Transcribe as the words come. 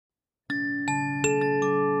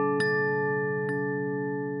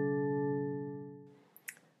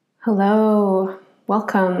Hello,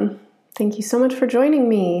 welcome. Thank you so much for joining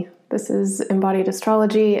me. This is Embodied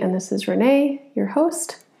Astrology, and this is Renee, your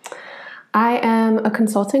host. I am a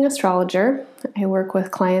consulting astrologer. I work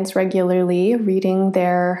with clients regularly, reading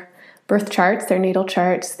their birth charts, their natal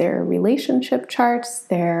charts, their relationship charts,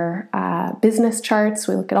 their business charts.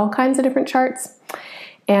 We look at all kinds of different charts.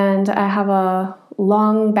 And I have a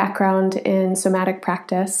long background in somatic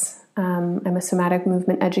practice. I'm a somatic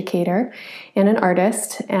movement educator and an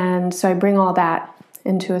artist, and so I bring all that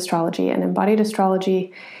into astrology. And Embodied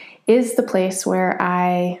Astrology is the place where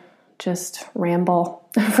I just ramble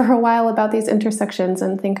for a while about these intersections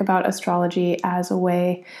and think about astrology as a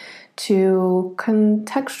way to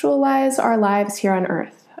contextualize our lives here on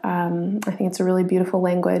Earth. I think it's a really beautiful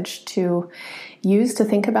language to use to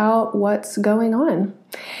think about what's going on.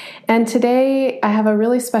 And today I have a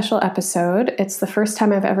really special episode. It's the first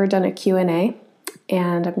time I've ever done a Q&A,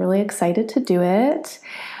 and I'm really excited to do it.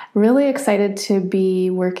 Really excited to be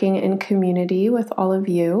working in community with all of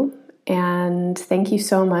you. And thank you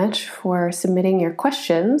so much for submitting your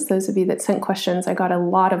questions. Those of you that sent questions, I got a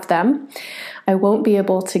lot of them. I won't be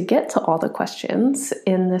able to get to all the questions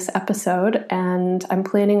in this episode, and I'm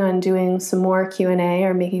planning on doing some more Q&A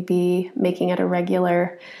or maybe making it a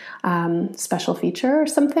regular special feature or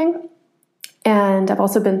something. And I've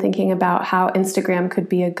also been thinking about how Instagram could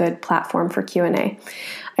be a good platform for Q&A.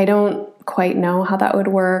 I don't quite know how that would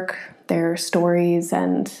work. There are stories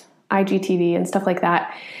and IGTV and stuff like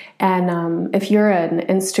that. And if you're an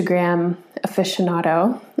Instagram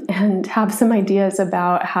aficionado and have some ideas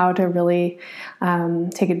about how to really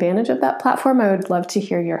take advantage of that platform, I would love to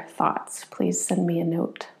hear your thoughts. Please send me a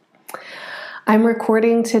note. I'm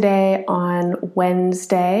recording today on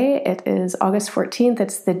Wednesday. It is August 14th.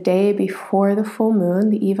 It's the day before the full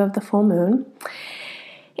moon, the eve of the full moon.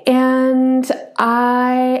 And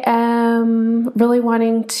I am really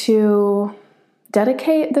wanting to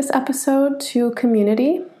dedicate this episode to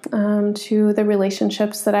community, to the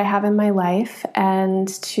relationships that I have in my life, and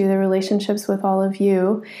to the relationships with all of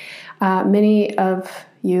you. Many of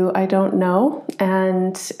you I don't know,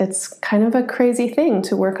 and it's kind of a crazy thing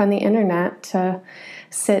to work on the internet, to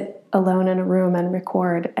sit alone in a room and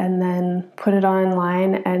record and then put it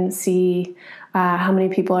online and see how many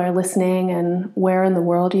people are listening and where in the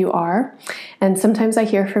world you are. And sometimes I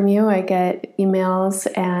hear from you, I get emails,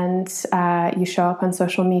 and you show up on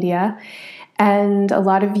social media. And a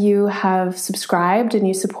lot of you have subscribed and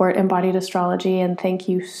you support Embodied Astrology, and thank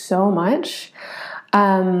you so much.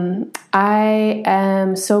 I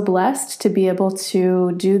am so blessed to be able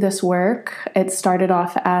to do this work. It started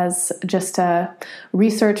off as just a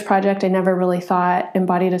research project. I never really thought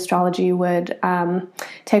Embodied Astrology would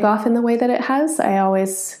take off in the way that it has. I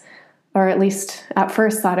always, or at least at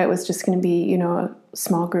first, thought it was just going to be, a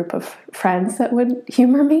small group of friends that would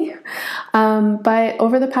humor me. But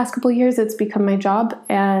over the past couple of years, it's become my job,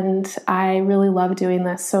 and I really love doing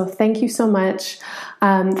this. So thank you so much.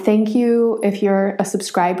 Thank you if you're a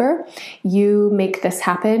subscriber. You make this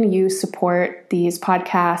happen. You support these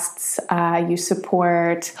podcasts. You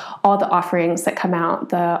support all the offerings that come out,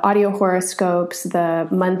 the audio horoscopes, the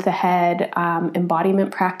month ahead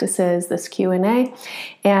embodiment practices, this Q&A,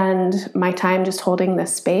 and my time just holding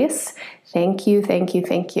this space. Thank you, thank you,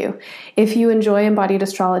 thank you. If you enjoy Embodied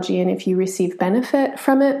Astrology and if you receive benefit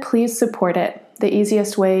from it, please support it. The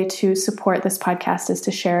easiest way to support this podcast is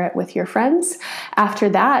to share it with your friends. After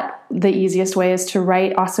that, the easiest way is to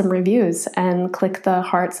write awesome reviews and click the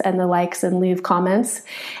hearts and the likes and leave comments.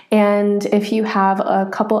 And if you have a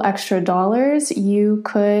couple extra dollars, you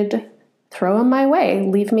could throw them my way.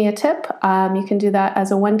 Leave me a tip. You can do that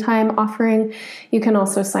as a one-time offering. You can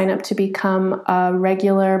also sign up to become a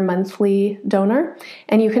regular monthly donor,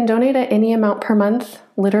 and you can donate at any amount per month.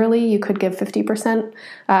 Literally, you could give 50%,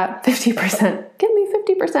 50%, give me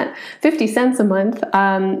 50%, 50 cents a month.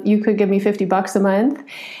 You could give me $50 a month.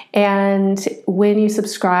 And when you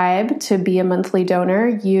subscribe to be a monthly donor,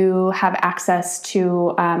 you have access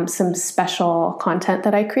to some special content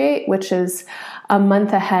that I create, which is a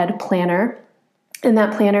month ahead planner. And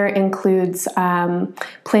that planner includes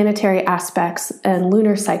planetary aspects and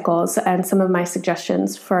lunar cycles and some of my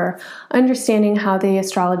suggestions for understanding how the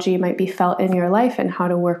astrology might be felt in your life and how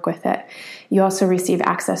to work with it. You also receive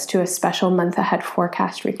access to a special month ahead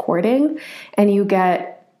forecast recording, and you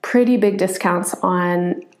get pretty big discounts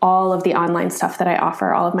on all of the online stuff that I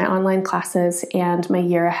offer, all of my online classes and my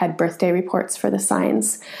year ahead birthday reports for the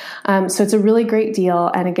signs. So it's a really great deal.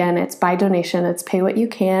 And again, it's by donation. It's pay what you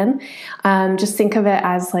can. Just think of it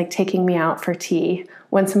as like taking me out for tea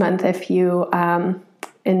once a month if you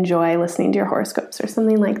enjoy listening to your horoscopes or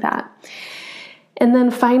something like that. And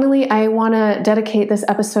then finally, I want to dedicate this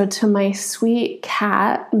episode to my sweet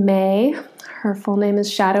cat, May. Her full name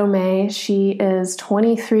is Shadow May. She is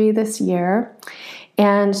 23 this year.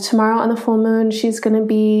 And tomorrow on the full moon, she's going to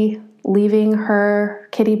be leaving her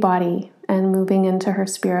kitty body and moving into her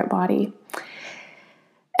spirit body.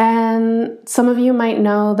 And some of you might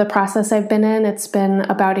know the process I've been in. It's been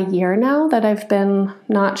about a year now that I've been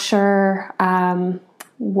not sure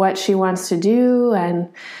what she wants to do and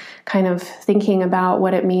kind of thinking about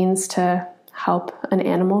what it means to help an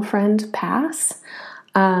animal friend pass.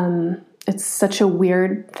 It's such a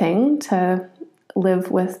weird thing to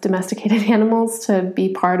live with domesticated animals, to be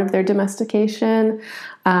part of their domestication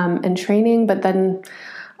and training, but then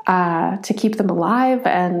to keep them alive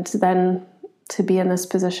and then to be in this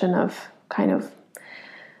position of kind of,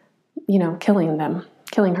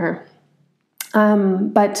 killing her.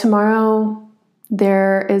 But tomorrow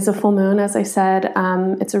there is a full moon, as I said.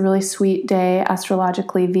 It's a really sweet day.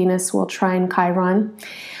 Astrologically, Venus will trine Chiron.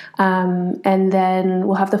 And then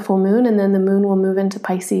we'll have the full moon, and then the moon will move into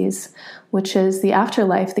Pisces, which is the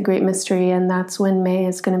afterlife, the great mystery, and that's when May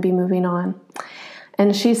is going to be moving on.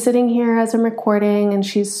 And she's sitting here as I'm recording, and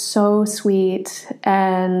she's so sweet.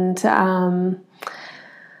 And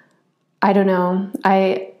I don't know,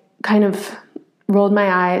 I kind of rolled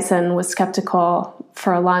my eyes and was skeptical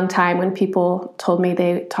for a long time when people told me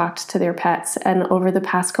they talked to their pets. And over the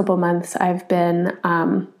past couple months, I've been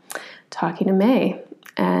talking to May.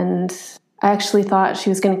 And I actually thought she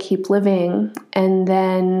was going to keep living. And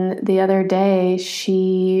then the other day,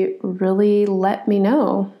 she really let me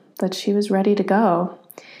know that she was ready to go.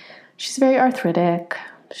 She's very arthritic.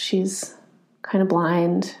 She's kind of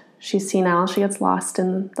blind. She's senile. She gets lost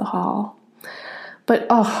in the hall. But,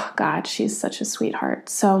 oh, God, she's such a sweetheart.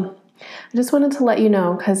 So I just wanted to let you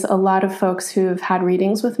know, because a lot of folks who've had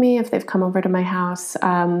readings with me, if they've come over to my house,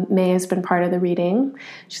 May has been part of the reading.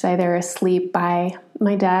 She's either asleep by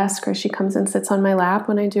my desk or she comes and sits on my lap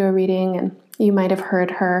when I do a reading. And you might have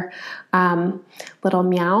heard her little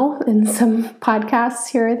meow in some podcasts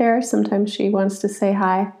here or there. Sometimes she wants to say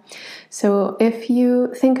hi. So if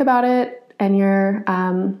you think about it and you're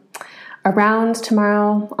around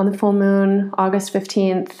tomorrow on the full moon, August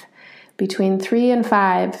 15th, between 3 and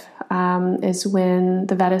 5 is when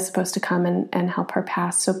the vet is supposed to come and help her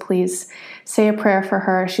pass. So please say a prayer for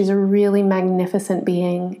her. She's a really magnificent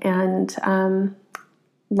being, and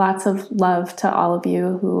lots of love to all of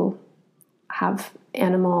you who have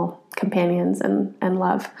animal companions and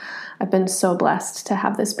love. I've been so blessed to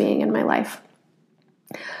have this being in my life.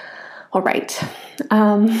 All right.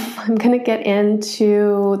 I'm going to get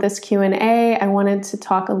into this Q&A. I wanted to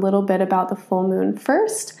talk a little bit about the full moon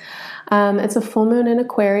first. It's a full moon in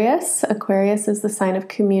Aquarius. Aquarius is the sign of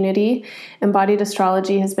community. Embodied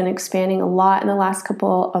astrology has been expanding a lot in the last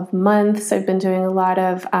couple of months. I've been doing a lot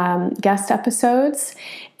of guest episodes,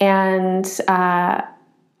 and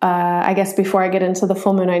I guess before I get into the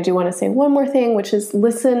full moon, I do want to say one more thing, which is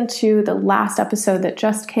listen to the last episode that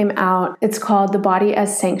just came out. It's called The Body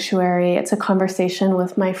as Sanctuary. It's a conversation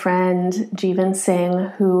with my friend Jeevan Singh,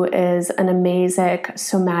 who is an amazing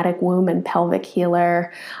somatic womb and pelvic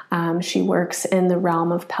healer. She works in the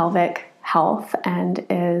realm of pelvic health and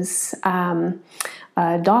is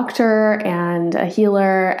a doctor and a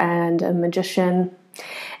healer and a magician.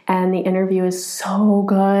 And the interview is so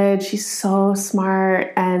good. She's so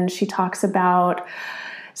smart. And she talks about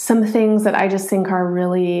some things that I just think are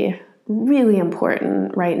really, really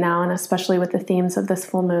important right now, and especially with the themes of this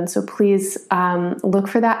full moon. So please look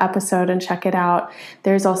for that episode and check it out.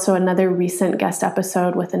 There's also another recent guest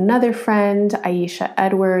episode with another friend, Aisha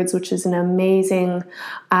Edwards, which is an amazing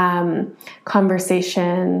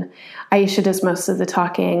conversation. Aisha does most of the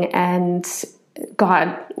talking, and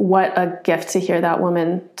God, what a gift to hear that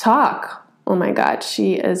woman talk. Oh my God,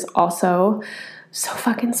 she is also so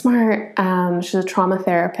fucking smart. She's a trauma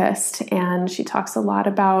therapist, and she talks a lot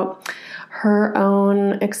about her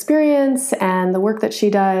own experience and the work that she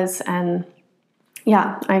does. And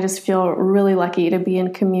yeah, I just feel really lucky to be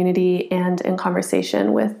in community and in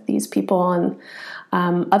conversation with these people and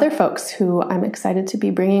other folks who I'm excited to be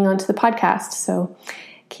bringing onto the podcast. So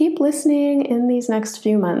keep listening in these next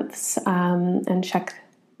few months and check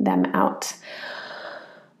them out.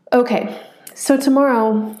 Okay, so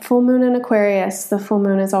tomorrow, full moon in Aquarius. The full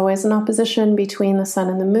moon is always in opposition between the sun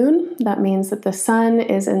and the moon. That means that the sun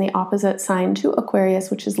is in the opposite sign to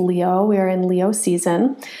Aquarius, which is Leo. We are in Leo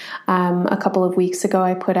season. A couple of weeks ago,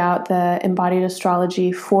 I put out the embodied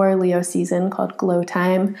astrology for Leo season called Glow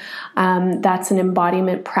Time. That's an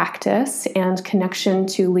embodiment practice and connection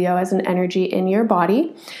to Leo as an energy in your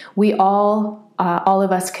body. We all all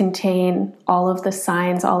of us contain all of the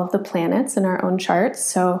signs, all of the planets in our own charts.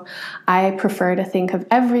 So I prefer to think of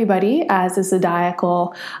everybody as a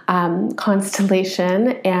zodiacal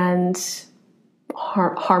constellation and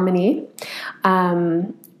harmony.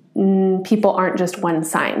 People aren't just one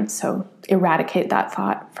sign, so eradicate that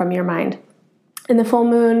thought from your mind. In the full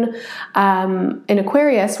moon in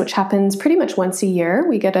Aquarius, which happens pretty much once a year,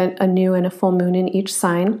 we get a new and a full moon in each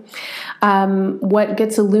sign. What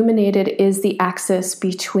gets illuminated is the axis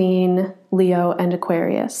between Leo and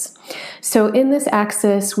Aquarius. So in this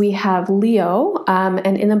axis, we have Leo,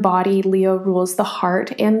 and in the body, Leo rules the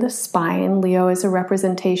heart and the spine. Leo is a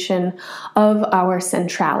representation of our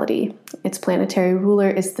centrality. Its planetary ruler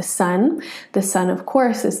is the sun. The sun, of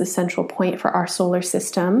course, is the central point for our solar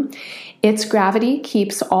system. Its gravity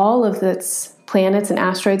keeps all of its planets and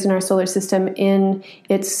asteroids in our solar system in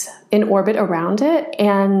orbit around it,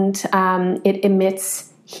 and it emits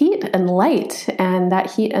heat and light, and that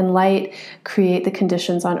heat and light create the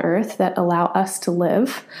conditions on Earth that allow us to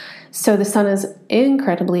live. So the sun is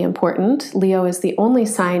incredibly important. Leo is the only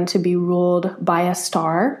sign to be ruled by a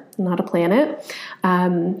star, not a planet.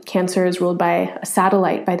 Cancer is ruled by a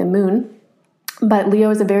satellite, by the moon. But Leo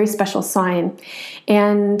is a very special sign.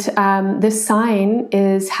 And this sign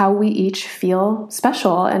is how we each feel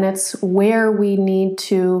special. And it's where we need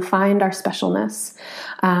to find our specialness,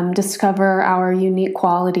 discover our unique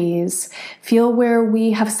qualities, feel where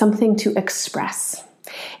we have something to express,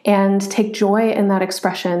 and take joy in that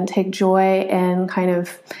expression, take joy in kind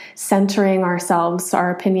of centering ourselves, our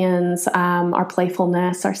opinions, our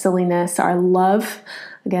playfulness, our silliness, our love.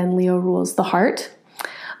 Again, Leo rules the heart.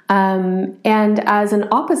 And as an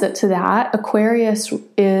opposite to that, Aquarius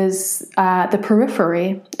is the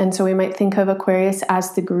periphery. And so we might think of Aquarius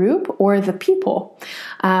as the group or the people.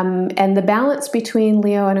 And the balance between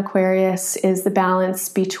Leo and Aquarius is the balance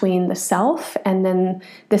between the self and then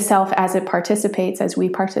the self as it participates, as we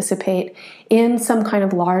participate in some kind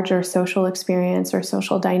of larger social experience or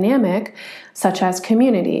social dynamic, such as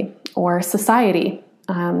community or society.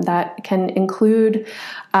 That can include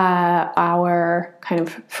our kind of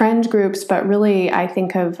friend groups, but really I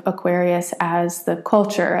think of Aquarius as the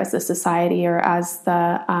culture, as the society, or as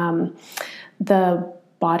the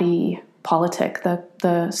body politic,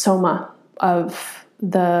 the soma of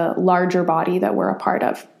the larger body that we're a part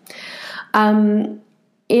of.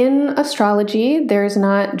 In astrology, there's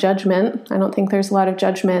not judgment. I don't think there's a lot of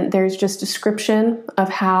judgment. There's just description of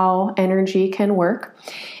how energy can work.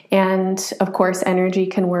 And of course, energy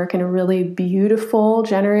can work in a really beautiful,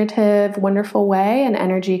 generative, wonderful way, and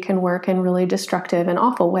energy can work in really destructive and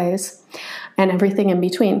awful ways, and everything in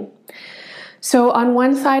between. So on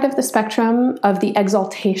one side of the spectrum of the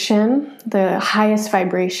exaltation, the highest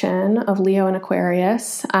vibration of Leo and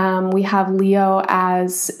Aquarius, we have Leo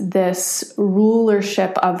as this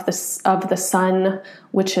rulership of the sun,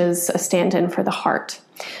 which is a stand-in for the heart.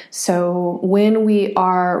 So when we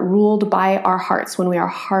are ruled by our hearts, when we are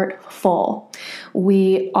heartful,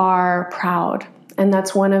 we are proud. And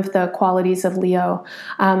that's one of the qualities of Leo.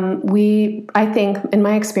 I think, in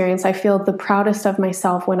my experience, I feel the proudest of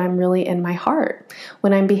myself when I'm really in my heart,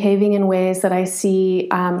 when I'm behaving in ways that I see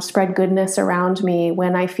spread goodness around me,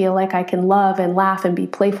 when I feel like I can love and laugh and be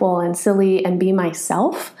playful and silly and be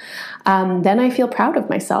myself, then I feel proud of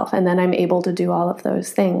myself, and then I'm able to do all of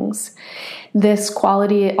those things. This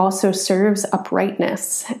quality also serves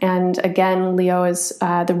uprightness. And again, Leo is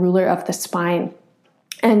the ruler of the spine.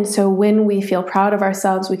 And so when we feel proud of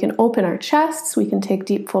ourselves, we can open our chests, we can take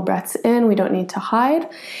deep, full breaths in, we don't need to hide,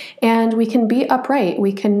 and we can be upright.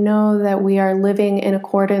 We can know that we are living in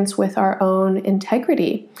accordance with our own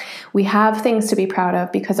integrity. We have things to be proud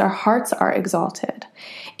of because our hearts are exalted.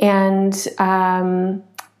 And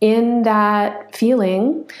in that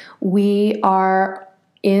feeling, we are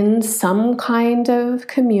in some kind of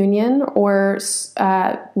communion or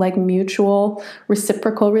like mutual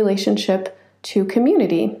reciprocal relationship to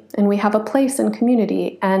community, and we have a place in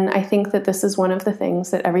community. And I think that this is one of the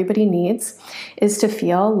things that everybody needs, is to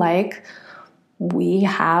feel like we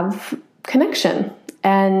have connection.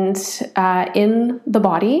 And in the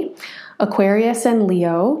body, Aquarius and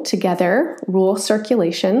Leo together rule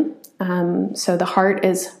circulation. So the heart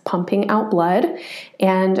is pumping out blood,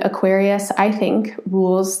 and Aquarius, I think,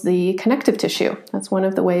 rules the connective tissue. That's one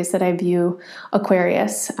of the ways that I view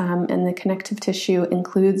Aquarius, and the connective tissue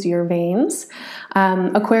includes your veins.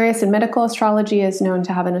 Aquarius in medical astrology is known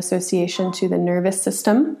to have an association to the nervous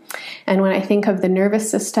system. And when I think of the nervous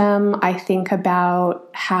system, I think about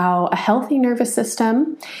how a healthy nervous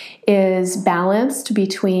system is balanced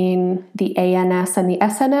between the ANS and the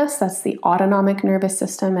SNS. That's the autonomic nervous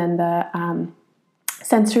system, and the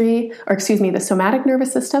the somatic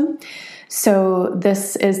nervous system. So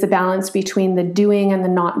this is the balance between the doing and the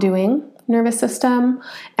not doing nervous system.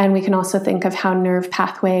 And we can also think of how nerve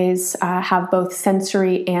pathways have both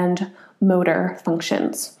sensory and motor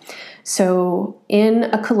functions. So in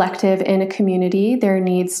a collective, in a community, there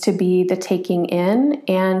needs to be the taking in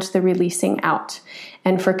and the releasing out.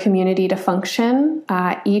 And for community to function,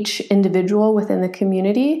 each individual within the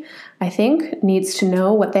community, I think, needs to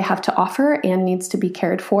know what they have to offer and needs to be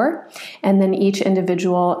cared for. And then each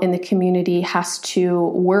individual in the community has to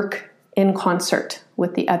work in concert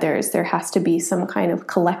with the others. There has to be some kind of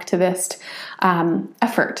collectivist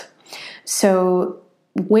effort. So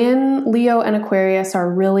when Leo and Aquarius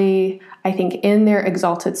are really, I think, in their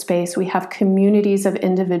exalted space, we have communities of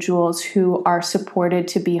individuals who are supported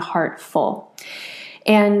to be heartful.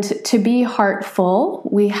 And to be heartful,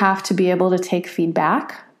 we have to be able to take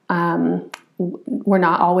feedback. We're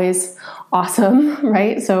not always awesome,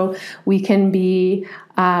 right? So we can be,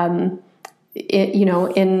 in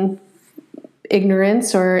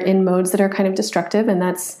ignorance or in modes that are kind of destructive, and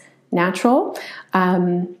that's natural.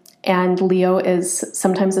 And Leo is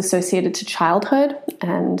sometimes associated to childhood.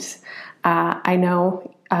 And I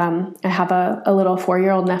know I have a little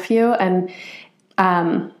 4-year-old nephew, and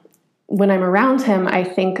when I'm around him, I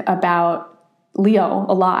think about Leo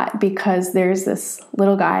a lot because there's this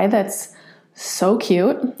little guy that's so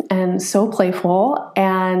cute and so playful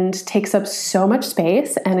and takes up so much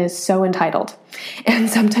space and is so entitled and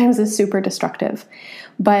sometimes is super destructive.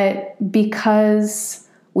 But because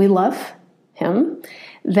we love him,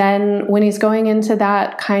 then when he's going into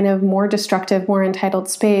that kind of more destructive, more entitled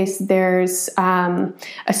space, there's a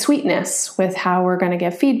sweetness with how we're going to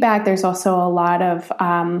give feedback. There's also a lot of,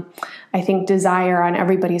 I think, desire on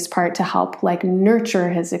everybody's part to help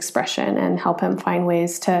nurture his expression and help him find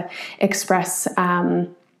ways to express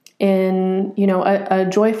in a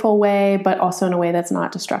joyful way, but also in a way that's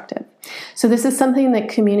not destructive. So this is something that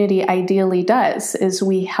community ideally does, is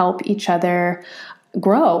we help each other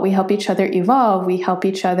grow, we help each other evolve, we help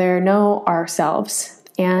each other know ourselves.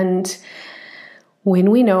 And when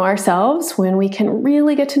we know ourselves, when we can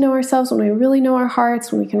really get to know ourselves, when we really know our hearts,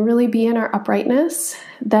 when we can really be in our uprightness,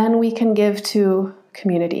 then we can give to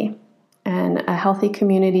community. And a healthy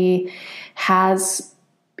community has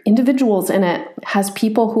individuals in it, has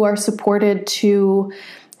people who are supported to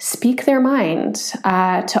speak their mind,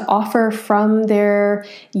 to offer from their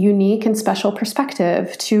unique and special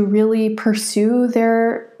perspective, to really pursue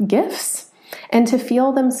their gifts, and to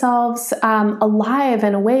feel themselves alive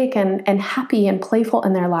and awake and happy and playful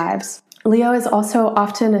in their lives. Leo is also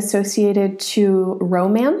often associated to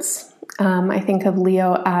romance. I think of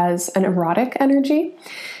Leo as an erotic energy.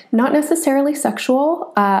 Not necessarily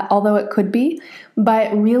sexual, although it could be,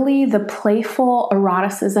 but really the playful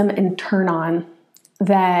eroticism and turn on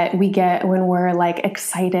that we get when we're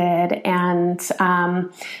excited and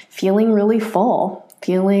feeling really full,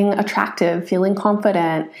 feeling attractive, feeling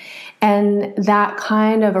confident. And that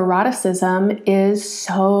kind of eroticism is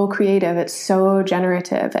so creative. It's so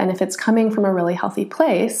generative. And if it's coming from a really healthy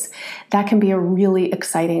place, that can be a really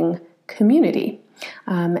exciting community.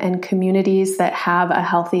 And communities that have a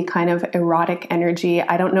healthy kind of erotic energy.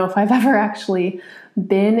 I don't know if I've ever actually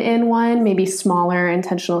been in one, maybe smaller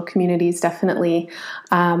intentional communities, definitely.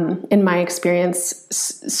 In my experience,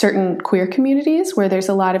 certain queer communities where there's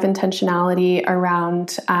a lot of intentionality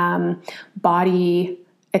around body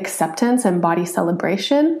acceptance and body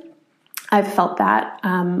celebration. I've felt that.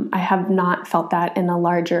 I have not felt that in a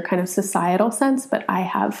larger kind of societal sense, but I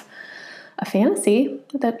have a fantasy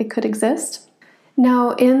that it could exist.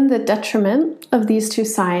 Now, in the detriment of these two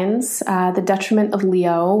signs, the detriment of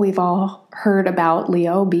Leo, we've all heard about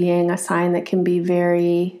Leo being a sign that can be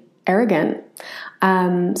very arrogant,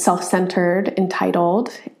 self-centered,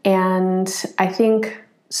 entitled, and I think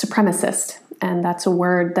supremacist. And that's a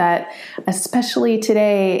word that, especially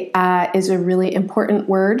today, is a really important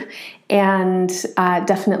word and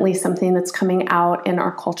definitely something that's coming out in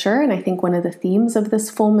our culture. And I think one of the themes of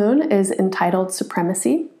this full moon is entitled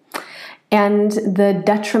supremacy. And the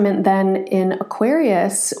detriment then in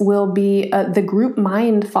Aquarius will be the group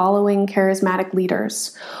mind following charismatic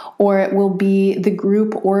leaders, or it will be the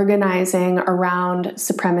group organizing around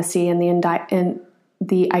supremacy and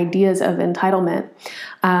the ideas of entitlement.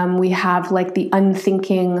 We have the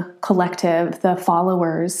unthinking collective, the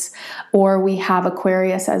followers, or we have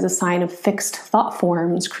Aquarius as a sign of fixed thought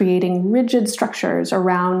forms, creating rigid structures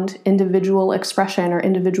around individual expression or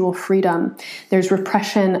individual freedom. There's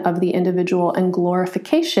repression of the individual and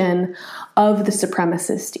glorification of the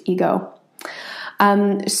supremacist ego.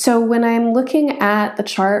 So when I'm looking at the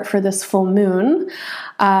chart for this full moon,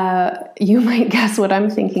 you might guess what I'm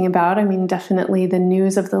thinking about. I mean, definitely the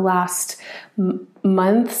news of the last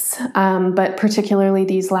months, but particularly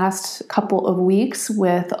these last couple of weeks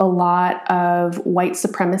with a lot of white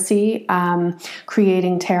supremacy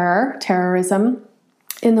creating terrorism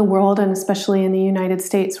in the world, and especially in the United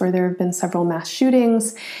States, where there have been several mass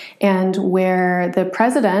shootings and where the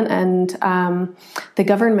president and the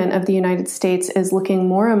government of the United States is looking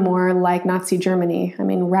more and more like Nazi Germany. I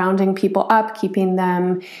mean, rounding people up, keeping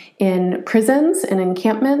them in prisons and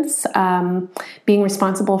encampments, being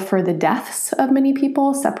responsible for the deaths of many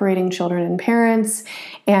people, separating children and parents,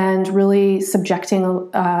 and really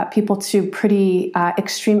subjecting people to pretty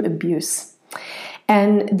extreme abuse.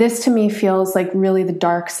 And this to me feels like really the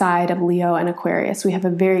dark side of Leo and Aquarius. We have a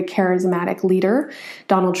very charismatic leader.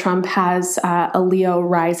 Donald Trump has a Leo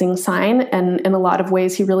rising sign, and in a lot of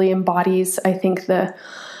ways he really embodies, I think, the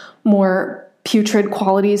more putrid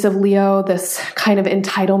qualities of Leo, this kind of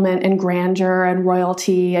entitlement and grandeur and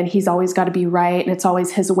royalty, and he's always got to be right, and it's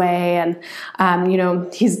always his way, and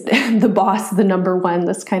he's the boss, the number one,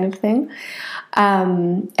 this kind of thing.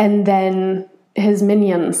 And then his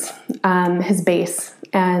minions, his base.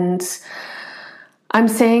 And I'm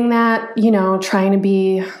saying that, trying to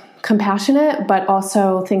be compassionate, but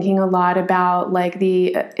also thinking a lot about like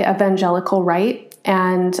the evangelical right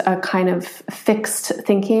and a kind of fixed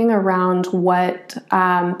thinking around what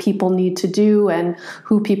people need to do and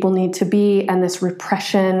who people need to be, and this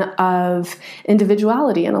repression of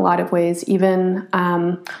individuality in a lot of ways, even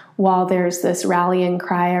while there's this rallying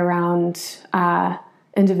cry around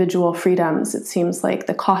individual freedoms. It seems like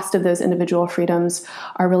the cost of those individual freedoms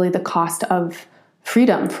are really the cost of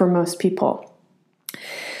freedom for most people.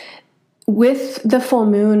 With the full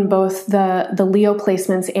moon, both the Leo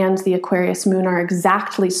placements and the Aquarius moon are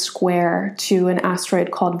exactly square to an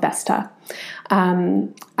asteroid called Vesta.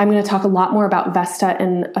 I'm going to talk a lot more about Vesta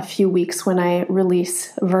in a few weeks when I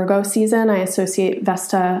release Virgo season. I associate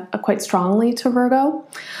Vesta quite strongly to Virgo.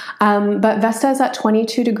 But Vesta is at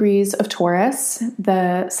 22 degrees of Taurus.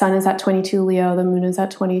 The sun is at 22 Leo. The moon is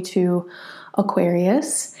at 22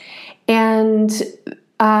 Aquarius. And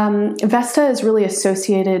Vesta is really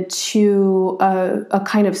associated to a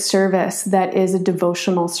kind of service that is a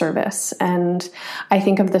devotional service. And I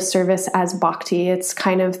think of the service as bhakti. It's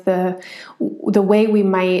kind of the way we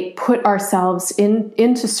might put ourselves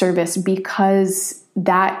into service, because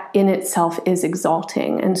that in itself is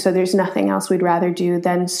exalting. And so there's nothing else we'd rather do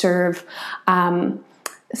than serve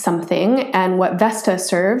something. And what Vesta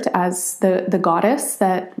served as the goddess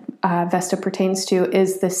that Vesta pertains to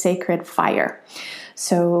is the sacred fire.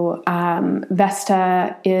 So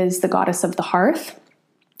Vesta is the goddess of the hearth,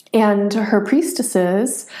 and her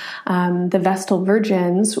priestesses, the Vestal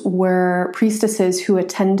virgins, were priestesses who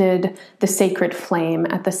attended the sacred flame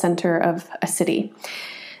at the center of a city.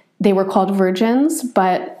 They were called virgins,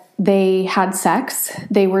 but they had sex.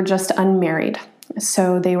 They were just unmarried.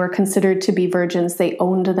 So they were considered to be virgins. They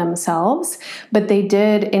owned themselves, but they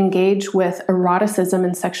did engage with eroticism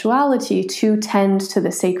and sexuality to tend to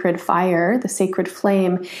the sacred fire, the sacred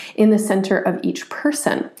flame in the center of each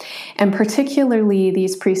person. And particularly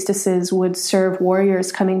these priestesses would serve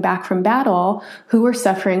warriors coming back from battle who were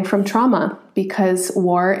suffering from trauma, because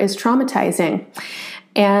war is traumatizing.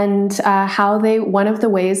 And one of the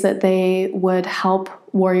ways that they would help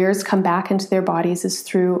warriors come back into their bodies is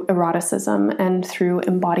through eroticism and through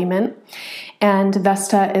embodiment. And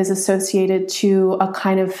Vesta is associated to a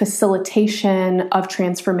kind of facilitation of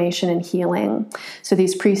transformation and healing. So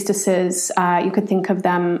these priestesses, you could think of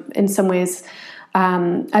them in some ways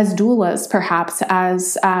as doulas, perhaps,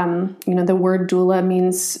 as, the word doula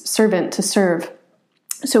means servant, to serve.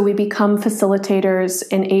 So we become facilitators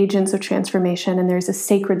and agents of transformation, and there's a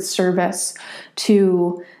sacred service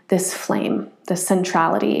to this flame, this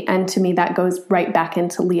centrality. And to me, that goes right back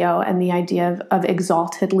into Leo and the idea of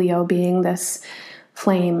exalted Leo being this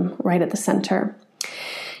flame right at the center.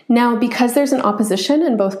 Now, because there's an opposition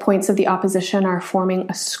and both points of the opposition are forming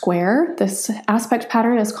a square, this aspect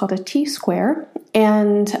pattern is called a T-square.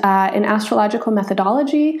 And in astrological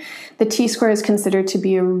methodology, the T-square is considered to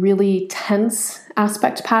be a really tense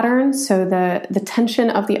aspect pattern. So the tension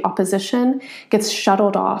of the opposition gets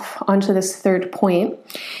shuttled off onto this third point.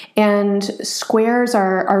 And squares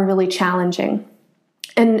are really challenging.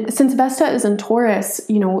 And since Vesta is in Taurus,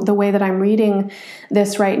 the way that I'm reading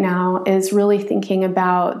this right now is really thinking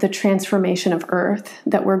about the transformation of Earth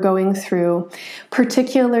that we're going through,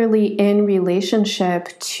 particularly in relationship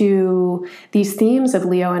to these themes of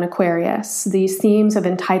Leo and Aquarius, these themes of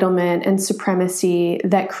entitlement and supremacy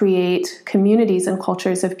that create communities and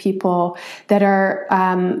cultures of people that are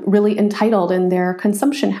really entitled in their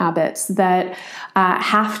consumption habits, that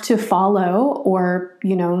have to follow or,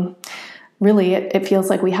 really, it feels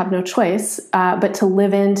like we have no choice but to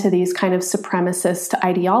live into these kind of supremacist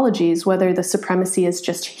ideologies, whether the supremacy is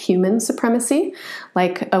just human supremacy,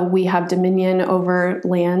 like we have dominion over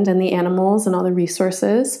land and the animals and all the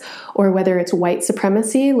resources, or whether it's white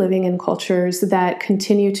supremacy, living in cultures that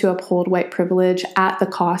continue to uphold white privilege at the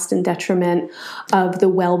cost and detriment of the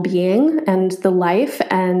well-being and the life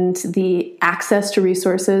and the access to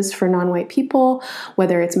resources for non-white people,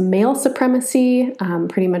 whether it's male supremacy,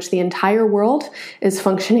 pretty much the entire world is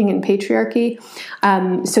functioning in patriarchy.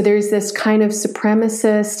 So there's this kind of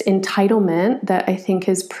supremacist entitlement that I think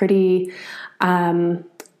is pretty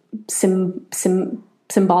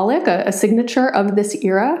symbolic, a signature of this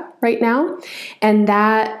era right now. And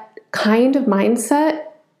that kind of mindset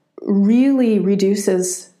really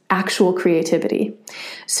reduces actual creativity.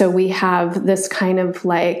 So we have this kind of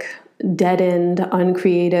like dead-end,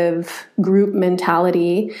 uncreative group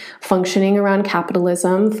mentality functioning around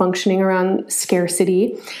capitalism, functioning around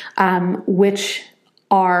scarcity, which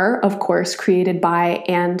are, of course, created by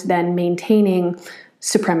and then maintaining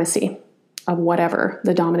supremacy of whatever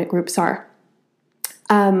the dominant groups are.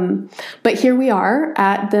 But here we are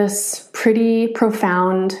at this pretty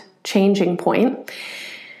profound changing point.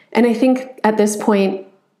 And I think at this point,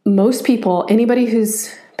 most people, anybody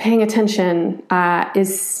who's paying attention,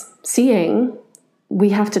 is seeing we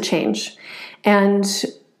have to change. And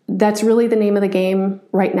that's really the name of the game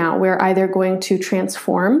right now. We're either going to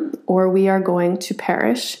transform or we are going to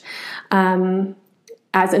perish.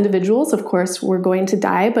 As individuals, of course, we're going to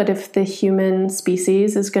die, but if the human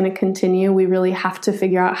species is going to continue, we really have to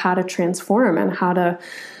figure out how to transform and how to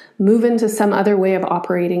move into some other way of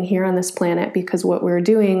operating here on this planet, because what we're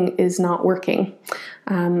doing is not working.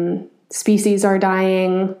 Species are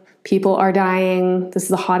dying. People are dying. This is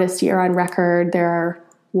the hottest year on record. There are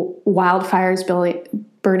wildfires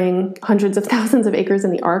burning hundreds of thousands of acres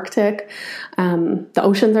in the Arctic. The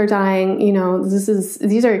oceans are dying.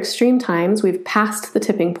 These are extreme times. We've passed the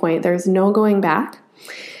tipping point. There's no going back.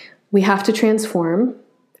 We have to transform,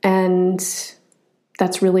 and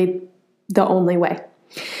that's really the only way.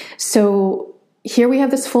 So here we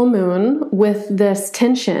have this full moon with this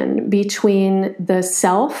tension between the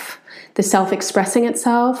self expressing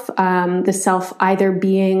itself, the self either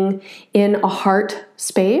being in a heart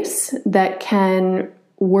space that can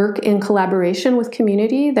work in collaboration with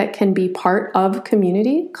community, that can be part of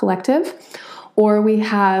community, collective, or we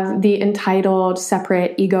have the entitled,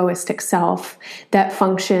 separate, egoistic self that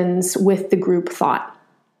functions with the group thought.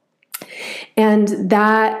 And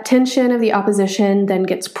that tension of the opposition then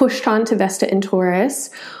gets pushed onto Vesta in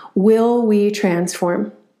Taurus. Will we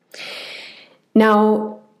transform?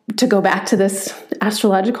 Now, to go back to this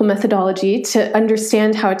astrological methodology, to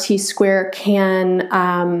understand how a T-square can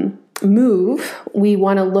move, we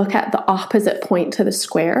want to look at the opposite point to the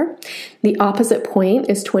square. The opposite point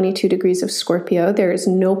is 22 degrees of Scorpio. There is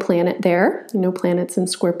no planet there, no planets in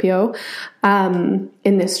Scorpio in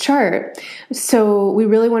this chart. So we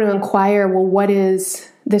really want to inquire, well, what is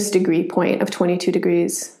this degree point of 22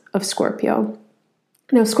 degrees of Scorpio?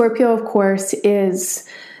 Now, Scorpio, of course, is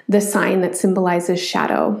the sign that symbolizes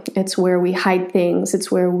shadow. It's where we hide things.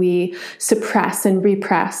 It's where we suppress and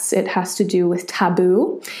repress. It has to do with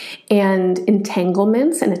taboo and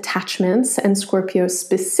entanglements and attachments. And Scorpio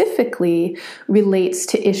specifically relates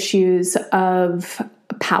to issues of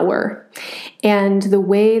power and the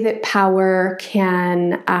way that power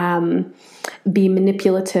can be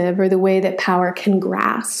manipulative, or the way that power can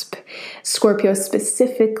grasp. Scorpio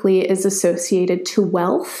specifically is associated to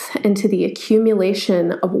wealth and to the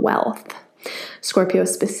accumulation of wealth. Scorpio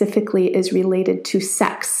specifically is related to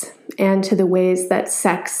sex and to the ways that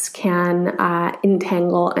sex can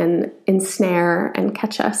entangle and ensnare and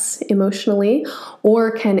catch us emotionally,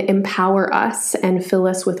 or can empower us and fill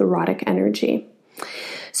us with erotic energy.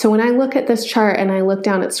 So when I look at this chart and I look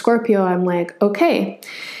down at Scorpio, I'm like, okay,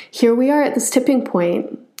 here we are at this tipping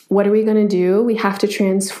point. What are we going to do? We have to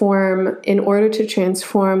transform. In order to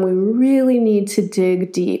transform, we really need to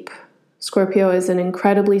dig deep. Scorpio is an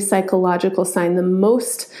incredibly psychological sign, the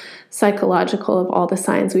most psychological of all the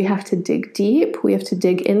signs. We have to dig deep. We have to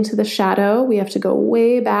dig into the shadow. We have to go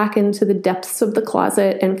way back into the depths of the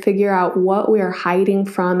closet and figure out what we are hiding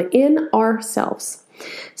from in ourselves.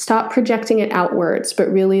 Stop projecting it outwards,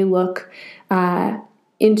 but really look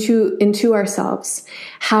into ourselves.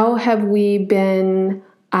 How have we been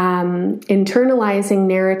internalizing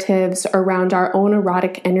narratives around our own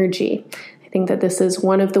erotic energy? I think that this is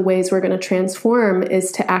one of the ways we're going to transform,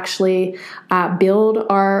 is to actually build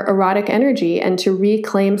our erotic energy and to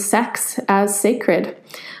reclaim sex as sacred.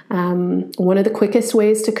 One of the quickest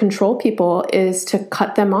ways to control people is to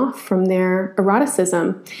cut them off from their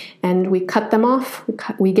eroticism. And we cut them off,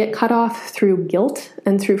 we get cut off through guilt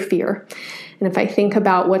and through fear. And if I think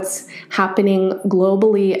about what's happening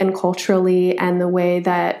globally and culturally and the way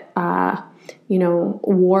that,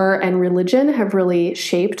 war and religion have really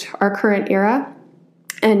shaped our current era,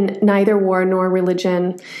 and neither war nor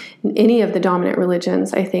religion, any of the dominant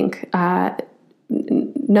religions, I think,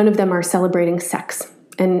 none of them are celebrating sex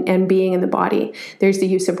and being in the body. There's the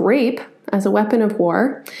use of rape as a weapon of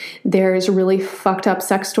war. There's really fucked up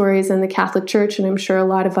sex stories in the Catholic Church, and I'm sure a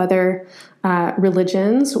lot of other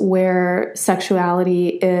religions where sexuality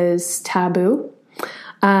is taboo.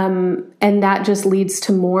 And that just leads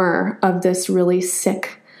to more of this really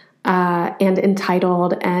sick and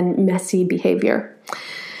entitled and messy behavior.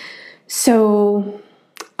 So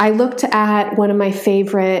I looked at one of my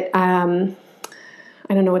favorite,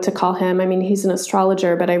 I don't know what to call him. I mean, he's an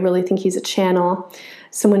astrologer, but I really think he's a channel.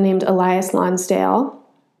 Someone named Elias Lonsdale,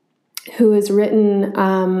 who has written,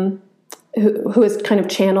 who has kind of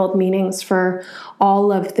channeled meanings for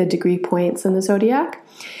all of the degree points in the zodiac.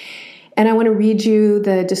 And I want to read you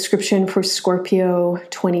the description for Scorpio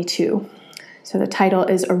 22. So the title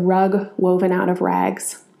is A Rug Woven Out of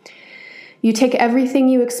Rags. You take everything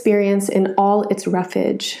you experience in all its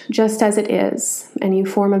roughage, just as it is, and you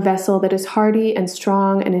form a vessel that is hardy and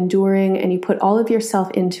strong and enduring, and you put all of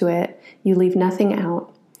yourself into it. You leave nothing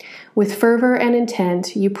out. With fervor and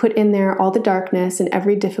intent, you put in there all the darkness and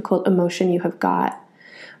every difficult emotion you have got.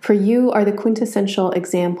 For you are the quintessential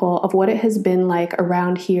example of what it has been like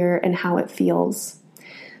around here and how it feels.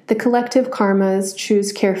 The collective karmas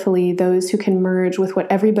choose carefully those who can merge with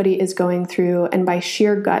what everybody is going through and by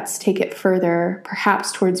sheer guts take it further,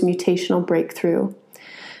 perhaps towards mutational breakthrough.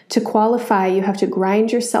 To qualify, you have to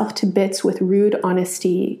grind yourself to bits with rude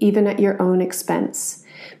honesty, even at your own expense.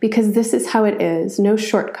 Because this is how it is. No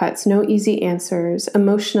shortcuts, no easy answers.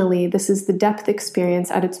 Emotionally, this is the depth experience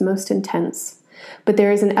at its most intense. But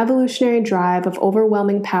there is an evolutionary drive of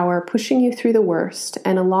overwhelming power pushing you through the worst,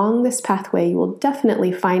 and along this pathway you will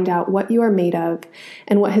definitely find out what you are made of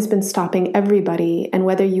and what has been stopping everybody, and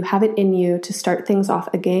whether you have it in you to start things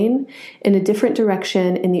off again in a different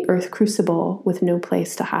direction in the earth crucible with no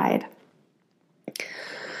place to hide.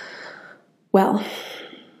 Well,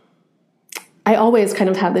 I always kind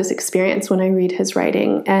of have this experience when I read his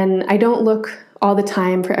writing, and I don't look all the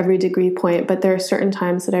time for every degree point, but there are certain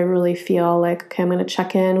times that I really feel like, okay, I'm going to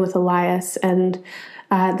check in with Elias, and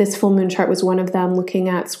this full moon chart was one of them, looking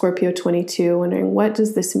at Scorpio 22, wondering, what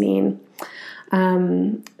does this mean?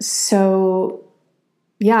 So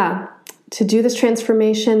yeah, to do this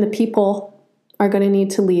transformation, the people are going to need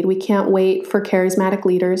to lead. We can't wait for charismatic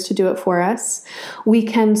leaders to do it for us. We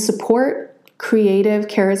can support creative,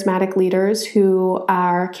 charismatic leaders who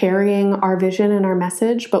are carrying our vision and our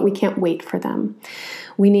message, but we can't wait for them.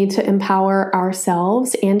 We need to empower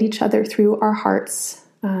ourselves and each other through our hearts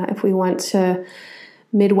if we want to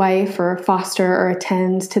midwife or foster or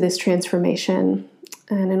attend to this transformation.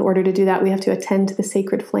 And in order to do that, we have to attend to the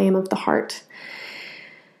sacred flame of the heart.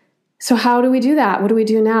 So how do we do that? What do we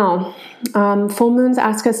do now? Full moons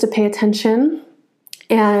ask us to pay attention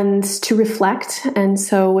and to reflect. And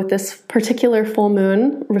so with this particular full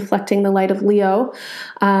moon reflecting the light of Leo,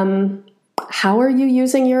 how are you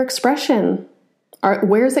using your expression?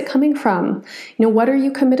 Where is it coming from? What are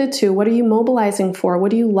you committed to? What are you mobilizing for?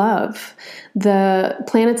 What do you love? The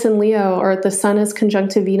planets in Leo, or the sun is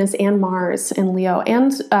conjunct to Venus and Mars in Leo,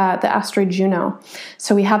 and the asteroid Juno.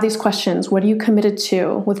 So we have these questions. What are you committed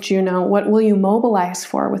to with Juno? What will you mobilize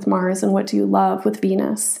for with Mars? And what do you love with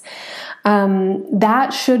Venus?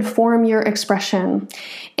 That should form your expression.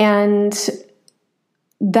 And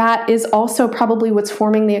that is also probably what's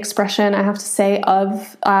forming the expression, I have to say,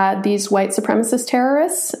 of these white supremacist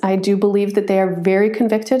terrorists. I do believe that they are very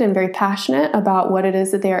convicted and very passionate about what it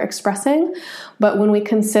is that they are expressing. But when we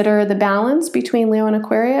consider the balance between Leo and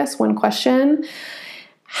Aquarius, one question,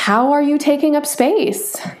 how are you taking up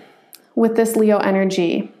space with this Leo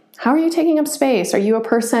energy? How are you taking up space? Are you a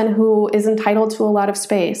person who is entitled to a lot of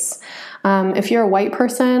space? If you're a white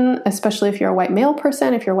person, especially if you're a white male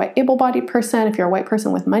person, if you're a white able-bodied person, if you're a white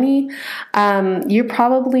person with money, you're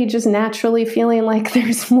probably just naturally feeling like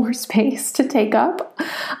there's more space to take up.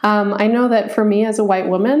 I know that for me as a white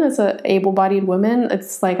woman, as an able-bodied woman,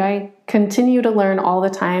 it's like I continue to learn all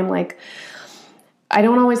the time. Like, I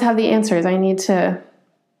don't always have the answers. I need to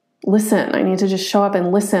listen. I need to just show up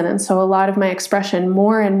and listen. And so a lot of my expression,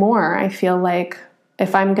 more and more, I feel like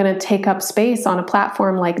if I'm going to take up space on a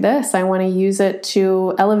platform like this, I want to use it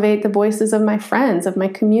to elevate the voices of my friends, of my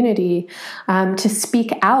community, to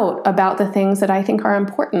speak out about the things that I think are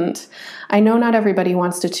important. I know not everybody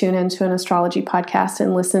wants to tune into an astrology podcast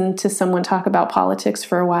and listen to someone talk about politics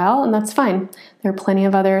for a while, and that's fine. There are plenty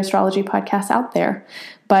of other astrology podcasts out there.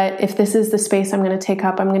 But if this is the space I'm going to take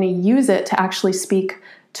up, I'm going to use it to actually speak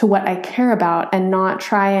to what I care about and not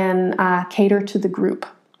try and cater to the group.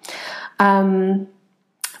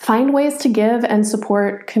 Find ways to give and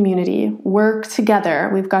support community. Work together.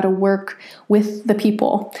 We've got to work with the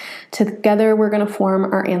people. Together, we're going to form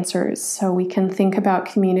our answers so we can think about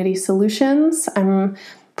community solutions. I'm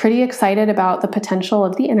pretty excited about the potential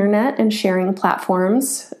of the internet and sharing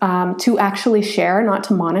platforms to actually share, not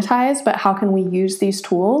to monetize, but how can we use these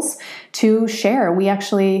tools to share? We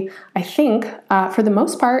actually, I think, for the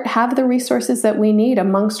most part, have the resources that we need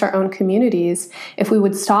amongst our own communities. If we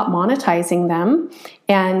would stop monetizing them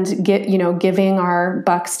and giving our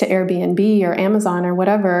bucks to Airbnb or Amazon or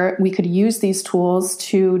whatever, we could use these tools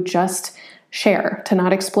to just share, to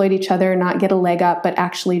not exploit each other, not get a leg up, but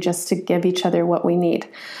actually just to give each other what we need.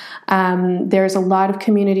 There's a lot of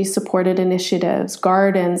community-supported initiatives,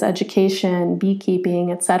 gardens, education,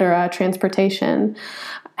 beekeeping, etc., transportation.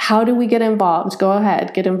 How do we get involved? Go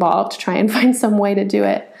ahead, get involved. Try and find some way to do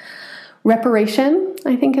it. Reparation,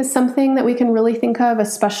 I think, is something that we can really think of,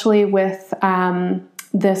 especially with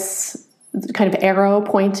this kind of arrow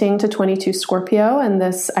pointing to 22 Scorpio and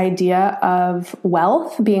this idea of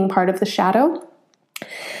wealth being part of the shadow.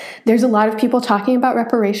 There's a lot of people talking about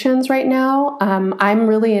reparations right now. I'm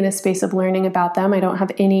really in a space of learning about them. I don't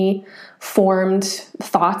have any formed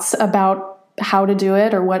thoughts about how to do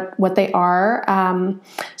it or what they are.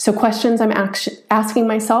 So questions I'm asking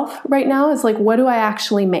myself right now is like, what do I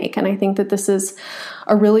actually make? And I think that this is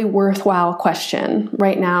a really worthwhile question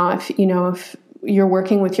right now. If you're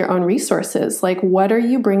working with your own resources, like what are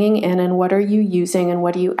you bringing in and what are you using and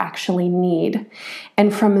what do you actually need?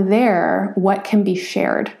 And from there, what can be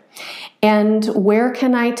shared? And where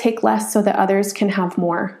can I take less so that others can have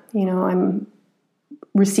more? I'm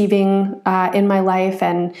receiving in my life,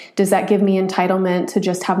 and does that give me entitlement to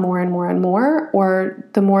just have more and more and more? Or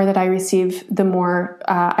the more that I receive, the more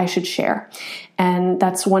I should share? And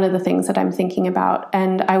that's one of the things that I'm thinking about.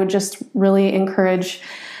 And I would just really encourage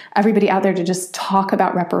everybody out there to just talk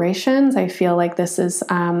about reparations. I feel like this is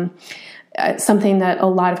something that a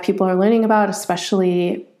lot of people are learning about,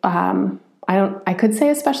 especially, I could say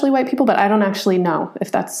especially white people, but I don't actually know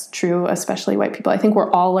if that's true, especially white people. I think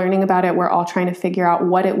we're all learning about it. We're all trying to figure out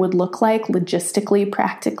what it would look like logistically,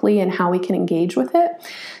 practically, and how we can engage with it.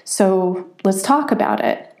 So let's talk about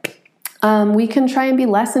it. We can try and be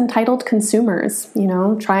less entitled consumers,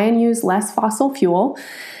 try and use less fossil fuel.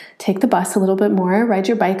 Take the bus a little bit more, ride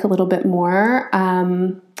your bike a little bit more,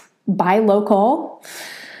 buy local,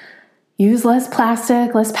 use less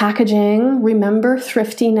plastic, less packaging, remember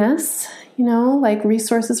thriftiness, like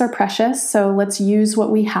resources are precious, so let's use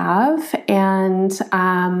what we have and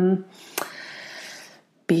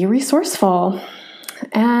be resourceful.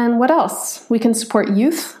 And what else? We can support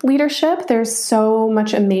youth leadership. There's so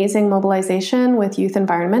much amazing mobilization with youth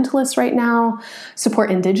environmentalists right now. Support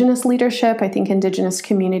Indigenous leadership. I think Indigenous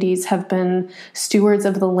communities have been stewards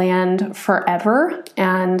of the land forever,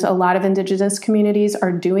 and a lot of Indigenous communities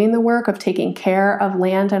are doing the work of taking care of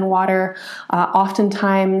land and water,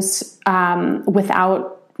 oftentimes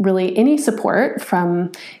without really any support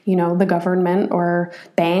from, the government or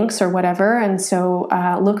banks or whatever. And so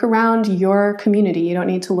look around your community. You don't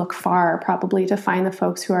need to look far probably to find the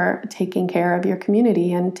folks who are taking care of your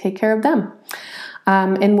community, and take care of them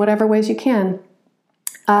in whatever ways you can.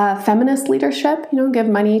 Feminist leadership, give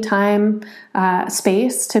money, time,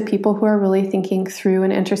 space to people who are really thinking through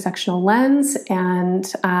an intersectional lens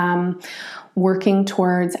and working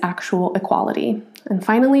towards actual equality. And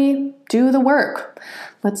finally, do the work.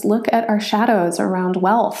 Let's look at our shadows around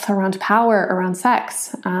wealth, around power, around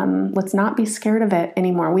sex. Let's not be scared of it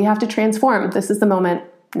anymore. We have to transform. This is the moment.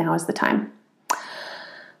 Now is the time.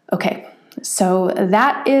 Okay, so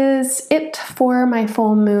that is it for my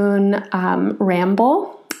full moon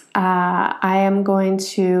ramble. I am going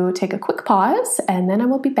to take a quick pause, and then I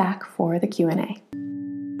will be back for the Q&A.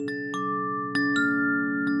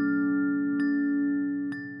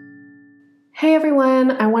 Hey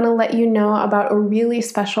everyone, I want to let you know about a really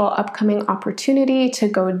special upcoming opportunity to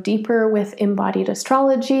go deeper with embodied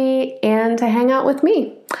astrology and to hang out with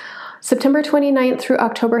me. September 29th through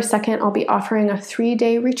October 2nd, I'll be offering a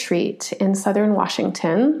 3-day retreat in Southern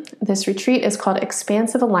Washington. This retreat is called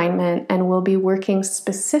Expansive Alignment, and we'll be working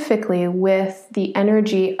specifically with the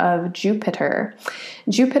energy of Jupiter.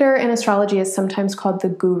 Jupiter in astrology is sometimes called the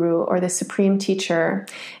guru or the supreme teacher.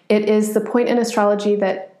 It is the point in astrology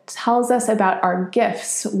that tells us about our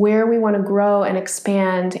gifts, where we want to grow and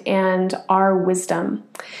expand, and our wisdom.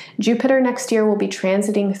 Jupiter next year will be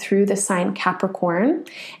transiting through the sign Capricorn,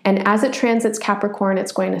 and as it transits Capricorn,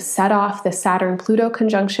 it's going to set off the Saturn-Pluto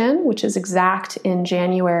conjunction, which is exact in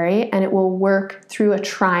January, and it will work through a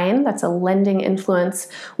trine, that's a lending influence,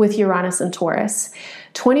 with Uranus and Taurus.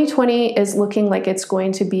 2020 is looking like it's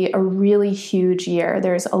going to be a really huge year.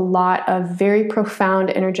 There's a lot of very profound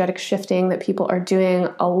energetic shifting that people are doing,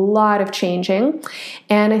 a lot of changing.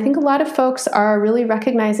 And I think a lot of folks are really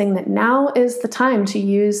recognizing that now is the time to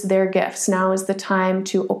use their gifts. Now is the time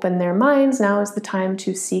to open their minds. Now is the time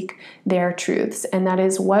to seek their truths. And that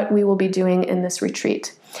is what we will be doing in this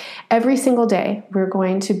retreat. Every single day, we're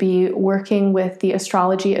going to be working with the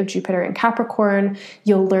astrology of Jupiter in Capricorn.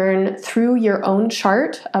 You'll learn through your own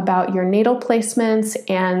chart about your natal placements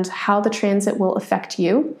and how the transit will affect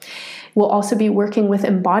you. We'll also be working with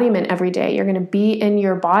embodiment every day. You're going to be in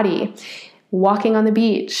your body, walking on the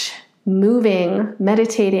beach, moving,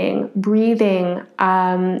 meditating, breathing,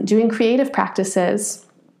 doing creative practices.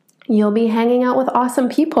 You'll be hanging out with awesome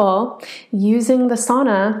people, using the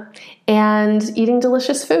sauna, and eating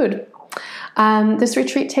delicious food. This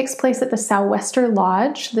retreat takes place at the Sou'wester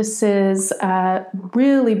Lodge. This is a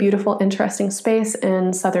really beautiful, interesting space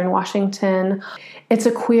in Southern Washington. It's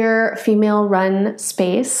a queer, female-run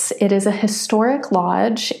space. It is a historic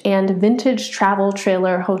lodge and vintage travel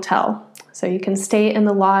trailer hotel. So you can stay in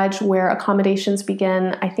the lodge where accommodations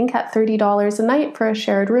begin, I think, at $30 a night for a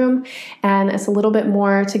shared room. And it's a little bit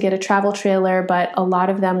more to get a travel trailer, but a lot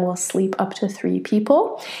of them will sleep up to 3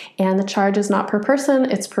 people. And the charge is not per person,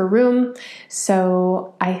 it's per room.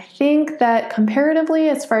 So I think that comparatively,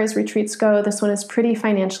 as far as retreats go, this one is pretty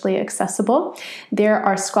financially accessible. There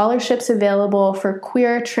are scholarships available for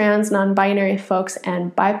queer, trans, non-binary folks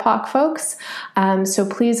and BIPOC folks. So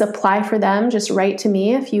please apply for them. Just write to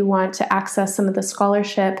me if you want to access some of the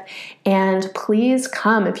scholarship, and please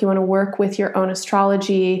come if you want to work with your own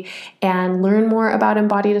astrology and learn more about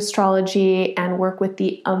embodied astrology and work with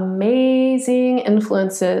the amazing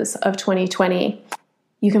influences of 2020.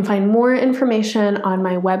 You can find more information on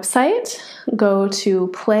my website. Go to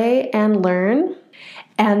Play and Learn,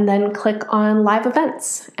 and then click on live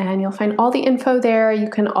events, and you'll find all the info there. You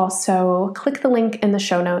can also click the link in the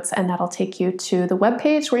show notes, and that'll take you to the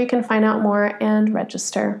webpage where you can find out more and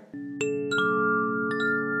register.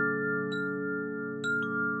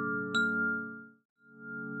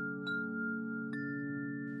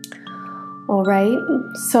 All right,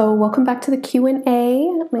 so welcome back to the Q&A.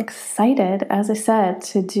 I'm excited, as I said,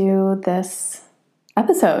 to do this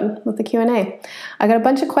episode with the Q&A. I got a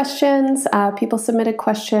bunch of questions. People submitted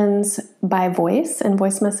questions by voice and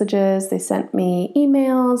voice messages. They sent me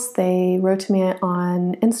emails. They wrote to me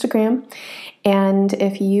on Instagram. And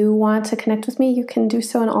if you want to connect with me, you can do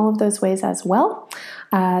so in all of those ways as well.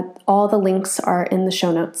 All the links are in the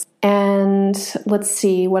show notes. And let's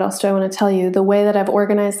see, what else do I want to tell you? The way that I've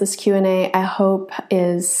organized this Q&A, I hope,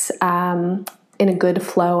 is in a good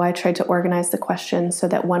flow. I tried to organize the questions so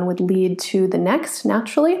that one would lead to the next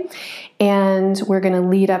naturally. And we're going to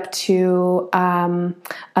lead up to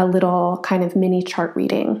a little kind of mini chart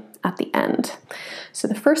reading at the end. So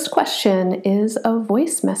the first question is a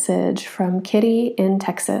voice message from Kitty in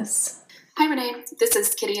Texas. Hi, Renee. This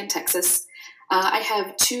is Kitty in Texas. I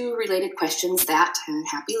have 2 related questions that,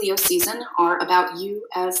 happy Leo season, are about you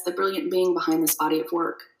as the brilliant being behind this body of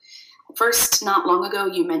work. First, not long ago,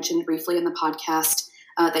 you mentioned briefly in the podcast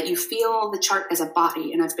that you feel the chart as a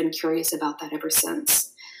body, and I've been curious about that ever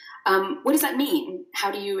since. What does that mean?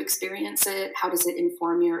 How do you experience it? How does it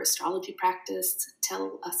inform your astrology practice?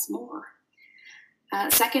 Tell us more.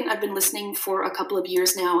 Second, I've been listening for a couple of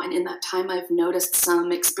years now, and in that time I've noticed some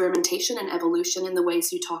experimentation and evolution in the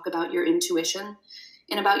ways you talk about your intuition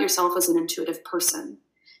and about yourself as an intuitive person.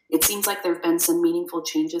 It seems like there have been some meaningful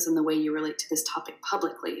changes in the way you relate to this topic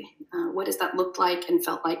publicly. What does that look like and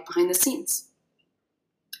felt like behind the scenes?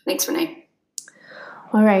 Thanks, Renee.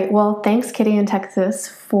 All right. Well, thanks, Kitty in Texas,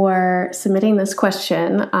 for submitting this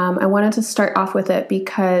question. I wanted to start off with it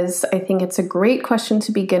because I think it's a great question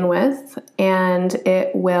to begin with, and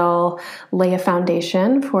it will lay a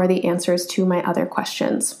foundation for the answers to my other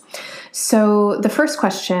questions. So the first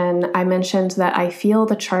question, I mentioned that I feel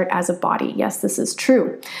the chart as a body. Yes, this is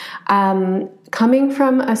true. Coming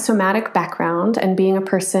from a somatic background and being a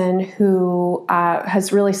person who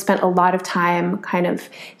has really spent a lot of time kind of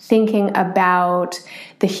thinking about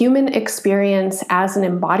the human experience as an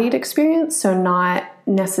embodied experience, so not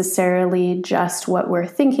necessarily just what we're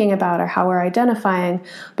thinking about or how we're identifying,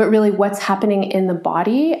 but really what's happening in the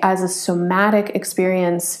body as a somatic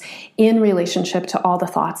experience in relationship to all the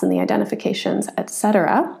thoughts and the identifications,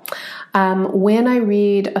 etc. When I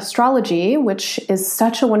read astrology, which is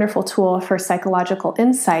such a wonderful tool for psychological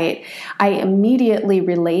insight, I immediately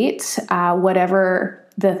relate whatever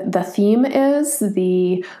the theme is,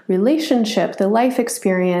 the relationship, the life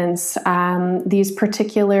experience, these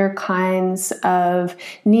particular kinds of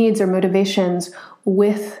needs or motivations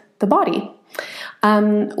with the body.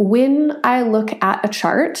 When I look at a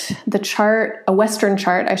chart, a Western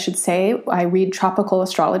chart, I should say, I read tropical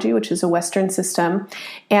astrology, which is a Western system,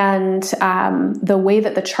 and the way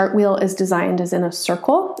that the chart wheel is designed is in a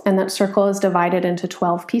circle, and that circle is divided into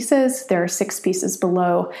 12 pieces. There are 6 pieces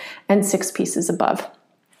below and 6 pieces above.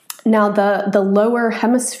 Now, the lower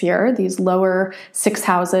hemisphere, these lower 6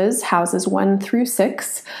 houses 1 through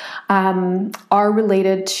 6, are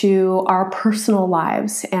related to our personal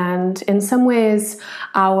lives and in some ways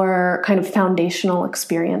our kind of foundational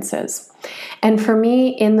experiences. And for me,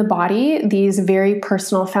 in the body, these very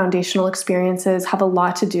personal foundational experiences have a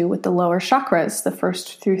lot to do with the lower chakras, the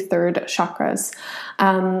 1st through 3rd chakras.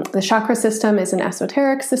 The chakra system is an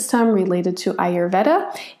esoteric system related to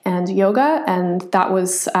Ayurveda and yoga, and that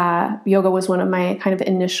was yoga was one of my kind of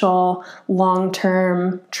initial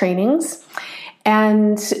long-term trainings.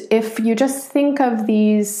 And if you just think of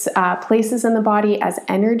these places in the body as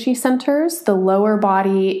energy centers, the lower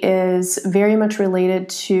body is very much related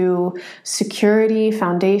to security,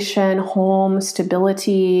 foundation, home,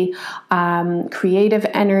 stability, creative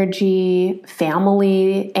energy,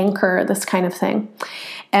 family, anchor, this kind of thing.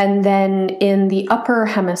 And then in the upper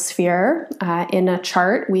hemisphere, in a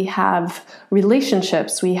chart, we have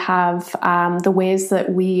relationships. We have the ways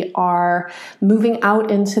that we are moving out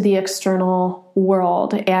into the external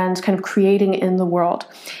world and kind of creating in the world.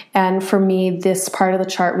 And for me, this part of the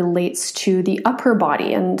chart relates to the upper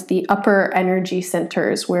body and the upper energy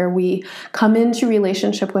centers where we come into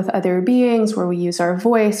relationship with other beings, where we use our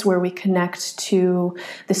voice, where we connect to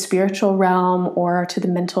the spiritual realm or to the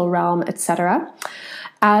mental realm, etc.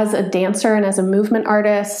 As a dancer and as a movement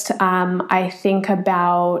artist, I think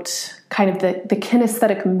about kind of the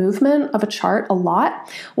kinesthetic movement of a chart a lot.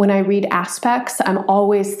 When I read aspects, I'm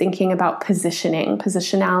always thinking about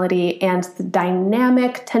positionality, and the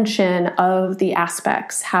dynamic tension of the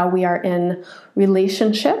aspects, how we are in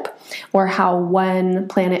relationship or how one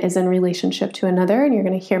planet is in relationship to another. And you're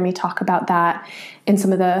going to hear me talk about that in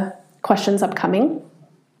some of the questions upcoming.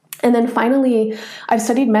 And then finally, I've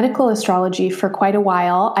studied medical astrology for quite a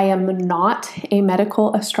while. I am not a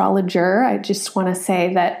medical astrologer. I just want to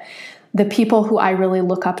say that the people who I really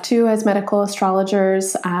look up to as medical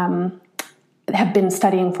astrologers have been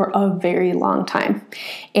studying for a very long time,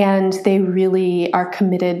 and they really are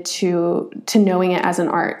committed to knowing it as an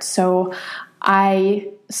art. So I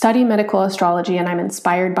study medical astrology and I'm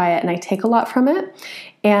inspired by it and I take a lot from it.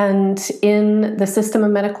 And in the system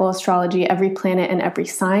of medical astrology, every planet and every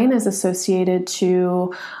sign is associated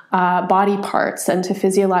to body parts and to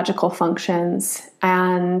physiological functions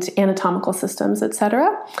and anatomical systems,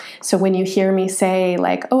 etc. So when you hear me say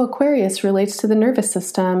like, oh, Aquarius relates to the nervous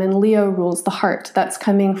system and Leo rules the heart, that's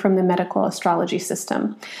coming from the medical astrology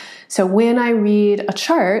system. So when I read a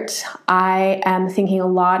chart, I am thinking a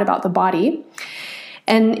lot about the body.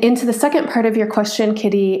 And into the second part of your question,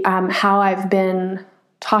 Kitty, how I've been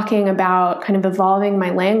talking about kind of evolving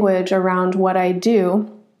my language around what I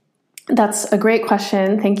do. That's a great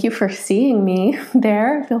question. Thank you for seeing me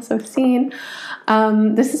there. I feel so seen.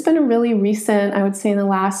 This has been a really recent, I would say in the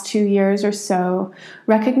last 2 years or so,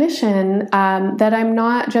 recognition that I'm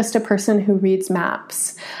not just a person who reads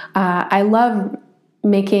maps. I love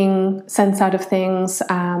making sense out of things.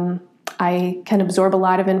 I can absorb a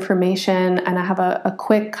lot of information and I have a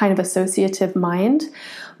quick kind of associative mind,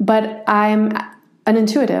 but I'm an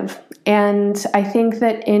intuitive. And I think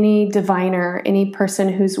that any diviner, any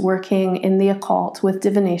person who's working in the occult with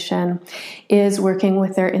divination is working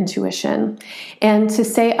with their intuition. And to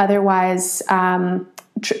say otherwise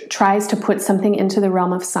tries to put something into the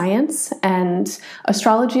realm of science, and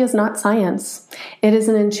astrology is not science. It is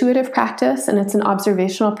an intuitive practice, and it's an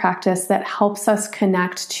observational practice that helps us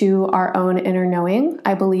connect to our own inner knowing.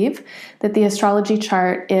 I believe that the astrology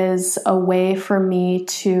chart is a way for me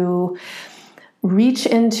to reach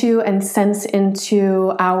into and sense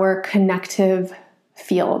into our connective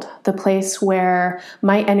field, the place where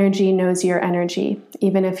my energy knows your energy,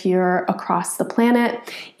 even if you're across the planet,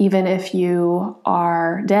 even if you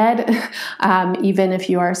are dead, even if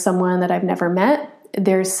you are someone that I've never met.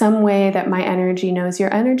 There's some way that my energy knows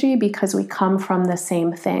your energy because we come from the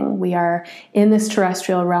same thing. We are in this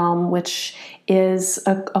terrestrial realm, which is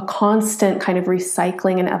a constant kind of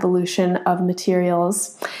recycling and evolution of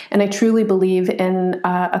materials. And I truly believe in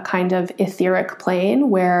a kind of etheric plane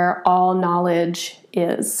where all knowledge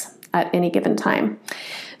is at any given time.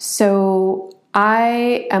 So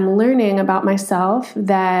I am learning about myself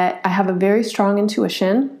that I have a very strong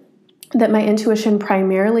intuition, that my intuition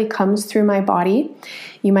primarily comes through my body.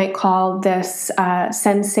 You might call this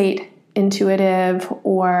sensate intuitive,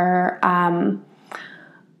 or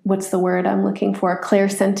what's the word I'm looking for?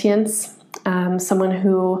 Clairsentience. Someone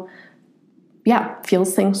who,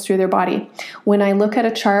 feels things through their body. When I look at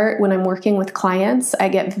a chart, when I'm working with clients, I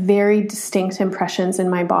get very distinct impressions in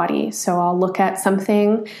my body. So I'll look at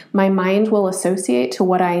something, my mind will associate to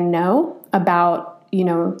what I know about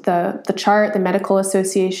the chart, the medical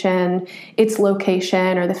association, its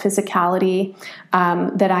location, or the physicality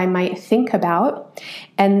that I might think about.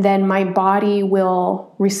 And then my body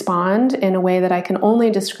will respond in a way that I can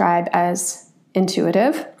only describe as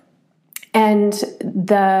intuitive. And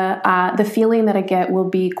the feeling that I get will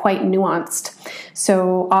be quite nuanced.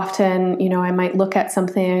 So often, I might look at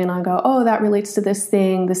something and I'll go, oh, that relates to this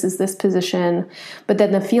thing. This is this position. But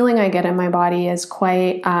then the feeling I get in my body is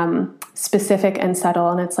quite specific and subtle.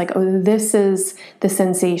 And it's like, oh, this is the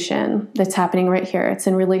sensation that's happening right here. It's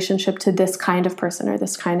in relationship to this kind of person or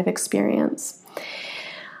this kind of experience.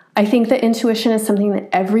 I think that intuition is something that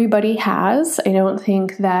everybody has. I don't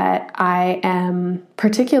think that I am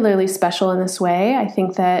particularly special in this way. I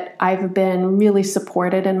think that I've been really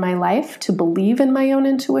supported in my life to believe in my own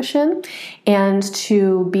intuition and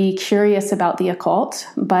to be curious about the occult.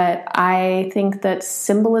 But I think that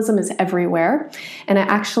symbolism is everywhere. And I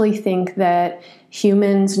actually think that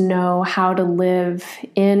humans know how to live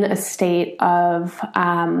in a state of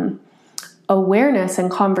awareness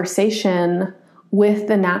and conversation with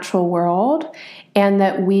the natural world, and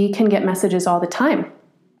that we can get messages all the time.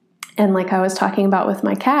 And like I was talking about with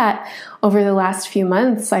my cat, over the last few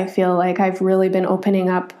months, I feel like I've really been opening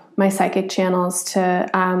up my psychic channels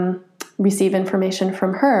to receive information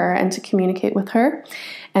from her and to communicate with her.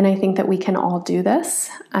 And I think that we can all do this.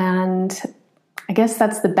 And I guess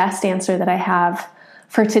that's the best answer that I have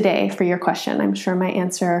for today for your question. I'm sure my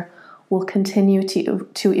answer will continue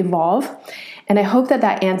to evolve. And I hope that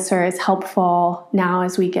that answer is helpful now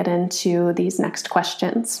as we get into these next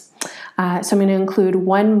questions. So I'm going to include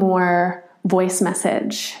one more voice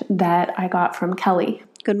message that I got from Kelly.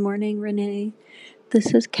 Good morning, Renee.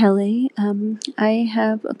 This is Kelly. I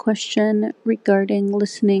have a question regarding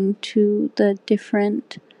listening to the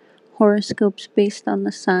different horoscopes based on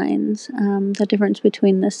the signs, the difference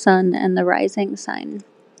between the sun and the rising sign.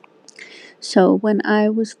 So when I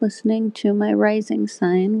was listening to my rising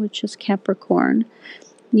sign, which is Capricorn,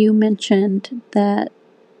 you mentioned that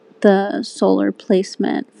the solar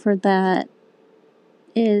placement for that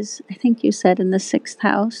is, I think you said, in the 6th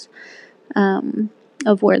house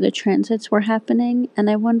of where the transits were happening. And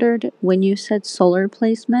I wondered, when you said solar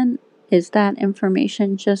placement, is that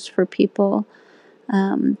information just for people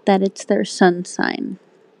that it's their sun sign?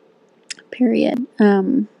 Period.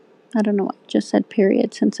 I don't know why I just said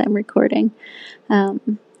period since I'm recording.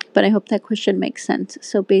 But I hope that question makes sense.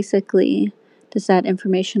 So basically, does that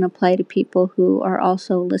information apply to people who are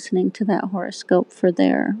also listening to that horoscope for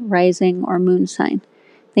their rising or moon sign?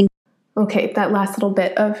 Okay, that last little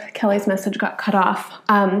bit of Kelly's message got cut off.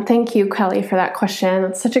 Thank you, Kelly, for that question.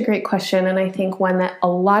 It's such a great question, and I think one that a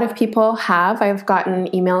lot of people have. I've gotten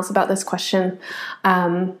emails about this question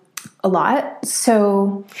a lot.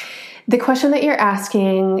 So the question that you're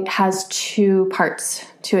asking has two parts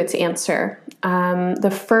to its answer.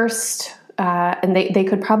 The first, and they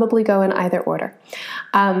could probably go in either order.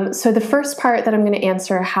 So the first part that I'm going to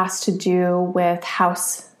answer has to do with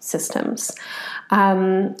house systems.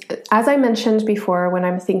 As I mentioned before, when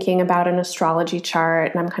I'm thinking about an astrology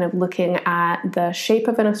chart and I'm kind of looking at the shape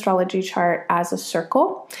of an astrology chart as a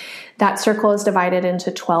circle, that circle is divided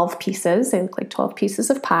into 12 pieces. They look like 12 pieces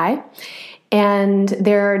of pie. And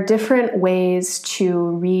there are different ways to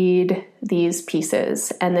read these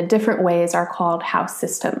pieces, and the different ways are called house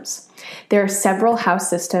systems. There are several house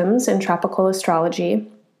systems in tropical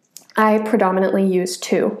astrology. I predominantly use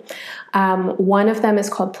two. One of them is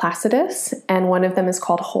called Placidus, and one of them is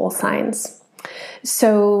called whole signs.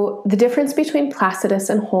 So the difference between Placidus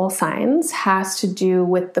and whole signs has to do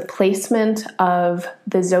with the placement of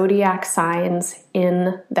the zodiac signs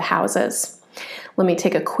in the houses. Let me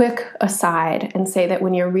take a quick aside and say that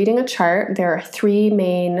when you're reading a chart, there are four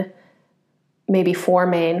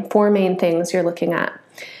main things you're looking at.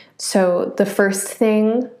 So the first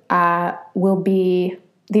thing will be,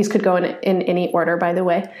 these could go in any order, by the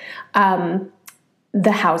way,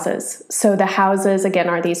 the houses. So the houses, again,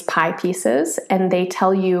 are these pie pieces, and they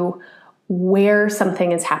tell you where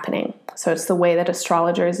something is happening. So it's the way that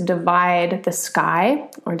astrologers divide the sky,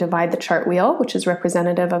 or divide the chart wheel, which is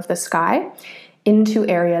representative of the sky, into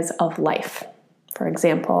areas of life. For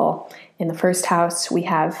example, in the first house, we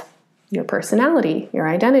have your personality, your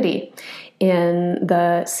identity. In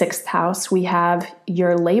the sixth house, we have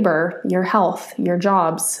your labor, your health, your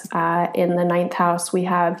jobs. In the ninth house, we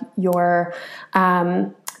have your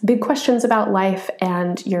big questions about life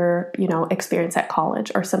and your, experience at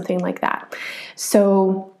college or something like that.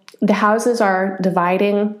 So the houses are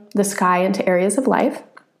dividing the sky into areas of life.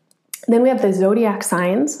 Then we have the zodiac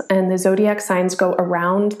signs, and the zodiac signs go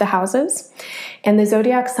around the houses, and the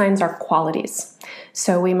zodiac signs are qualities.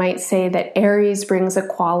 So we might say that Aries brings a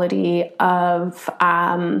quality of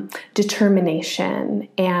determination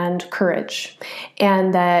and courage,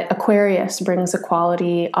 and that Aquarius brings a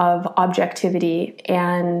quality of objectivity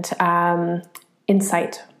and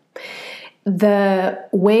insight. The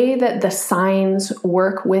way that the signs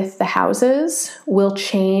work with the houses will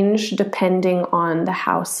change depending on the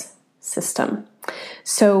house system.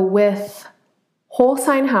 So with whole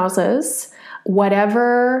sign houses,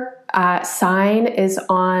 whatever sign is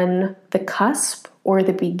on the cusp or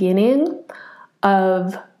the beginning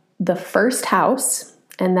of the first house,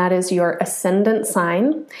 and that is your ascendant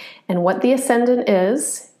sign. And what the ascendant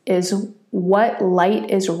is what light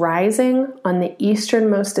is rising on the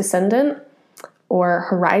easternmost ascendant or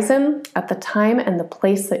horizon at the time and the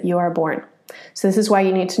place that you are born. So this is why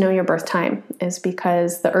you need to know your birth time, is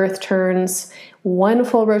because the Earth turns one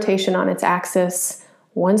full rotation on its axis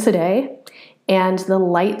once a day, and the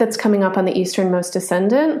light that's coming up on the easternmost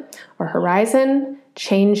ascendant or horizon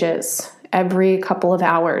changes every couple of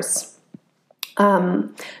hours.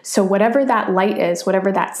 So whatever that light is,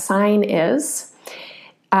 whatever that sign is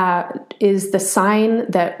the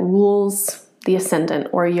sign that rules the ascendant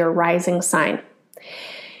or your rising sign.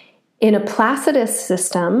 In a Placidus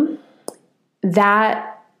system,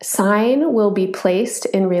 that sign will be placed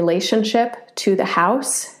in relationship to the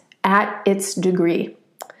house at its degree.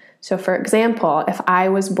 So for example, if I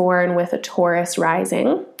was born with a Taurus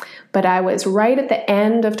rising, but I was right at the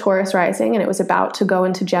end of Taurus rising and it was about to go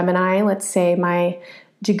into Gemini, let's say my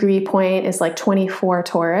degree point is like 24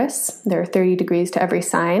 Taurus. There are 30 degrees to every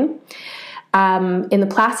sign. In the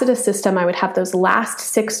Placidus system, I would have those last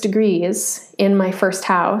 6 degrees in my first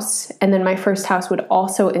house, and then my first house would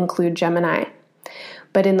also include Gemini.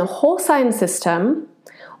 But in the whole sign system,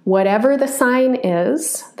 whatever the sign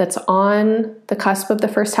is that's on the cusp of the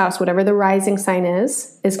first house, whatever the rising sign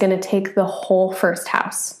is going to take the whole first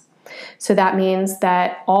house. So that means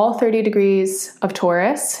that all 30 degrees of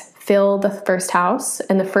Taurus fill the first house,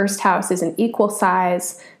 and the first house is an equal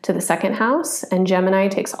size to the second house, and Gemini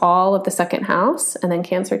takes all of the second house, and then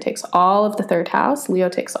Cancer takes all of the third house, Leo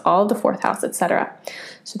takes all of the fourth house, etc.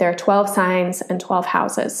 So there are 12 signs and 12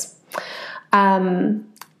 houses.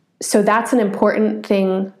 So that's an important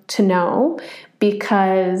thing to know,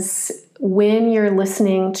 because when you're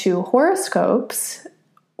listening to horoscopes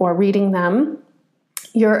or reading them,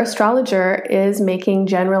 your astrologer is making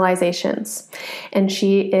generalizations, and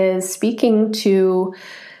she is speaking to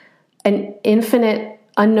an infinite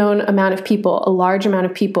unknown amount of people, a large amount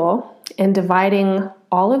of people, and dividing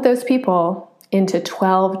all of those people into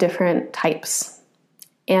 12 different types.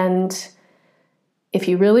 And if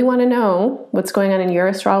you really want to know what's going on in your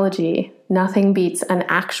astrology, nothing beats an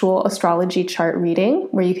actual astrology chart reading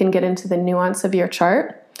where you can get into the nuance of your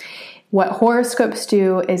chart. What horoscopes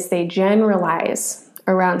do is they generalize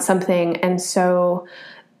around something. And so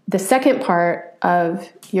the second part of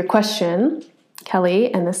your question,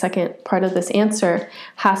 Kelly, and the second part of this answer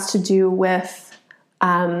has to do with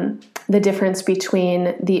the difference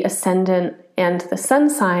between the ascendant and the sun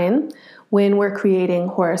sign when we're creating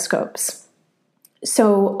horoscopes.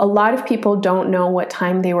 So a lot of people don't know what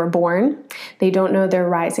time they were born. They don't know their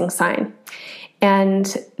rising sign.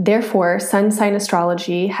 And therefore, sun sign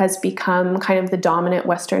astrology has become kind of the dominant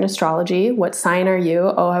Western astrology. What sign are you?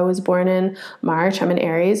 Oh, I was born in March. I'm in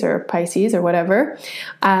Aries or Pisces or whatever.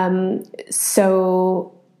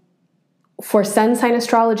 So for sun sign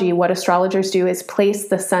astrology, what astrologers do is place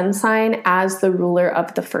the sun sign as the ruler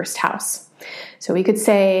of the first house. So we could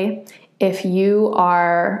say, if you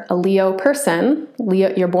are a Leo person,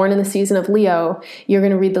 you're born in the season of Leo, you're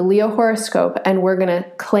going to read the Leo horoscope, and we're going to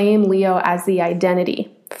claim Leo as the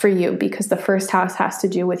identity for you, because the first house has to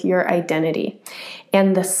do with your identity.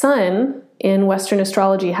 And the sun in Western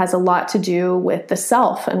astrology has a lot to do with the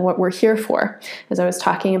self and what we're here for, as I was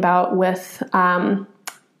talking about with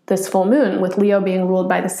this full moon, with Leo being ruled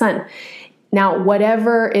by the sun. Now,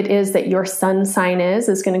 whatever it is that your sun sign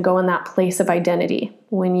is going to go in that place of identity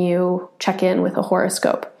when you check in with a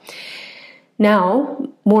horoscope. Now,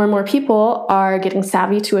 more and more people are getting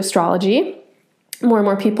savvy to astrology. More and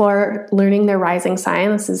more people are learning their rising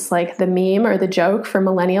sign. This is like the meme or the joke for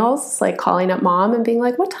millennials. It's like calling up mom and being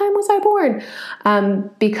like, what time was I born?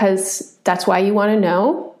 Because that's why you want to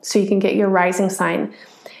know, so you can get your rising sign.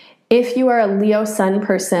 If you are a Leo sun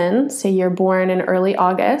person, say you're born in early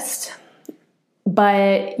August,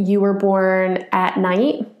 but you were born at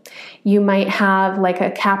night, you might have like a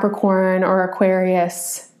Capricorn or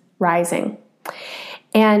Aquarius rising.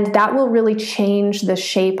 And that will really change the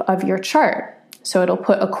shape of your chart. So it'll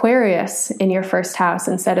put Aquarius in your first house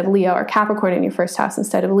instead of Leo, or Capricorn in your first house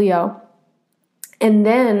instead of Leo. And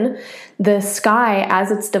then the sky,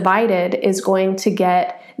 as it's divided, is going to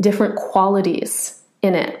get different qualities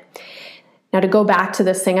in it. Now, to go back to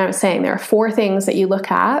this thing I was saying, there are 4 things that you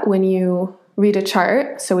look at when you read a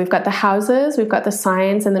chart. So we've got the houses, we've got the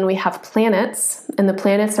signs, and then we have planets. And the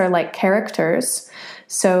planets are like characters.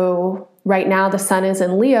 So right now the sun is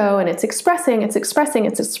in Leo, and it's expressing.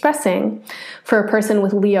 For a person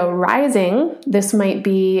with Leo rising, this might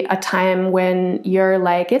be a time when you're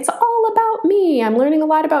like, it's all about me. I'm learning a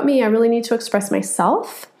lot about me. I really need to express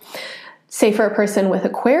myself. Say for a person with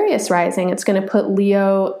Aquarius rising, it's going to put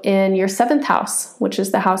Leo in your 7th house, which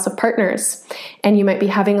is the house of partners. And you might be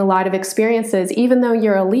having a lot of experiences, even though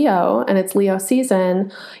you're a Leo and it's Leo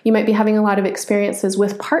season, you might be having a lot of experiences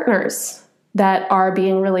with partners that are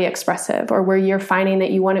being really expressive, or where you're finding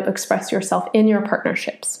that you want to express yourself in your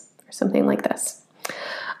partnerships, or something like this.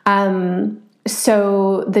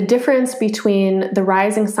 So the difference between the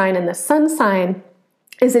rising sign and the sun sign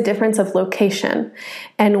is a difference of location,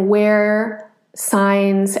 and where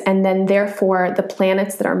signs, and then therefore the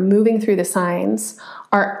planets that are moving through the signs,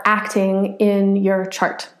 are acting in your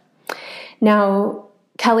chart. Now,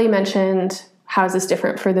 Kelly mentioned how is this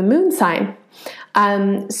different for the moon sign.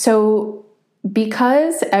 So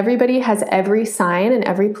because everybody has every sign and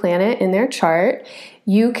every planet in their chart,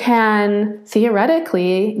 you can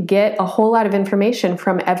theoretically get a whole lot of information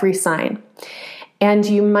from every sign. And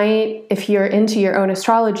you might, if you're into your own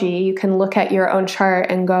astrology, you can look at your own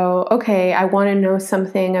chart and go, okay, I want to know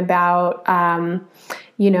something about,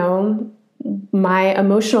 my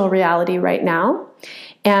emotional reality right now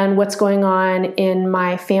and what's going on in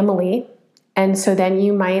my family. And so then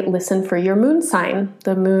you might listen for your moon sign.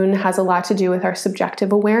 The moon has a lot to do with our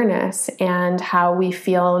subjective awareness and how we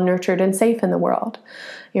feel nurtured and safe in the world.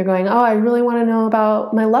 You're going, oh, I really want to know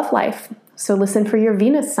about my love life. So listen for your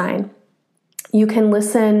Venus sign. You can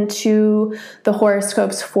listen to the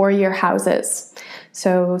horoscopes for your houses.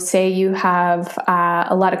 So say you have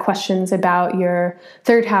a lot of questions about your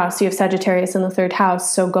 3rd house. You have Sagittarius in the 3rd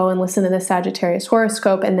house. So go and listen to the Sagittarius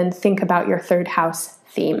horoscope and then think about your 3rd house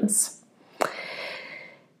themes.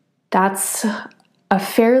 That's a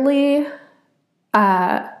fairly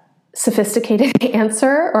sophisticated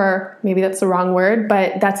answer, or maybe that's the wrong word,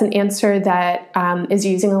 but that's an answer that is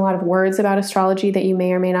using a lot of words about astrology that you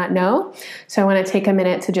may or may not know. So I want to take a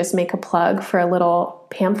minute to just make a plug for a little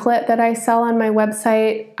pamphlet that I sell on my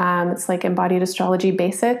website. It's like Embodied Astrology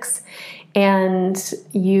Basics, and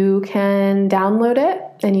you can download it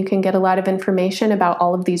and you can get a lot of information about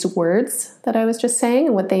all of these words that I was just saying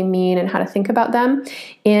and what they mean and how to think about them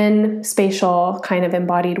in spatial kind of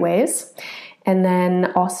embodied ways. And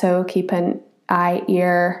then also keep an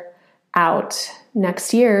ear out.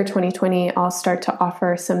 Next year, 2020, I'll start to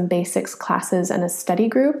offer some basics classes and a study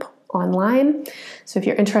group online. So if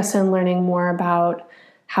you're interested in learning more about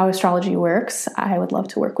how astrology works, I would love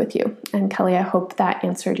to work with you. And Kelly, I hope that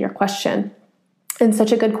answered your question. And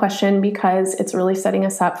such a good question because it's really setting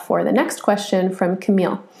us up for the next question from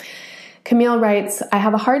Camille. Camille writes, I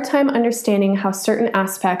have a hard time understanding how certain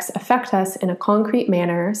aspects affect us in a concrete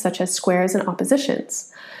manner, such as squares and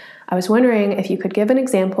oppositions. I was wondering if you could give an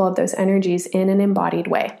example of those energies in an embodied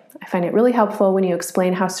way. I find it really helpful when you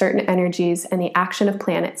explain how certain energies and the action of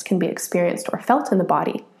planets can be experienced or felt in the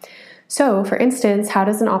body. So, for instance, how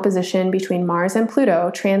does an opposition between Mars and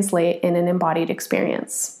Pluto translate in an embodied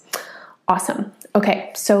experience? Awesome.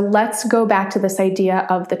 Okay, so let's go back to this idea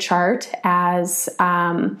of the chart as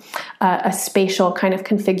a spatial kind of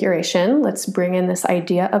configuration. Let's bring in this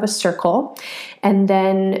idea of a circle. And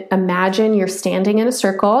then imagine you're standing in a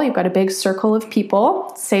circle. You've got a big circle of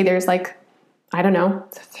people. Say there's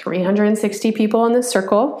 360 people in this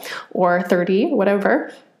circle, or 30,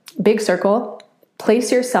 whatever. Big circle.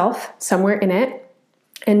 Place yourself somewhere in it,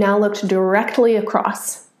 and now look directly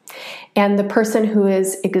across. And the person who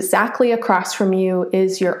is exactly across from you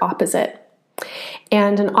is your opposite.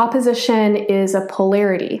 And an opposition is a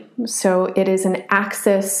polarity. So it is an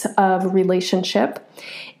axis of relationship.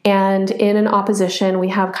 And in an opposition, we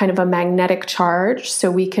have kind of a magnetic charge, so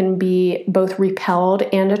we can be both repelled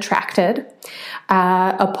and attracted.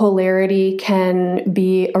 A polarity can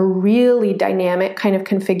be a really dynamic kind of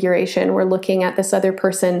configuration. We're looking at this other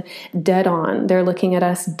person dead on. They're looking at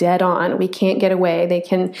us dead on. We can't get away. They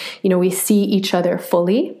can, we see each other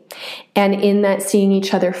fully. And in that seeing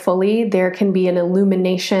each other fully, there can be an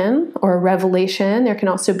illumination or a revelation. There can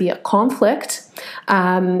also be a conflict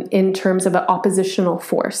in terms of an oppositional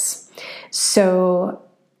force. So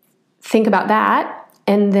think about that,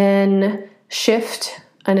 and then shift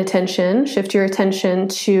your attention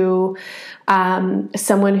to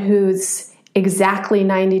someone who's exactly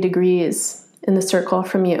 90 degrees in the circle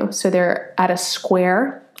from you. So they're at a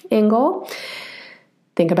square angle.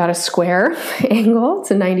 Think about a square angle.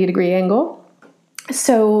 It's a 90-degree angle.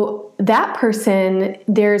 So that person,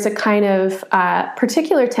 there's a kind of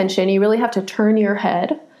particular tension. You really have to turn your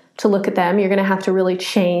head to look at them. You're going to have to really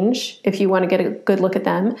change if you want to get a good look at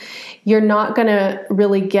them. You're not going to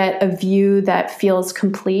really get a view that feels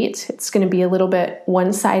complete. It's going to be a little bit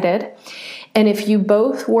one-sided. And if you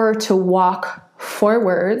both were to walk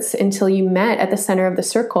forwards until you met at the center of the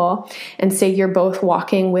circle, and say you're both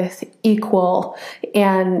walking with equal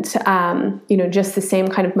and just the same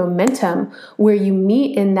kind of momentum, where you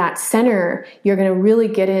meet in that center, you're going to really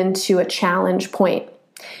get into a challenge point,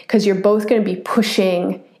 because you're both going to be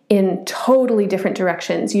pushing in totally different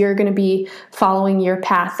directions. You're going to be following your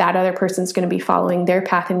path, that other person's going to be following their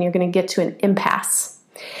path, and you're going to get to an impasse.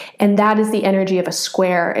 And that is the energy of a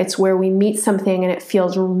square. It's where we meet something and it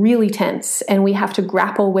feels really tense, and we have to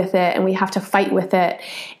grapple with it, and we have to fight with it.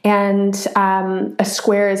 And a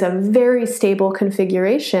square is a very stable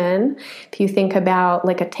configuration if you think about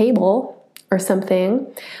like a table or something.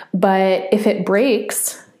 But if it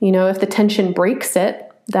breaks, if the tension breaks it,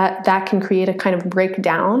 that can create a kind of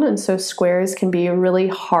breakdown. And so squares can be really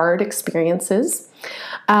hard experiences.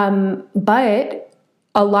 But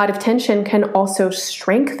a lot of tension can also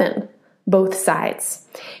strengthen both sides.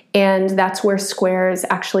 And that's where squares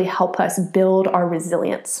actually help us build our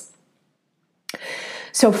resilience.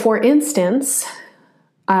 So for instance,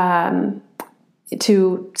 to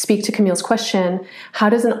speak to Camille's question, how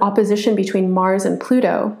does an opposition between Mars and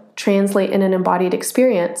Pluto translate in an embodied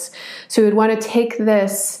experience? So we would want to take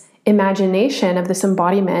this imagination of this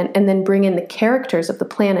embodiment and then bring in the characters of the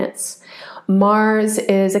planets. Mars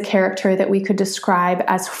is a character that we could describe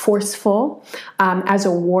as forceful, as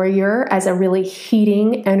a warrior, as a really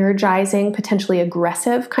heating, energizing, potentially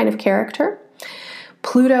aggressive kind of character.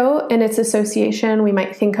 Pluto, in its association, we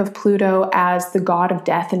might think of Pluto as the god of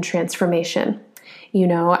death and transformation,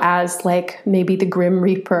 as like maybe the Grim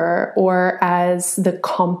Reaper, or as the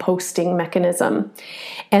composting mechanism.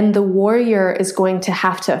 And the warrior is going to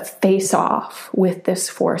have to face off with this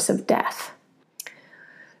force of death.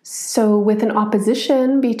 So with an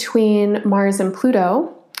opposition between Mars and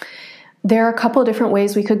Pluto, there are a couple of different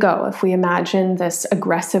ways we could go. If we imagine this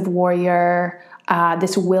aggressive warrior,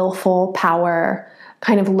 this willful power,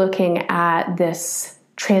 kind of looking at this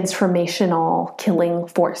transformational killing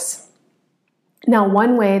force. Now,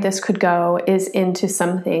 one way this could go is into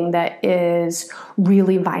something that is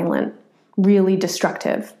really violent, really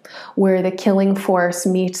destructive, where the killing force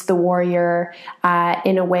meets the warrior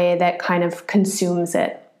in a way that kind of consumes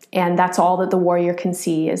it. And that's all that the warrior can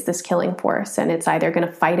see is this killing force. And it's either going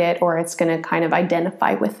to fight it or it's going to kind of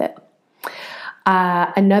identify with it.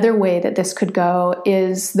 Another way that this could go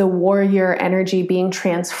is the warrior energy being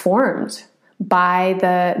transformed by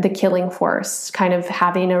the killing force, kind of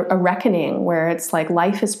having a reckoning where it's like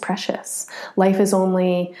life is precious. Life is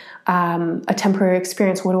only a temporary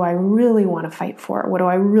experience. What do I really want to fight for? What do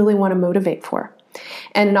I really want to motivate for?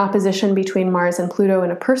 And an opposition between Mars and Pluto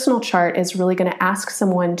in a personal chart is really going to ask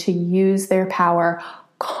someone to use their power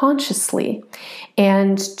consciously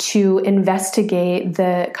and to investigate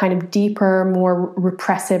the kind of deeper, more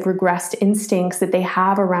repressive, regressed instincts that they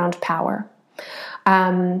have around power.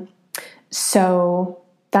 So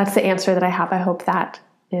that's the answer that I have. I hope that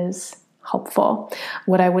is helpful.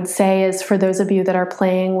 What I would say is, for those of you that are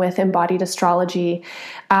playing with embodied astrology,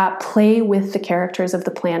 play with the characters of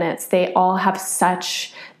the planets. They all have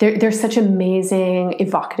they're such amazing,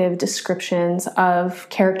 evocative descriptions of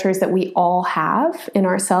characters that we all have in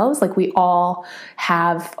ourselves. Like, we all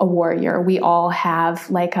have a warrior. We all have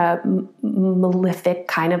like a malefic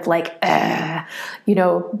kind of like, bad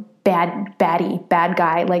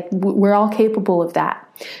guy. Like, we're all capable of that.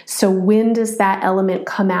 So when does that element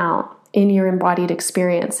come out in your embodied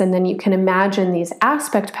experience? And then you can imagine these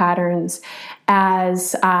aspect patterns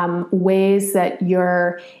as ways that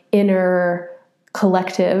your inner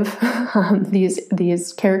collective,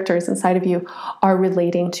 these characters inside of you, are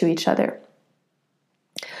relating to each other.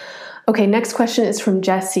 Okay, next question is from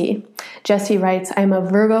Jessie. Jessie writes, I'm a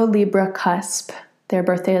Virgo Libra cusp. Their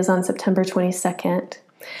birthday is on September 22nd.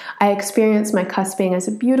 I experience my cusping as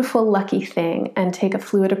a beautiful, lucky thing and take a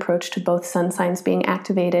fluid approach to both sun signs being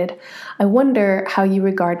activated. I wonder how you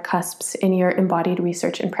regard cusps in your embodied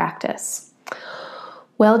research and practice.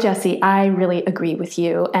 Well, Jessie, I really agree with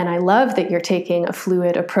you, and I love that you're taking a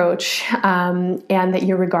fluid approach and that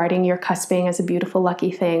you're regarding your cusping as a beautiful,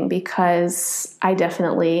 lucky thing, because I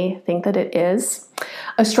definitely think that it is.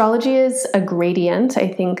 Astrology is a gradient. I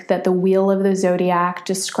think that the wheel of the zodiac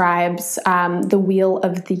describes the wheel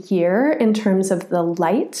of the year in terms of the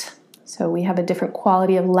light. So we have a different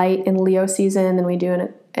quality of light in Leo season than we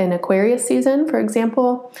do in Aquarius season, for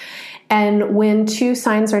example. And when two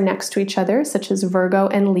signs are next to each other, such as Virgo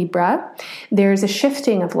and Libra, there's a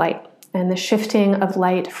shifting of light. And the shifting of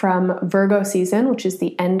light from Virgo season, which is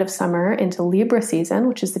the end of summer, into Libra season,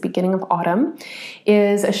 which is the beginning of autumn,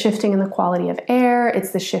 is a shifting in the quality of air.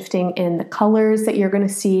 It's the shifting in the colors that you're going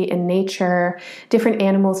to see in nature. Different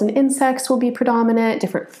animals and insects will be predominant.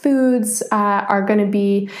 Different foods are going to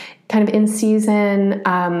be kind of in season.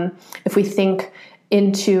 If we think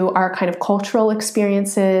into our kind of cultural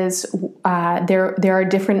experiences, there are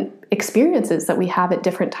different experiences that we have at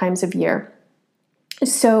different times of year.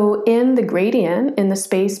 So in the gradient, in the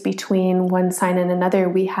space between one sign and another,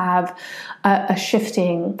 we have a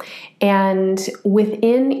shifting. And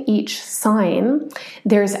within each sign,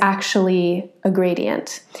 there's actually a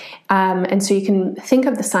gradient. And so you can think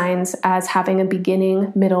of the signs as having a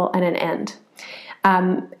beginning, middle, and an end.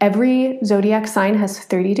 Every zodiac sign has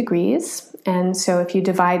 30 degrees. And so if you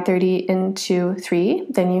divide 30 into 3,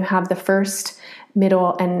 then you have the first,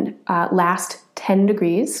 middle, and last 10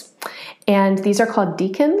 degrees. And these are called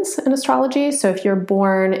decans in astrology. So if you're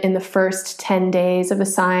born in the first 10 days of a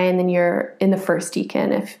sign, then you're in the first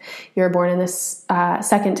decan. If you're born in the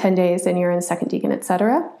second 10 days, then you're in the second decan,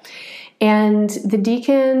 etc. And the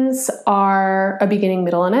decans are a beginning,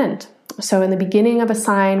 middle, and end. So in the beginning of a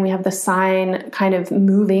sign, we have the sign kind of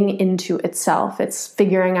moving into itself. It's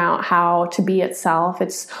figuring out how to be itself.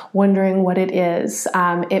 It's wondering what it is.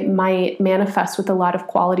 It might manifest with a lot of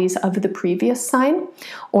qualities of the previous sign,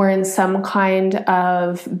 or in some kind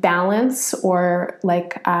of balance or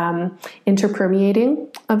like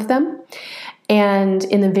interpermeating of them. And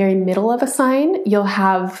in the very middle of a sign, you'll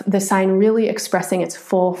have the sign really expressing its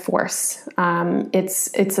full force,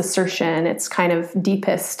 its assertion, its kind of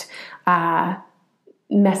deepest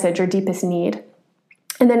message or deepest need.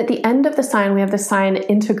 And then at the end of the sign, we have the sign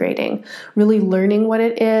integrating, really learning what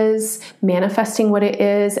it is, manifesting what it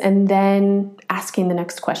is, and then asking the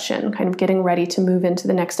next question, kind of getting ready to move into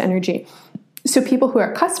the next energy. So people who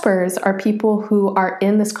are cuspers are people who are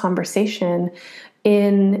in this conversation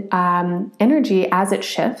in energy as it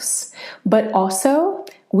shifts, but also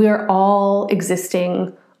we're all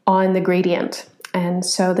existing on the gradient. And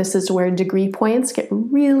so this is where degree points get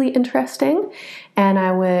really interesting. And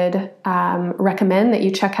I would recommend that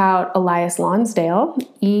you check out Elias Lonsdale,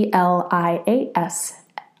 Elias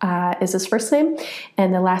is his first name,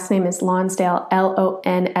 and the last name is Lonsdale, Lonsdale.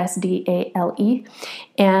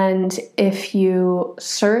 And if you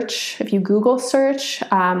Google search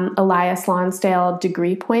Elias Lonsdale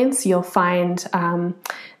degree points, you'll find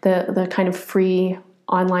the kind of free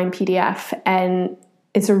online PDF, and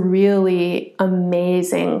it's a really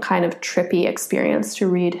amazing kind of trippy experience to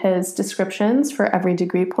read his descriptions for every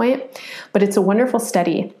degree point, but it's a wonderful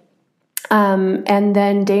study. And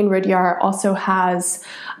then Dane Rudyard also has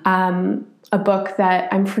a book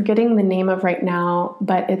that I'm forgetting the name of right now,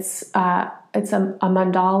 but it's a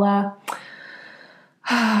mandala.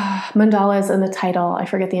 mandalas in the title. I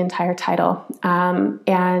forget the entire title. And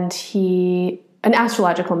an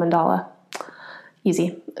astrological mandala.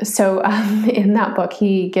 Easy. So in that book,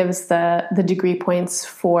 he gives the degree points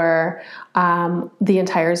for the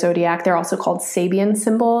entire zodiac. They're also called Sabian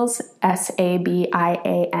symbols,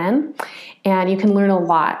 Sabian. And you can learn a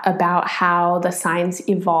lot about how the signs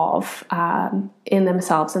evolve in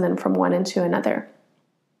themselves and then from one into another.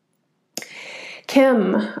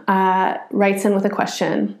 Kim writes in with a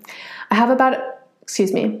question. I have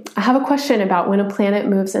a question about when a planet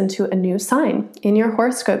moves into a new sign. In your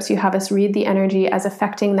horoscopes, you have us read the energy as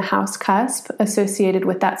affecting the house cusp associated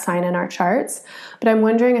with that sign in our charts. But I'm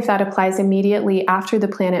wondering if that applies immediately after the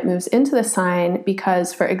planet moves into the sign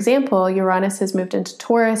because, for example, Uranus has moved into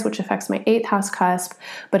Taurus, which affects my 8th house cusp,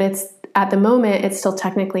 but at the moment, it's still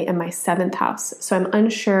technically in my 7th house. So I'm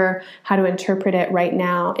unsure how to interpret it right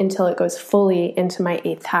now until it goes fully into my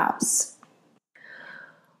 8th house.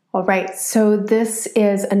 All right, so this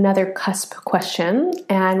is another cusp question.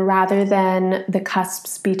 And rather than the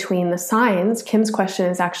cusps between the signs, Kim's question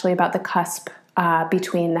is actually about the cusp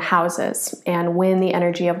between the houses and when the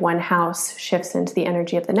energy of one house shifts into the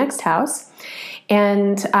energy of the next house.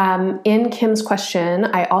 And in Kim's question,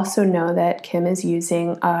 I also know that Kim is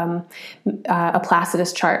using a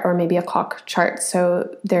Placidus chart or maybe a Koch chart.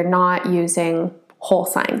 So they're not using whole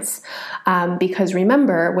signs. Because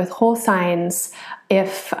remember, with whole signs,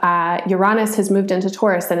 if Uranus has moved into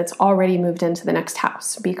Taurus, then it's already moved into the next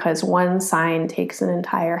house because one sign takes an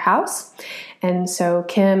entire house. And so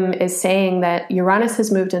Kim is saying that Uranus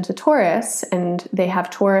has moved into Taurus and they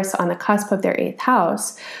have Taurus on the cusp of their 8th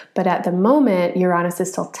house. But at the moment, Uranus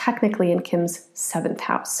is still technically in Kim's 7th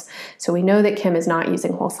house. So we know that Kim is not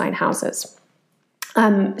using whole sign houses.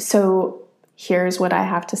 So here's what I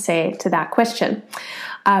have to say to that question.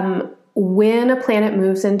 When a planet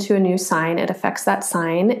moves into a new sign, it affects that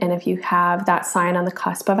sign. And if you have that sign on the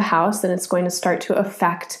cusp of a house, then it's going to start to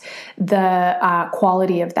affect the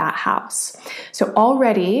quality of that house. So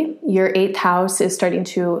already your 8th house is starting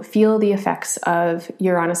to feel the effects of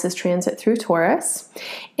Uranus's transit through Taurus.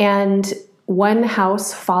 And one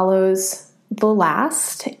house follows the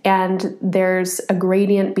last, and there's a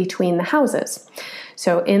gradient between the houses.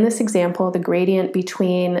 So in this example, the gradient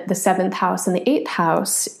between the 7th house and the 8th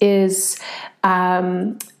house is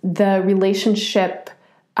the relationship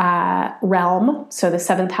realm. So the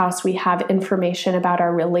 7th house, we have information about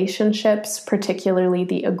our relationships, particularly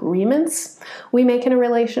the agreements we make in a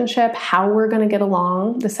relationship, how we're going to get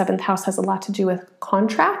along. The 7th house has a lot to do with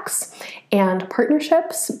contracts and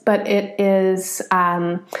partnerships, but it is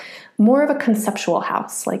more of a conceptual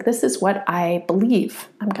house. Like, this is what I believe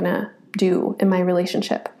I'm going to do in my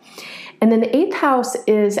relationship. And then the 8th house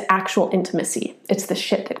is actual intimacy. It's the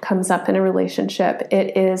shit that comes up in a relationship.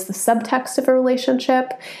 It is the subtext of a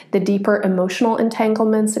relationship, the deeper emotional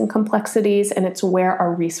entanglements and complexities, and it's where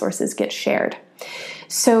our resources get shared.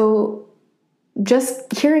 So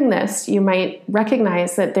just hearing this, you might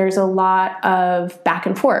recognize that there's a lot of back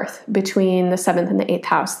and forth between the 7th and the 8th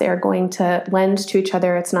house. They are going to lend to each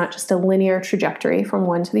other. It's not just a linear trajectory from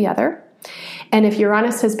one to the other. And if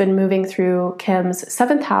Uranus has been moving through Kim's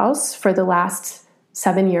 7th house for the last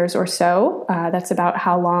 7 years or so, that's about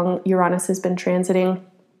how long Uranus has been transiting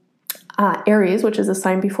Aries, which is a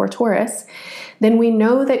sign before Taurus, then we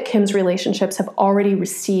know that Kim's relationships have already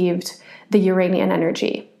received the Uranian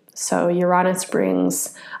energy. So Uranus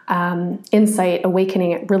brings insight,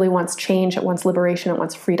 awakening. It really wants change. It wants liberation. It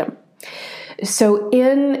wants freedom. So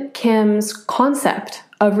in Kim's concept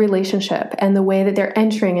of relationship and the way that they're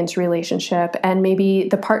entering into relationship and maybe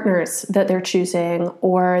the partners that they're choosing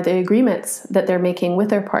or the agreements that they're making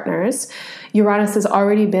with their partners, Uranus has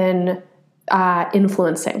already been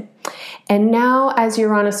influencing. And now as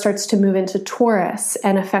Uranus starts to move into Taurus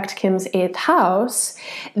and affect Kim's 8th house,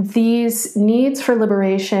 these needs for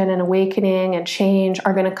liberation and awakening and change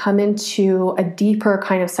are going to come into a deeper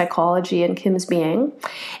kind of psychology in Kim's being.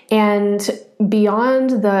 And beyond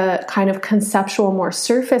the kind of conceptual, more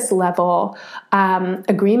surface level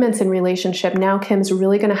agreements in relationship, now Kim's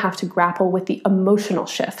really going to have to grapple with the emotional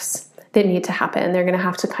shifts that need to happen. They're going to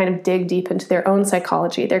have to kind of dig deep into their own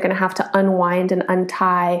psychology. They're going to have to unwind and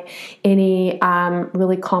untie any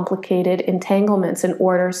really complicated entanglements in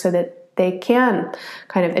order so that they can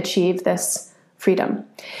kind of achieve this freedom.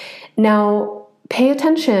 Now, pay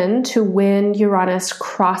attention to when Uranus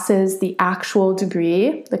crosses the actual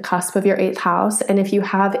degree, the cusp of your 8th house. And if you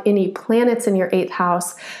have any planets in your 8th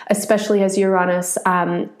house, especially as Uranus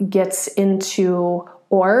gets into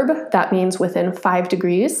orb, that means within 5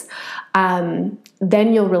 degrees, then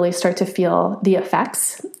you'll really start to feel the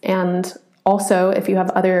effects. And also, if you have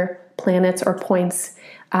other planets or points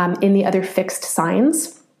in the other fixed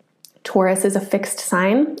signs. Taurus is a fixed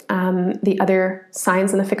sign. The other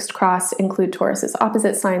signs in the fixed cross include Taurus's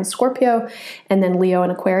opposite sign, Scorpio, and then Leo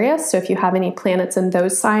and Aquarius. So if you have any planets in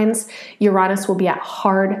those signs, Uranus will be at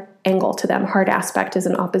hard angle to them. Hard aspect is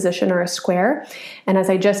an opposition or a square. And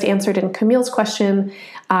as I just answered in Camille's question,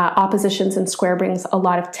 oppositions and square brings a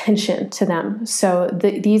lot of tension to them. So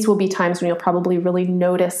these will be times when you'll probably really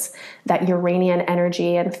notice that Uranian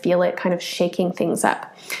energy and feel it kind of shaking things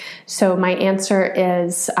up. So my answer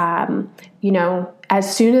is,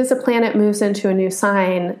 as soon as a planet moves into a new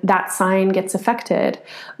sign, that sign gets affected.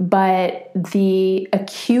 But the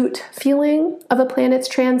acute feeling of a planet's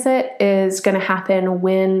transit is going to happen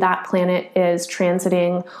when that planet is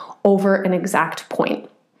transiting over an exact point.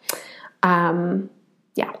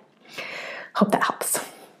 Hope that helps.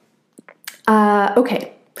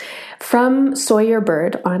 Okay. From Sawyer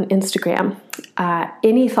Bird on Instagram,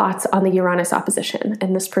 any thoughts on the Uranus opposition?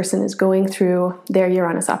 And this person is going through their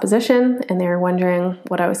Uranus opposition and they're wondering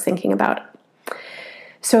what I was thinking about.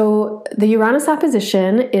 So the Uranus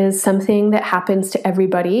opposition is something that happens to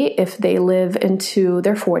everybody if they live into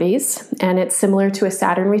their 40s, and it's similar to a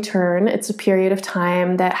Saturn return. It's a period of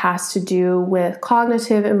time that has to do with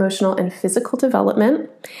cognitive, emotional, and physical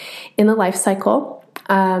development in the life cycle.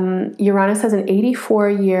 Uranus has an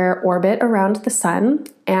 84-year orbit around the sun,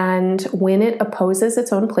 and when it opposes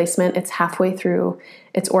its own placement, it's halfway through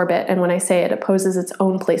its orbit. And when I say it opposes its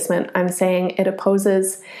own placement, I'm saying it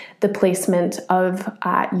opposes the placement of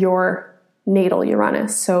your natal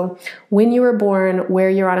Uranus. So when you were born, where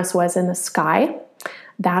Uranus was in the sky,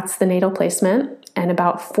 that's the natal placement. And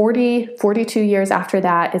about 42 years after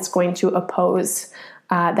that, it's going to oppose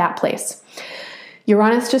that place.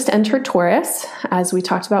 Uranus just entered Taurus, as we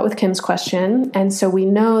talked about with Kim's question, and so we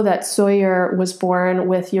know that Sawyer was born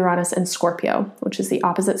with Uranus in Scorpio, which is the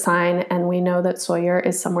opposite sign, and we know that Sawyer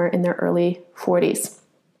is somewhere in their early 40s,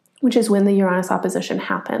 which is when the Uranus opposition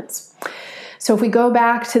happens. So if we go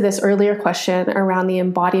back to this earlier question around the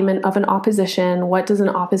embodiment of an opposition, what does an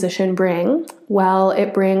opposition bring? Well,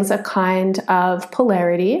 it brings a kind of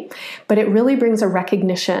polarity, but it really brings a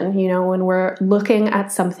recognition. When we're looking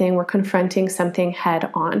at something, we're confronting something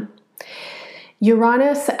head on.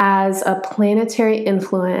 Uranus, as a planetary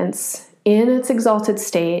influence in its exalted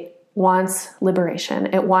state, wants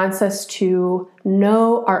liberation. It wants us to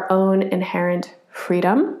know our own inherent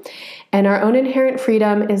freedom. And our own inherent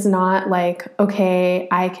freedom is not like, okay,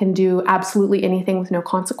 I can do absolutely anything with no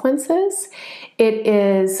consequences. It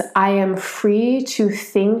is, I am free to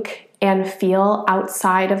think and feel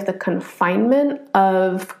outside of the confinement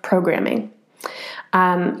of programming.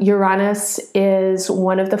 Uranus is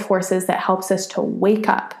one of the forces that helps us to wake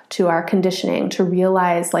up to our conditioning, to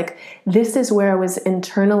realize like, this is where I was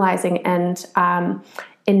internalizing and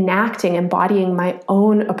embodying my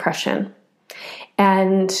own oppression.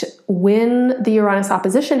 And when the Uranus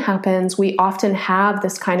opposition happens, we often have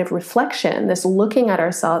this kind of reflection, this looking at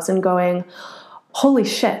ourselves and going, holy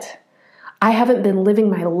shit, I haven't been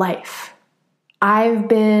living my life. I've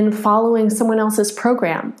been following someone else's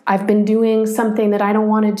program. I've been doing something that I don't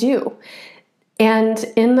want to do. And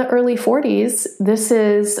in the early 40s, this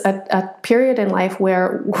is a period in life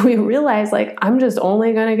where we realize, like, I'm just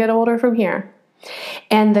only going to get older from here.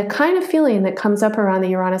 And the kind of feeling that comes up around the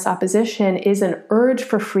Uranus opposition is an urge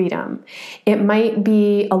for freedom. It might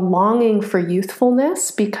be a longing for youthfulness,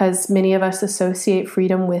 because many of us associate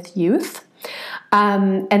freedom with youth.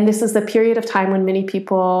 And this is the period of time when many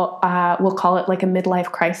people will call it like a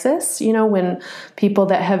midlife crisis. When people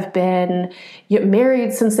that have been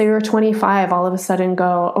married since they were 25 all of a sudden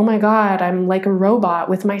go, oh my God, I'm like a robot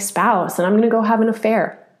with my spouse and I'm going to go have an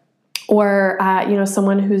affair. Or,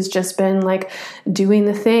 someone who's just been like doing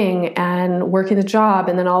the thing and working the job.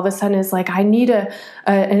 And then all of a sudden is like, I need an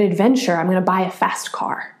adventure. I'm going to buy a fast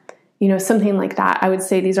car, something like that. I would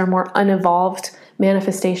say these are more unevolved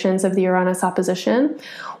manifestations of the Uranus opposition.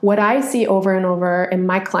 What I see over and over in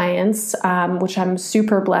my clients, which I'm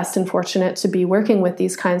super blessed and fortunate to be working with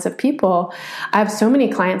these kinds of people, I have so many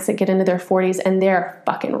clients that get into their 40s and they're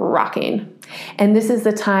fucking rocking. And this is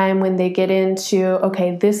the time when they get into,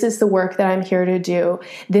 okay, this is the work that I'm here to do.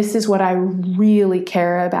 This is what I really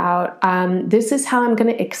care about. This is how I'm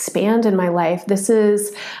going to expand in my life. This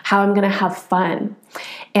is how I'm going to have fun.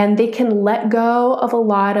 And they can let go of a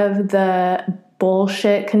lot of the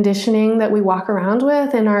bullshit conditioning that we walk around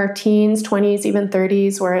with in our teens, 20s, even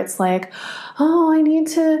 30s, where it's like, oh, I need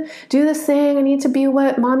to do this thing. I need to be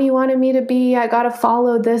what mommy wanted me to be. I got to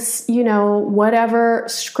follow this, whatever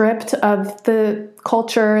script of the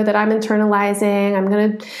culture that I'm internalizing. I'm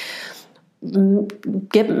going to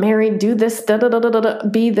get married, do this,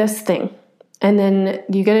 be this thing. And then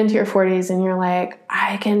you get into your 40s and you're like,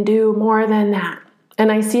 I can do more than that.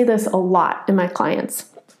 And I see this a lot in my clients.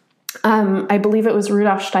 I believe it was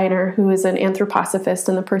Rudolf Steiner, who is an anthroposophist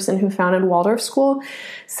and the person who founded Waldorf School,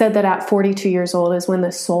 said that at 42 years old is when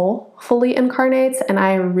the soul fully incarnates. And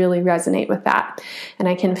I really resonate with that. And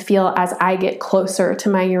I can feel as I get closer to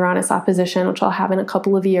my Uranus opposition, which I'll have in a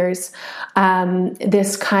couple of years,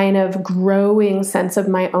 this kind of growing sense of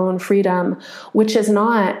my own freedom, which is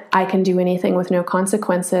not, I can do anything with no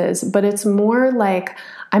consequences, but it's more like,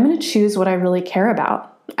 I'm going to choose what I really care about.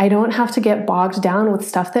 I don't have to get bogged down with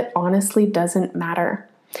stuff that honestly doesn't matter.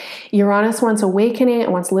 Uranus wants awakening, it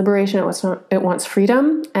wants liberation, it wants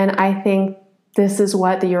freedom. And I think this is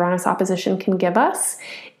what the Uranus opposition can give us,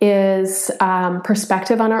 is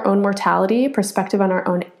perspective on our own mortality, perspective on our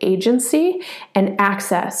own agency, and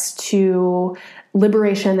access to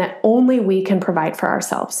liberation that only we can provide for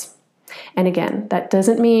ourselves. And again, that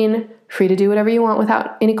doesn't mean free to do whatever you want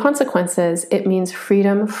without any consequences. It means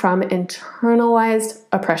freedom from internalized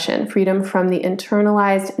oppression, freedom from the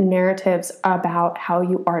internalized narratives about how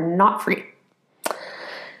you are not free.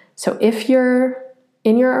 So if you're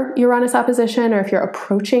in your Uranus opposition, or if you're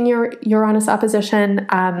approaching your Uranus opposition,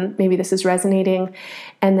 maybe this is resonating.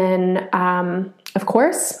 And then, of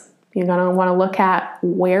course, you're going to want to look at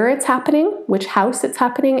where it's happening, which house it's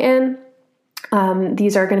happening in.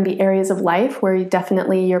 These are going to be areas of life where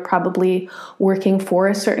you're probably working for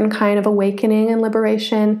a certain kind of awakening and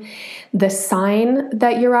liberation. The sign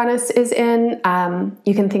that Uranus is in,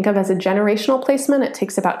 you can think of as a generational placement. It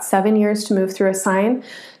takes about 7 years to move through a sign.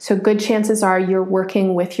 So good chances are you're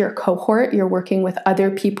working with your cohort, you're working with other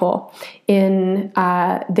people in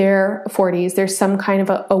their 40s. There's some kind of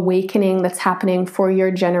a awakening that's happening for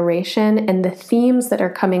your generation, and the themes that are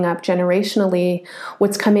coming up generationally,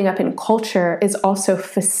 what's coming up in culture, is also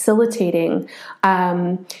facilitating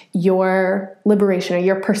your liberation or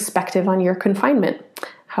your perspective on your confinement,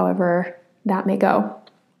 however that may go.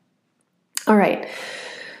 All right.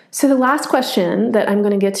 So the last question that I'm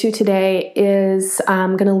going to get to today is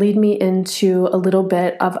going to lead me into a little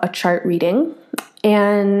bit of a chart reading.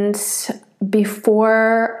 And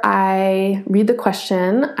before I read the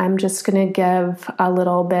question, I'm just going to give a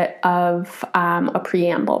little bit of a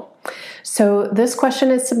preamble. So this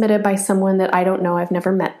question is submitted by someone that I don't know. I've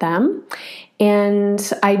never met them.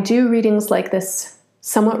 And I do readings like this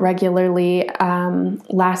somewhat regularly.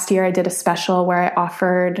 Last year I did a special where I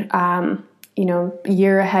offered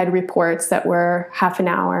year ahead reports that were half an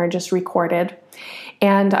hour just recorded.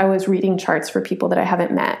 And I was reading charts for people that I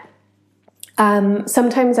haven't met.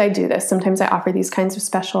 Sometimes I do this. Sometimes I offer these kinds of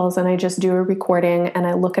specials and I just do a recording and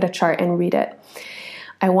I look at a chart and read it.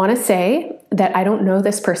 I want to say that I don't know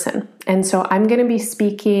this person. And so I'm going to be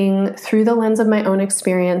speaking through the lens of my own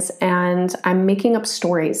experience, and I'm making up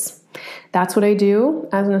stories. That's what I do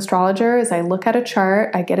as an astrologer. Is I look at a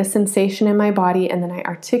chart, I get a sensation in my body, and then I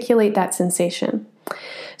articulate that sensation.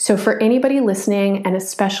 So for anybody listening, and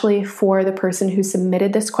especially for the person who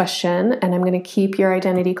submitted this question, and I'm going to keep your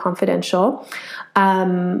identity confidential,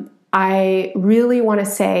 I really want to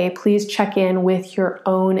say, please check in with your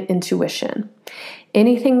own intuition.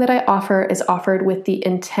 Anything that I offer is offered with the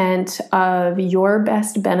intent of your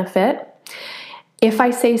best benefit. If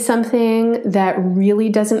I say something that really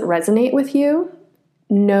doesn't resonate with you,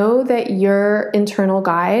 know that your internal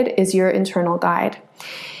guide is your internal guide.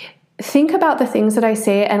 Think about the things that I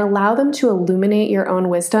say and allow them to illuminate your own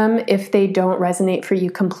wisdom if they don't resonate for you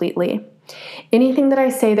completely. Anything that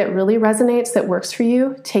I say that really resonates, that works for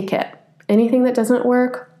you, take it. Anything that doesn't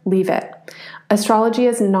work, leave it. Astrology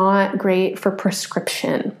is not great for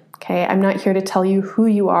prescription, okay? I'm not here to tell you who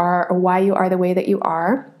you are or why you are the way that you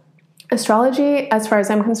are. Astrology, as far as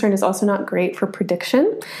I'm concerned, is also not great for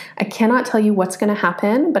prediction. I cannot tell you what's going to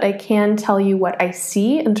happen, but I can tell you what I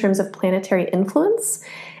see in terms of planetary influence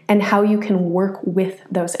and how you can work with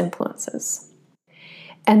those influences.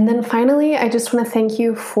 And then finally, I just want to thank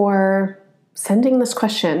you for sending this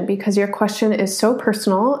question, because your question is so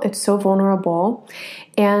personal, it's so vulnerable,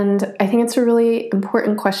 and I think it's a really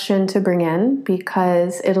important question to bring in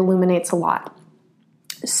because it illuminates a lot.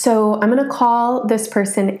 So I'm going to call this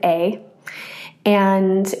person A,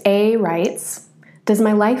 and A writes, "Does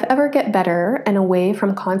my life ever get better and away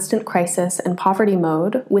from constant crisis and poverty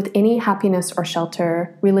mode with any happiness or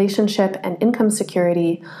shelter, relationship and income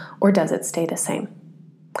security, or does it stay the same?"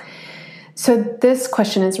 So this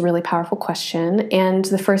question is a really powerful question, and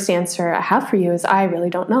the first answer I have for you is I really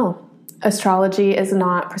don't know. Astrology is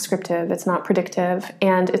not prescriptive, it's not predictive,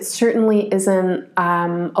 and it certainly isn't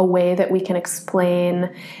a way that we can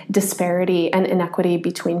explain disparity and inequity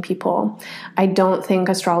between people. I don't think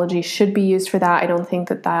astrology should be used for that. I don't think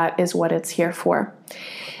that that is what it's here for.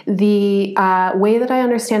 The way that I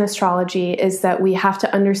understand astrology is that we have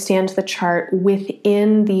to understand the chart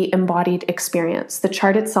within the embodied experience. The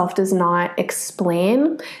chart itself does not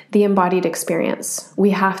explain the embodied experience. We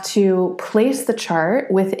have to place the chart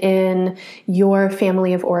within your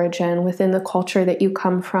family of origin, within the culture that you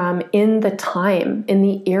come from, in the time, in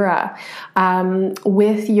the era,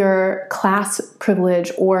 with your class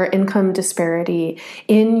privilege or income disparity,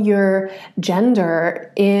 in your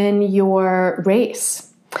gender, in your race.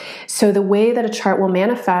 So the way that a chart will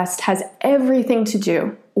manifest has everything to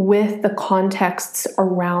do with the contexts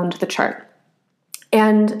around the chart.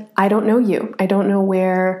 And I don't know you. I don't know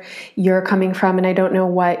where you're coming from, and I don't know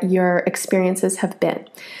what your experiences have been.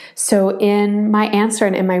 So in my answer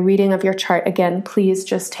and in my reading of your chart, again, please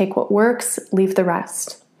just take what works, leave the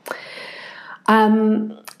rest.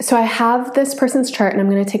 So I have this person's chart, and I'm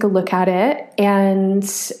going to take a look at it. And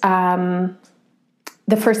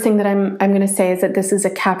the first thing that I'm going to say is that this is a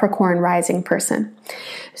Capricorn rising person.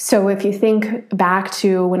 So if you think back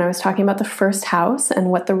to when I was talking about the first house and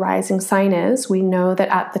what the rising sign is, we know that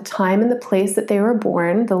at the time and the place that they were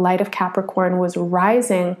born, the light of Capricorn was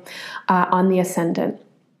rising on the ascendant.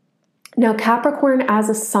 Now, Capricorn as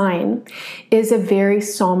a sign is a very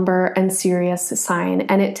somber and serious sign,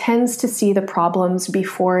 and it tends to see the problems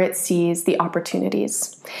before it sees the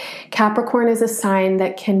opportunities. Capricorn is a sign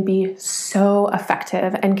that can be so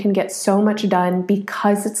effective and can get so much done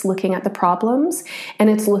because it's looking at the problems and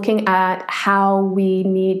it's looking at how we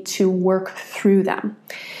need to work through them.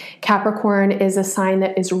 Capricorn is a sign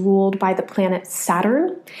that is ruled by the planet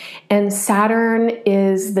Saturn, and Saturn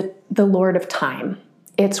is the lord of time.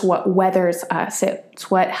 It's what weathers us.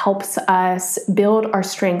 It's what helps us build our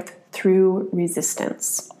strength through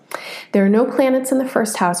resistance. There are no planets in the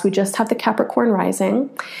first house. We just have the Capricorn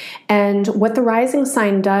rising. And what the rising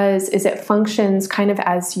sign does is it functions kind of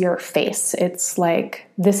as your face. It's like,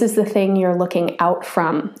 this is the thing you're looking out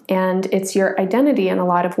from. And it's your identity in a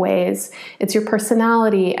lot of ways. It's your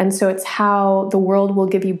personality. And so it's how the world will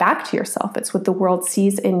give you back to yourself. It's what the world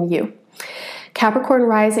sees in you. Capricorn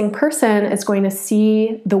rising person is going to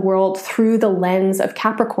see the world through the lens of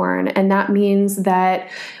Capricorn. And that means that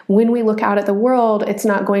when we look out at the world, it's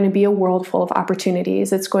not going to be a world full of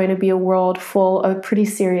opportunities. It's going to be a world full of pretty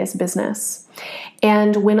serious business.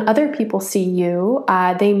 And when other people see you,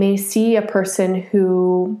 they may see a person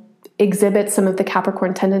who exhibits some of the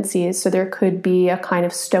Capricorn tendencies. So there could be a kind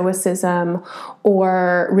of stoicism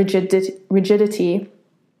or rigidity.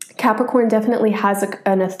 Capricorn definitely has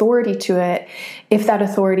an authority to it if that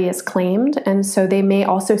authority is claimed. And so they may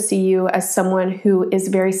also see you as someone who is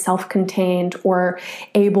very self-contained or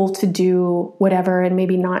able to do whatever and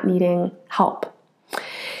maybe not needing help.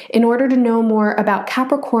 In order to know more about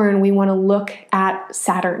Capricorn, we want to look at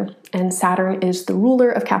Saturn. And Saturn is the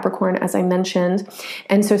ruler of Capricorn, as I mentioned.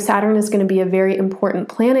 And so Saturn is going to be a very important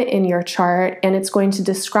planet in your chart, and it's going to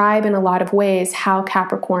describe in a lot of ways how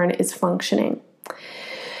Capricorn is functioning.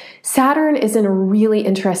 Saturn is in a really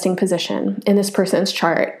interesting position in this person's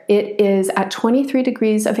chart. It is at 23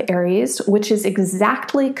 degrees of Aries, which is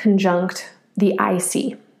exactly conjunct the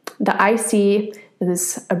IC. The IC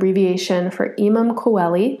is abbreviation for Imam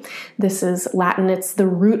Coeli. This is Latin. It's the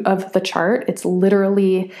root of the chart. It's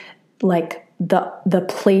literally like the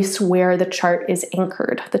place where the chart is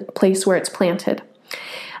anchored, the place where it's planted.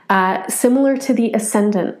 Similar to the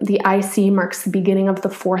ascendant, the IC marks the beginning of the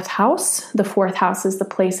fourth house. The fourth house is the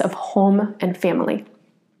place of home and family.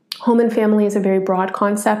 Home and family is a very broad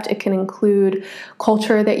concept. It can include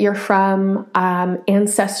culture that you're from,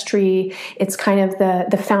 ancestry. It's kind of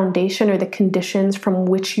the foundation or the conditions from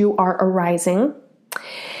which you are arising.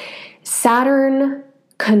 Saturn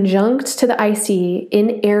conjunct to the IC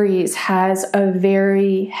in Aries has a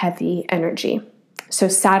very heavy energy. So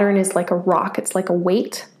Saturn is like a rock. It's like a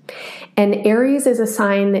weight. And Aries is a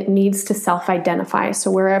sign that needs to self-identify.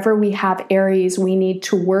 So wherever we have Aries, we need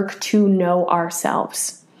to work to know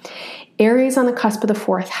ourselves. Aries on the cusp of the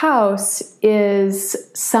fourth house is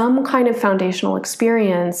some kind of foundational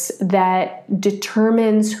experience that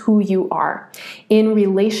determines who you are in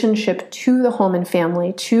relationship to the home and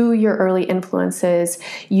family, to your early influences.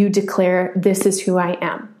 You declare, this is who I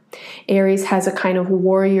am. Aries has a kind of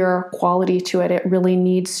warrior quality to it. It really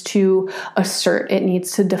needs to assert. It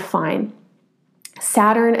needs to define.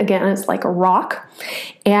 Saturn, again, is like a rock,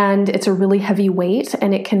 And it's a really heavy weight,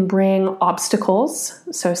 and it can bring obstacles.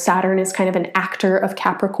 So Saturn is kind of an actor of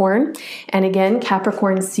Capricorn. And again,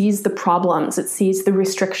 Capricorn sees the problems. It sees the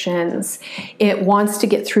restrictions. It wants to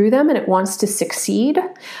get through them, and it wants to succeed.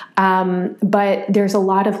 But there's a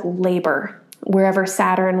lot of labor. Wherever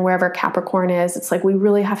Saturn, wherever Capricorn is, it's like we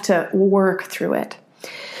really have to work through it.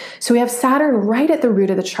 So we have Saturn right at the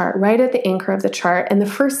root of the chart, right at the anchor of the chart. And the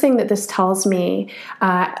first thing that this tells me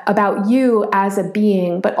about you as a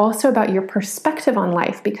being, but also about your perspective on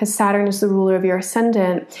life, because Saturn is the ruler of your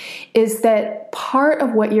ascendant, is that part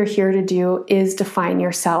of what you're here to do is define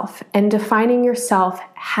yourself. And defining yourself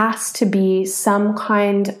has to be some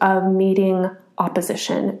kind of meeting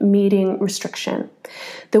opposition, meeting restriction.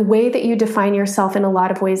 The way that you define yourself in a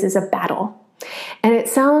lot of ways is a battle. And it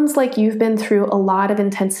sounds like you've been through a lot of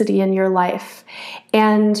intensity in your life,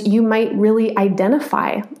 and you might really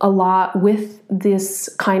identify a lot with this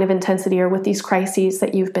kind of intensity or with these crises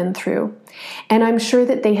that you've been through. And I'm sure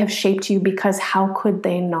that they have shaped you, because how could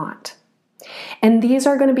they not? And these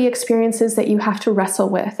are going to be experiences that you have to wrestle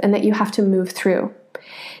with and that you have to move through.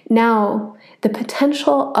 Now, the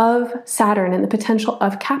potential of Saturn and the potential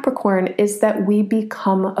of Capricorn is that we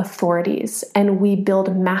become authorities and we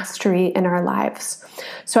build mastery in our lives.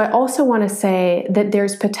 So I also want to say that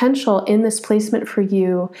there's potential in this placement for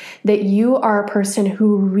you that you are a person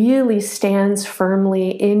who really stands firmly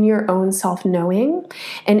in your own self-knowing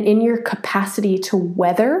and in your capacity to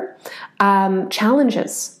weather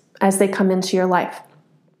challenges as they come into your life.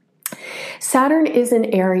 Saturn is in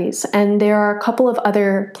Aries, and there are a couple of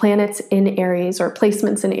other planets in Aries or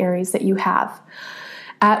placements in Aries that you have.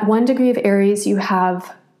 At 1 degree of Aries, you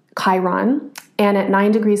have Chiron, and at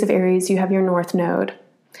 9 degrees of Aries, you have your North Node.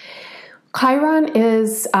 Chiron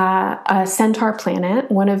is a centaur planet.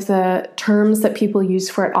 One of the terms that people use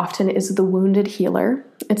for it often is the wounded healer.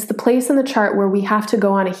 It's the place in the chart where we have to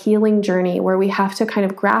go on a healing journey, where we have to kind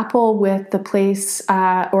of grapple with the place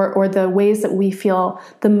or the ways that we feel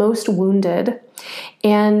the most wounded.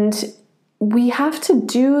 And we have to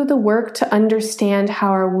do the work to understand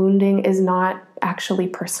how our wounding is not actually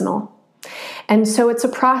personal. And so it's a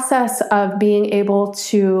process of being able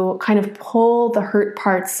to kind of pull the hurt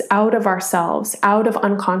parts out of ourselves, out of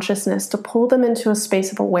unconsciousness, to pull them into a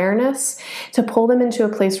space of awareness, to pull them into a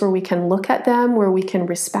place where we can look at them, where we can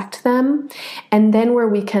respect them, and then where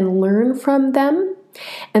we can learn from them.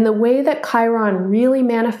 And the way that Chiron really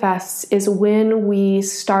manifests is when we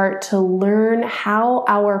start to learn how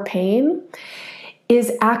our pain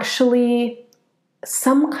is actually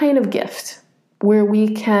some kind of gift, where we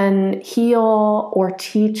can heal or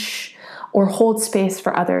teach or hold space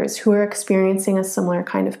for others who are experiencing a similar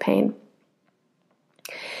kind of pain.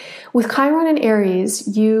 With Chiron and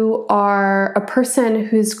Aries, you are a person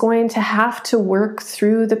who's going to have to work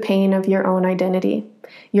through the pain of your own identity,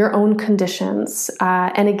 your own conditions,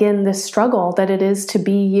 and again, the struggle that it is to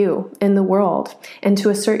be you in the world and to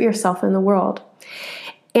assert yourself in the world.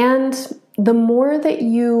 And the more that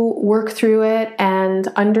you work through it and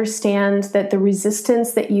understand that the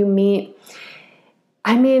resistance that you meet,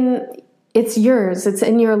 I mean, it's yours, it's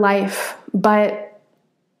in your life, but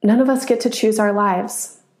none of us get to choose our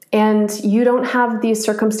lives. And you don't have these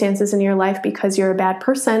circumstances in your life because you're a bad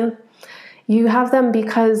person. You have them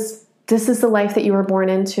because this is the life that you were born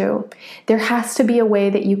into. There has to be a way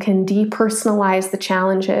that you can depersonalize the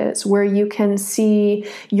challenges, where you can see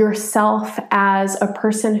yourself as a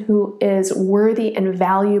person who is worthy and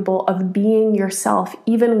valuable of being yourself,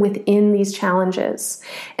 even within these challenges.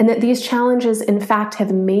 And that these challenges, in fact,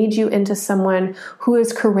 have made you into someone who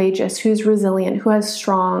is courageous, who's resilient, who is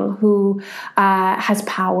strong, who has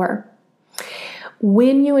power.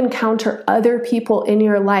 When you encounter other people in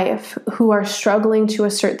your life who are struggling to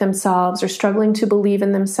assert themselves or struggling to believe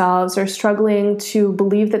in themselves or struggling to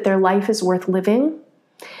believe that their life is worth living,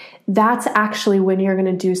 that's actually when you're going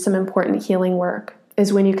to do some important healing work,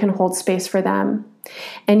 is when you can hold space for them.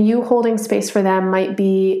 And you holding space for them might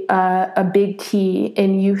be a big key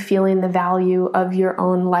in you feeling the value of your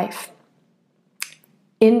own life.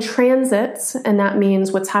 In transits, and that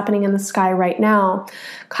means what's happening in the sky right now,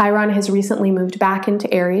 Chiron has recently moved back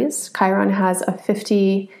into Aries. Chiron has a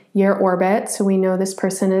 50-year orbit, so we know this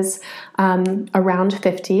person is around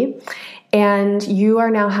 50. And you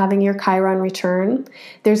are now having your Chiron return.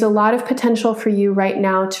 There's a lot of potential for you right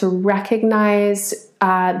now to recognize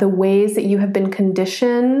the ways that you have been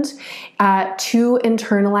conditioned to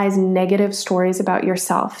internalize negative stories about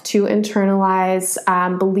yourself, to internalize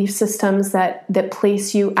belief systems that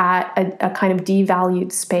place you at a kind of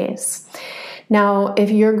devalued space. Now, if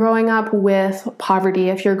you're growing up with poverty,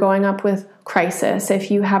 if you're growing up with crisis, if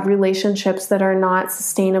you have relationships that are not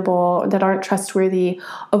sustainable, that aren't trustworthy,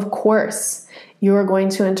 of course, you're going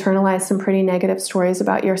to internalize some pretty negative stories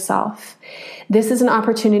about yourself. This is an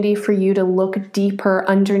opportunity for you to look deeper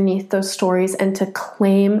underneath those stories and to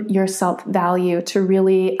claim your self-value, to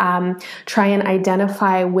really try and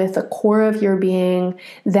identify with a core of your being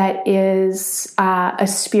that is a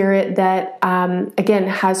spirit that, again,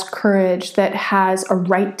 has courage, that has a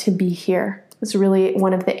right to be here. It's really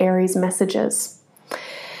one of the Aries messages.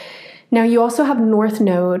 Now, you also have North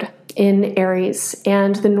Node in Aries,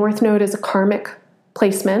 and the North Node is a karmic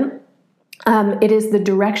placement. It is the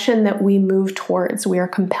direction that we move towards. We are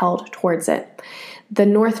compelled towards it. The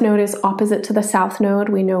North Node is opposite to the South Node.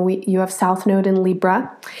 We know you have South Node in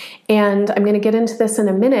Libra. And I'm going to get into this in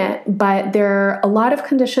a minute, but there are a lot of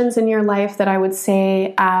conditions in your life that I would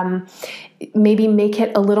say maybe make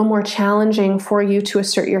it a little more challenging for you to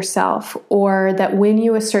assert yourself, or that when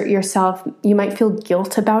you assert yourself, you might feel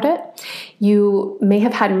guilt about it. You may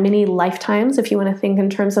have had many lifetimes, if you want to think in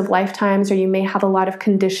terms of lifetimes, or you may have a lot of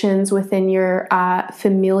conditions within your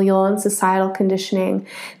familial and societal conditioning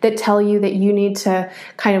that tell you that you need to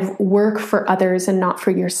kind of work for others and not for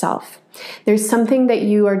yourself. There's something that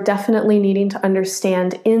you are definitely needing to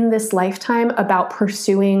understand in this lifetime about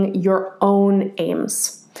pursuing your own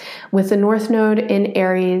aims. With the North Node in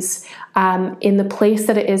Aries, in the place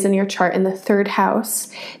that it is in your chart, in the third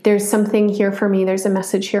house, there's something here for me. There's a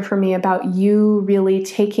message here for me about you really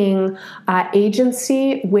taking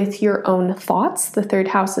agency with your own thoughts. The third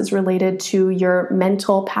house is related to your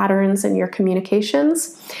mental patterns and your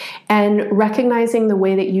communications, and recognizing the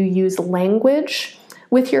way that you use language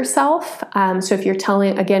with yourself. So if you're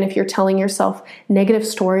telling yourself negative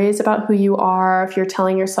stories about who you are, if you're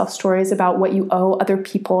telling yourself stories about what you owe other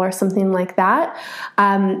people or something like that,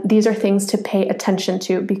 these are things to pay attention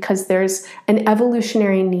to, because there's an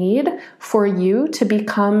evolutionary need for you to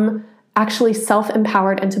become actually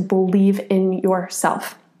self-empowered and to believe in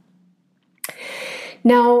yourself.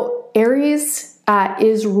 Now, Aries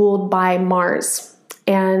is ruled by Mars.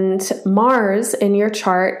 And Mars in your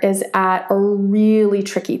chart is at a really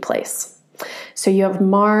tricky place. So you have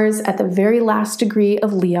Mars at the very last degree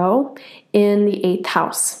of Leo in the 8th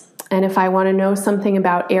house. And if I want to know something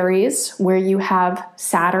about Aries, where you have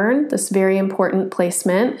Saturn, this very important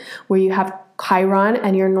placement, where you have Chiron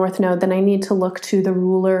and your North Node, then I need to look to the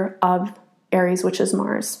ruler of Aries, which is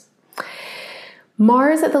Mars.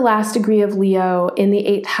 Mars at the last degree of Leo in the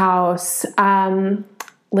 8th house,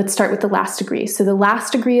 let's start with the last degree. So the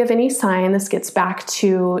last degree of any sign, this gets back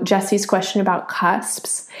to Jesse's question about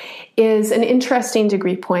cusps, is an interesting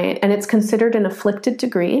degree point, and it's considered an afflicted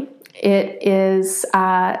degree. It is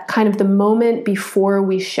kind of the moment before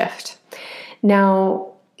we shift.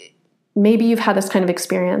 Now, maybe you've had this kind of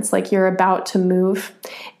experience, like you're about to move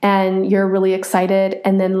and you're really excited,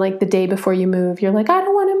 and then like the day before you move, you're like, I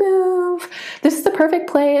don't want to move. This is the perfect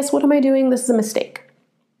place. What am I doing? This is a mistake.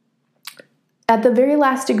 At the very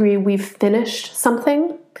last degree, we've finished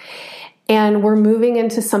something and we're moving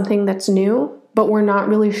into something that's new, but we're not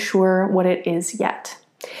really sure what it is yet.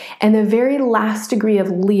 And the very last degree of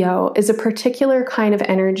Leo is a particular kind of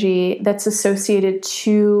energy that's associated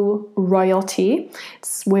to royalty.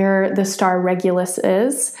 It's where the star Regulus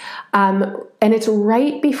is. And it's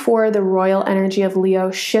right before the royal energy of Leo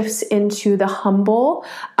shifts into the humble,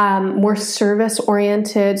 more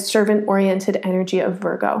service-oriented, servant-oriented energy of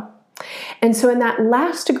Virgo. And so in that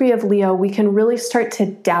last degree of Leo, we can really start to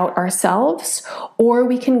doubt ourselves, or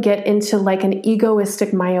we can get into like an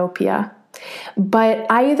egoistic myopia. But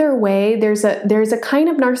either way, there's a kind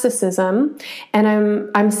of narcissism, and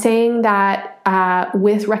I'm saying that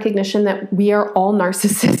with recognition that we are all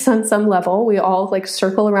narcissists on some level. We all like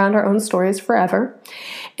circle around our own stories forever.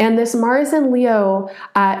 And this Mars in Leo,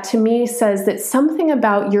 to me, says that something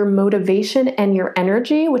about your motivation and your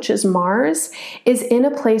energy, which is Mars, is in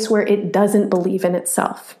a place where it doesn't believe in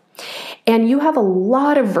itself. And you have a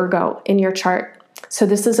lot of Virgo in your chart. So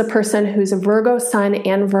this is a person who's a Virgo sun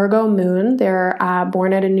and Virgo moon. They're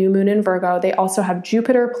born at a new moon in Virgo. They also have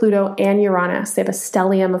Jupiter, Pluto, and Uranus. They have a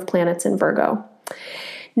stellium of planets in Virgo.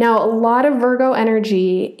 Now, a lot of Virgo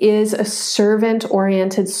energy is a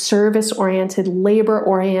servant-oriented, service-oriented,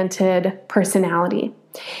 labor-oriented personality.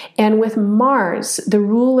 And with Mars, the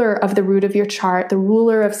ruler of the root of your chart, the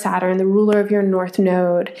ruler of Saturn, the ruler of your North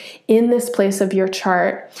Node, in this place of your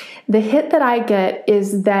chart, the hit that I get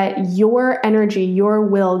is that your energy, your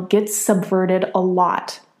will gets subverted a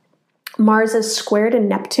lot. Mars is squared in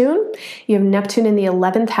Neptune. You have Neptune in the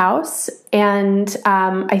 11th house, and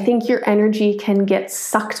I think your energy can get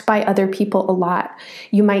sucked by other people a lot.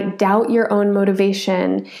 You might doubt your own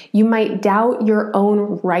motivation. You might doubt your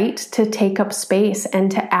own right to take up space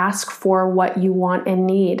and to ask for what you want and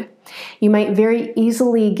need. You might very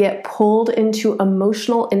easily get pulled into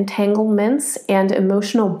emotional entanglements and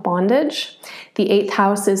emotional bondage. The 8th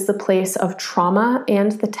house is the place of trauma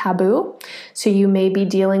and the taboo. So you may be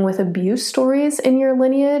dealing with abuse stories in your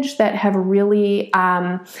lineage that have really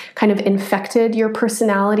kind of infected your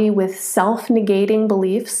personality with self-negating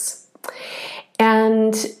beliefs.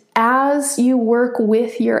 And as you work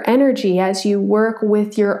with your energy, as you work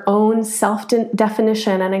with your own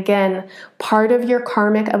self-definition, and again, part of your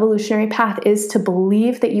karmic evolutionary path is to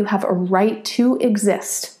believe that you have a right to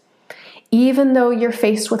exist. Even though you're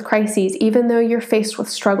faced with crises, even though you're faced with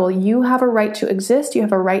struggle, you have a right to exist. You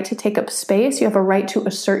have a right to take up space. You have a right to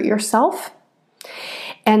assert yourself.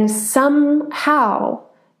 And somehow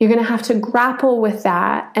you're going to have to grapple with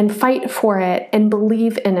that and fight for it and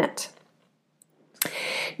believe in it.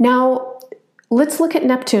 Now, let's look at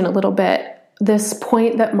Neptune a little bit, this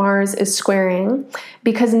point that Mars is squaring,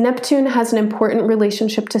 because Neptune has an important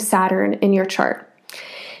relationship to Saturn in your chart.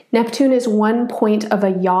 Neptune is one point of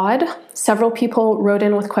a yod. Several people wrote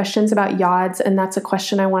in with questions about yods, and that's a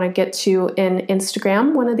question I want to get to in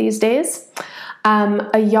Instagram one of these days.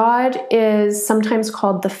 A yod is sometimes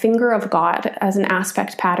called the finger of God as an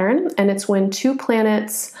aspect pattern, and it's when two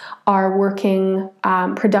planets are working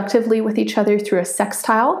productively with each other through a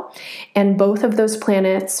sextile, and both of those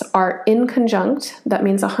planets are in conjunct. That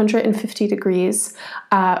means 150 degrees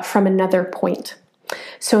from another point.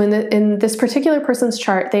 So in this particular person's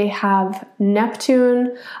chart, they have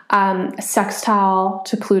Neptune sextile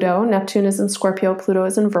to Pluto. Neptune is in Scorpio, Pluto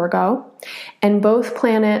is in Virgo. And both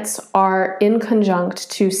planets are in conjunct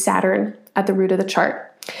to Saturn at the root of the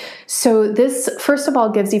chart. So this, first of all,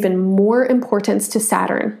 gives even more importance to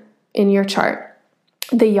Saturn in your chart.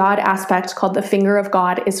 The yod aspect, called the finger of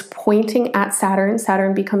God, is pointing at Saturn.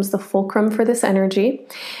 Saturn becomes the fulcrum for this energy.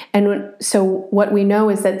 And so what we know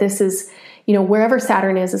is that this is, wherever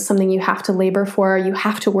Saturn is something you have to labor for, you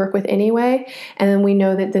have to work with anyway. And then we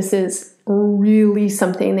know that this is really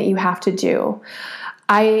something that you have to do.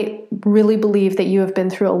 I really believe that you have been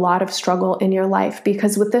through a lot of struggle in your life,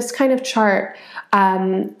 because with this kind of chart,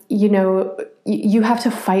 you have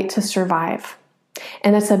to fight to survive.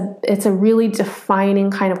 And it's a really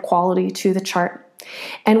defining kind of quality to the chart.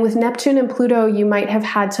 And with Neptune and Pluto, you might have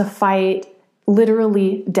had to fight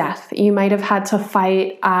literally death. You might have had to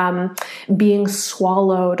fight being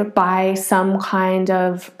swallowed by some kind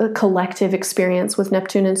of collective experience with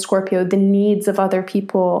Neptune and Scorpio, the needs of other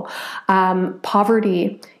people,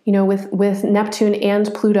 poverty, with Neptune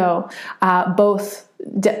and Pluto, both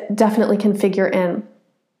definitely can figure in.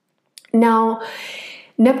 Now,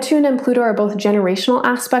 Neptune and Pluto are both generational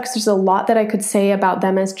aspects. There's a lot that I could say about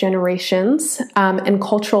them as generations and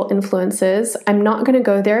cultural influences. I'm not going to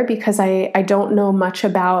go there because I don't know much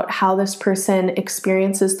about how this person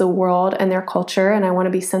experiences the world and their culture, and I want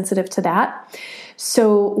to be sensitive to that.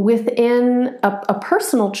 So within a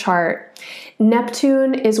personal chart,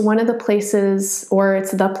 Neptune is one of the places, or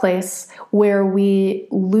it's the place, where we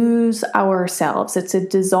lose ourselves. It's a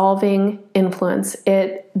dissolving influence.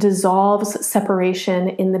 It dissolves separation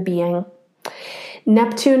in the being.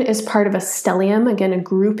 Neptune is part of a stellium, again, a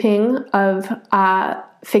grouping of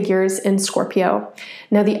figures in Scorpio.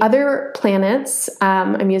 Now, the other planets,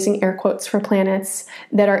 I'm using air quotes for planets,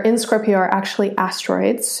 that are in Scorpio are actually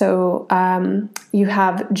asteroids. So you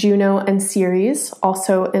have Juno and Ceres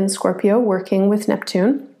also in Scorpio working with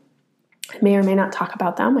Neptune. I may or may not talk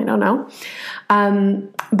about them. I don't know.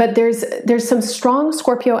 But there's some strong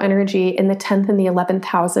Scorpio energy in the 10th and the 11th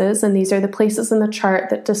houses. And these are the places in the chart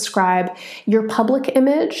that describe your public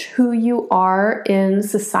image, who you are in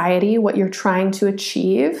society, what you're trying to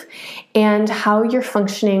achieve, and how you're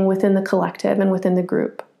functioning within the collective and within the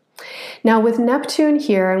group. Now, with Neptune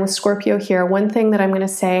here and with Scorpio here, one thing that I'm going to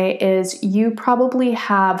say is you probably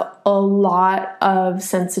have a lot of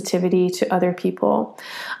sensitivity to other people.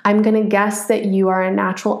 I'm going to guess that you are a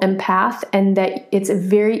natural empath and that it's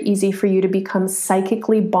very easy for you to become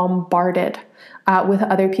psychically bombarded with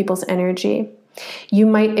other people's energy. You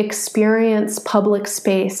might experience public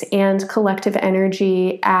space and collective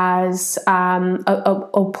energy as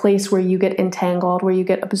a place where you get entangled, where you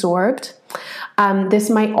get absorbed. This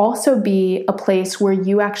might also be a place where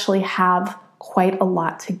you actually have quite a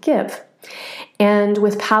lot to give. And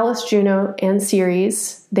with Pallas, Juno, and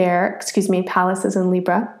Ceres there, Pallas is in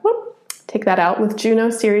Libra, take that out, with Juno,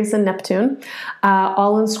 Ceres, and Neptune,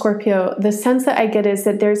 all in Scorpio, the sense that I get is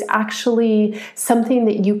that there's actually something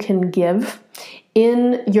that you can give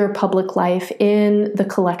in your public life, in the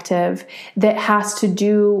collective, that has to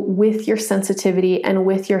do with your sensitivity and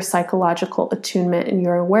with your psychological attunement and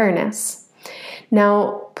your awareness.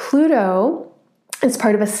 Now, Pluto is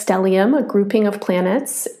part of a stellium, a grouping of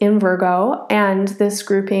planets in Virgo, and this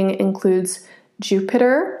grouping includes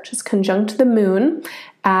Jupiter, which is conjunct the moon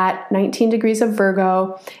at 19 degrees of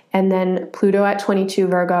Virgo, and then Pluto at 22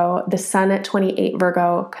 Virgo, the sun at 28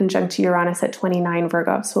 Virgo, conjunct Uranus at 29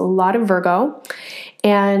 Virgo. So a lot of Virgo.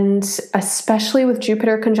 And especially with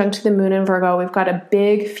Jupiter conjunct the moon in Virgo, we've got a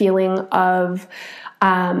big feeling of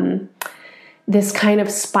this kind of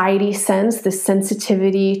spidey sense, this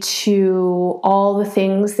sensitivity to all the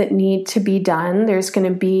things that need to be done. There's going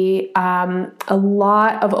to be a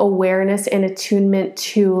lot of awareness and attunement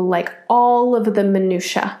to like all of the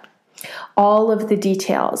minutia, all of the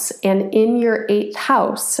details. And in your 8th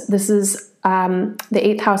house, this is the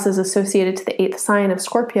 8th house is associated to the 8th sign of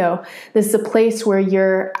Scorpio. This is a place where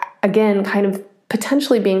you're, again, kind of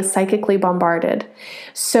potentially being psychically bombarded.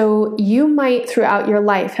 So you might throughout your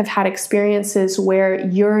life have had experiences where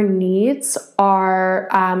your needs are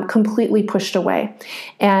completely pushed away,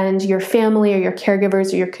 and your family or your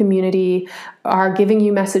caregivers or your community are giving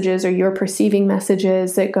you messages, or you're perceiving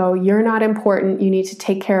messages that go, you're not important, you need to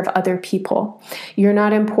take care of other people. You're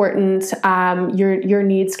not important, your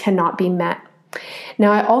needs cannot be met.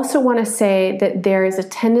 Now, I also want to say that there is a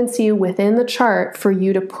tendency within the chart for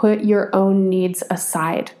you to put your own needs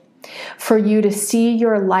aside, for you to see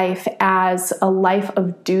your life as a life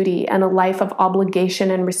of duty and a life of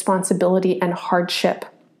obligation and responsibility and hardship.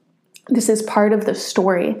 This is part of the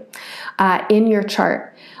story in your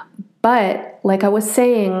chart. But like I was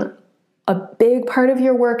saying, a big part of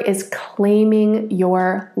your work is claiming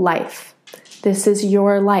your life. This is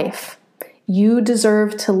your life. You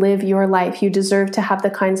deserve to live your life. You deserve to have the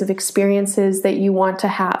kinds of experiences that you want to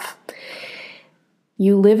have.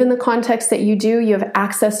 You live in the context that you do. You have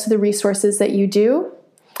access to the resources that you do.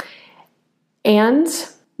 And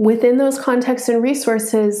within those contexts and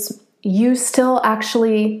resources, you still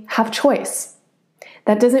actually have choice.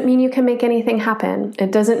 That doesn't mean you can make anything happen.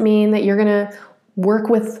 It doesn't mean that you're going to work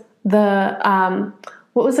with the,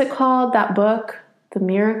 what was it called? That book, The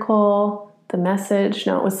Miracle, The Message.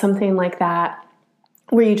 No, it was something like that,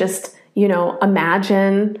 where you just,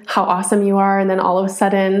 imagine how awesome you are, and then all of a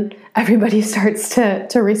sudden everybody starts to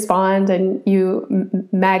respond, and you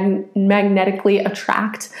magnetically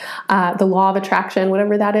attract, the law of attraction,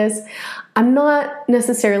 whatever that is. I'm not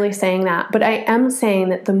necessarily saying that, but I am saying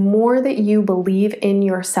that the more that you believe in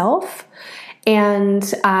yourself and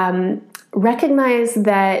recognize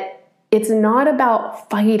that it's not about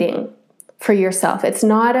fighting for yourself. It's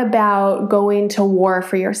not about going to war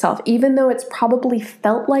for yourself, even though it's probably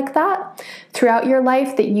felt like that throughout your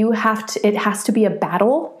life, that it has to be a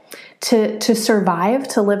battle to survive,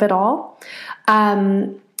 to live at all.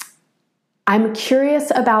 I'm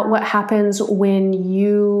curious about what happens when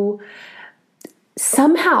you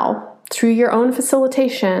somehow, through your own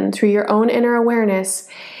facilitation, through your own inner awareness,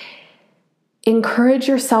 encourage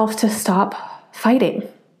yourself to stop fighting.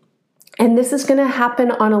 And this is going to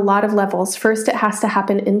happen on a lot of levels. First, it has to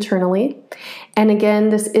happen internally. And again,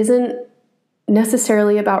 this isn't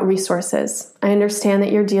necessarily about resources. I understand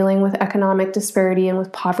that you're dealing with economic disparity and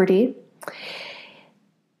with poverty.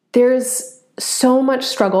 There's so much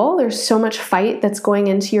struggle. There's so much fight that's going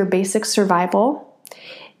into your basic survival.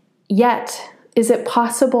 Yet, is it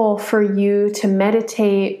possible for you to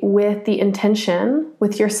meditate with the intention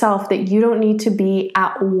with yourself that you don't need to be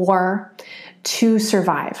at war to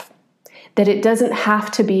survive? That it doesn't have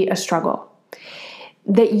to be a struggle,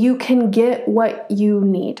 that you can get what you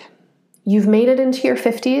need. You've made it into your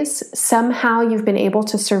 50s. Somehow you've been able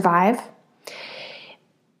to survive.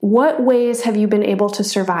 What ways have you been able to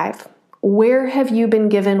survive? Where have you been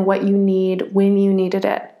given what you need when you needed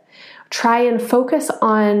it? Try and focus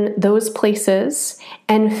on those places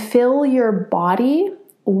and fill your body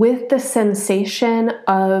with the sensation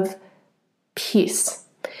of peace.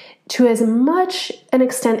 To as much an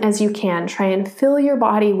extent as you can, try and fill your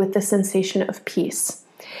body with the sensation of peace.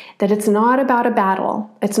 That it's not about a battle.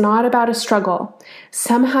 It's not about a struggle.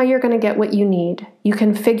 Somehow you're going to get what you need. You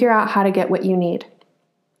can figure out how to get what you need.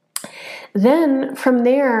 Then from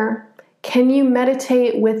there, can you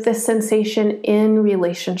meditate with this sensation in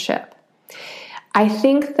relationship? I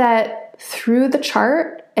think that through the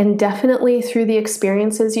chart, and definitely through the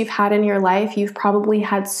experiences you've had in your life, you've probably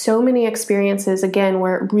had so many experiences, again,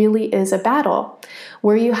 where it really is a battle,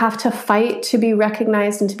 where you have to fight to be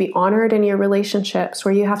recognized and to be honored in your relationships,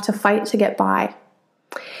 where you have to fight to get by.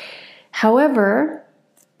 However,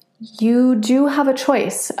 you do have a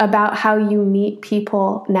choice about how you meet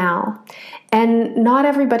people now. And not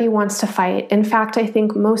everybody wants to fight. In fact, I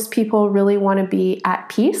think most people really want to be at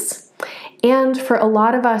peace. And for a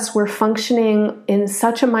lot of us, we're functioning in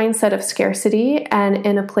such a mindset of scarcity and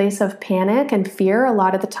in a place of panic and fear a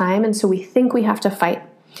lot of the time. And so we think we have to fight.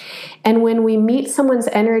 And when we meet someone's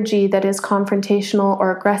energy that is confrontational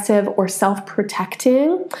or aggressive or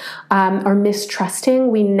self-protecting or mistrusting,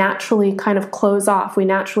 we naturally kind of close off. We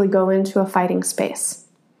naturally go into a fighting space.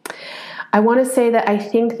 I want to say that I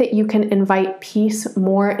think that you can invite peace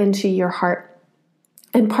more into your heart.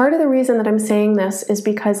 And part of the reason that I'm saying this is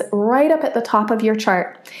because right up at the top of your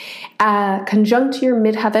chart, conjunct your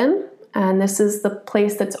midheaven, and this is the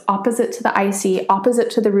place that's opposite to the IC, opposite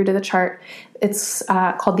to the root of the chart. It's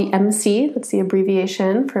called the MC, that's the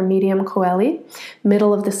abbreviation for Medium Coeli,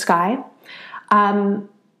 middle of the sky.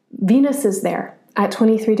 Venus is there at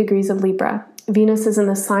 23 degrees of Libra. Venus is in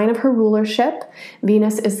the sign of her rulership.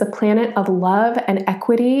 Venus is the planet of love and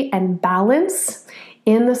equity and balance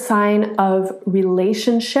in the sign of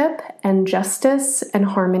relationship and justice and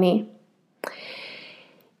harmony.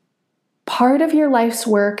 Part of your life's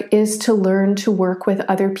work is to learn to work with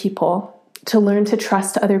other people, to learn to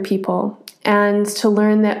trust other people, and to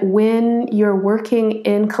learn that when you're working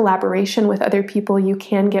in collaboration with other people, you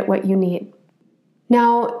can get what you need.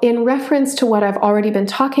 Now, in reference to what I've already been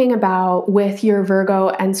talking about with your Virgo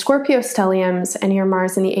and Scorpio stelliums and your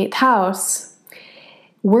Mars in the 8th house,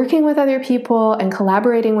 working with other people and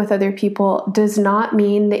collaborating with other people does not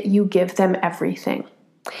mean that you give them everything.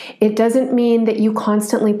 It doesn't mean that you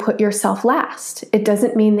constantly put yourself last. It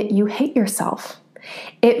doesn't mean that you hate yourself.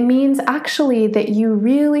 It means actually that you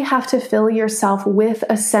really have to fill yourself with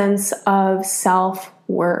a sense of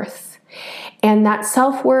self-worth. And that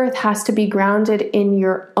self-worth has to be grounded in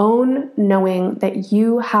your own knowing that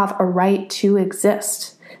you have a right to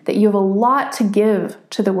exist, that you have a lot to give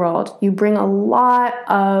to the world. You bring a lot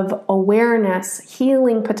of awareness,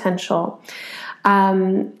 healing potential.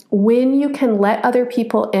 When you can let other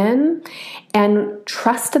people in and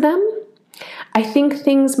trust them, I think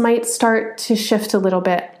things might start to shift a little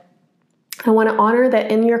bit. I want to honor that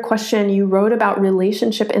in your question, you wrote about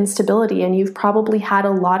relationship instability, and you've probably had a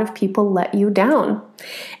lot of people let you down.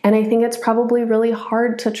 And I think it's probably really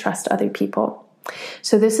hard to trust other people.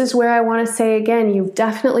 So this is where I want to say again, you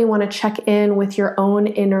definitely want to check in with your own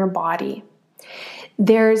inner body.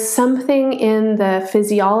 There's something in the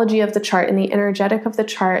physiology of the chart, in the energetic of the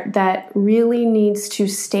chart, that really needs to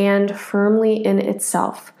stand firmly in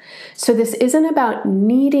itself. So this isn't about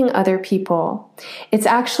needing other people. It's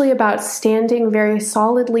actually about standing very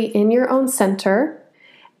solidly in your own center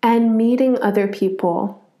and meeting other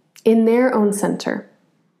people in their own center.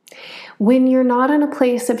 When you're not in a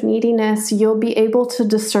place of neediness, you'll be able to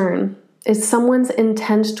discern, is someone's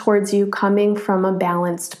intent towards you coming from a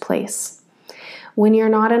balanced place? When you're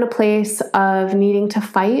not in a place of needing to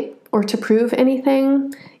fight or to prove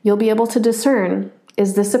anything, you'll be able to discern,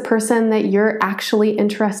 is this a person that you're actually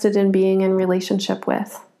interested in being in relationship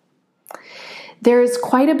with? There's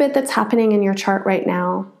quite a bit that's happening in your chart right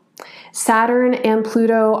now. Saturn and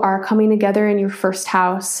Pluto are coming together in your first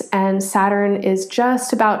house, and Saturn is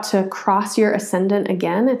just about to cross your ascendant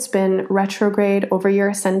again. It's been retrograde over your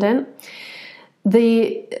ascendant.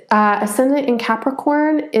 The ascendant in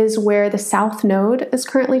Capricorn is where the South Node is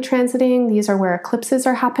currently transiting. These are where eclipses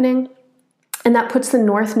are happening. And that puts the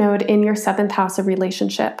North Node in your 7th house of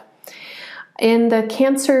relationship. In the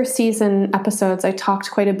Cancer season episodes, I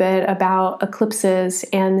talked quite a bit about eclipses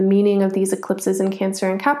and the meaning of these eclipses in Cancer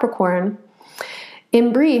and Capricorn.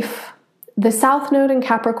 In brief, the South Node in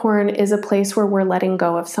Capricorn is a place where we're letting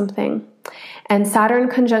go of something. And Saturn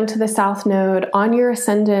conjunct to the South Node on your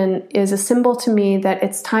ascendant is a symbol to me that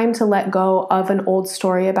it's time to let go of an old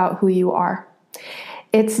story about who you are.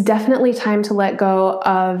 It's definitely time to let go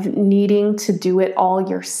of needing to do it all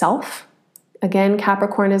yourself. Again,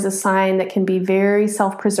 Capricorn is a sign that can be very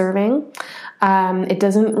self-preserving. It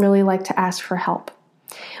doesn't really like to ask for help.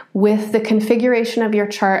 With the configuration of your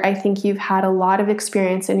chart, I think you've had a lot of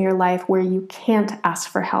experience in your life where you can't ask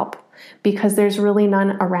for help because there's really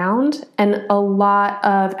none around and a lot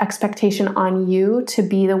of expectation on you to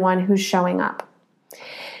be the one who's showing up.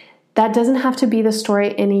 That doesn't have to be the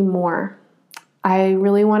story anymore. I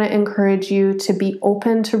really want to encourage you to be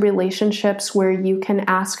open to relationships where you can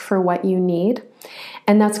ask for what you need.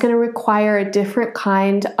 And that's going to require a different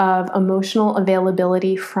kind of emotional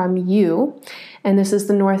availability from you. And this is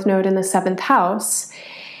the North Node in the 7th house.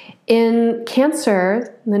 In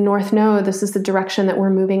Cancer, the North Node, this is the direction that we're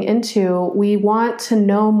moving into. We want to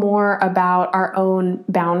know more about our own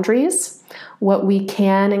boundaries, what we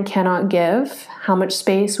can and cannot give, how much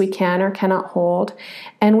space we can or cannot hold.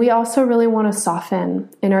 And we also really want to soften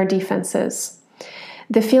in our defenses.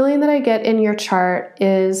 The feeling that I get in your chart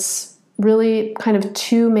is really kind of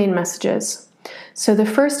two main messages. So the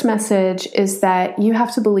first message is that you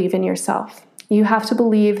have to believe in yourself. You have to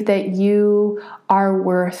believe that you are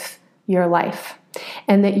worth your life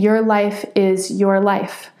and that your life is your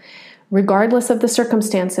life, regardless of the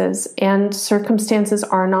circumstances. And circumstances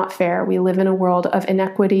are not fair. We live in a world of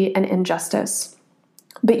inequity and injustice.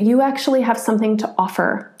 But you actually have something to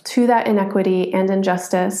offer to that inequity and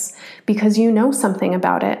injustice because you know something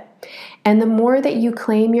about it. And the more that you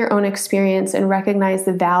claim your own experience and recognize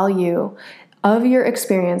the value of your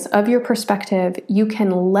experience, of your perspective, you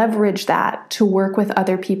can leverage that to work with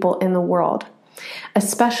other people in the world.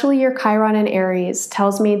 Especially your Chiron in Aries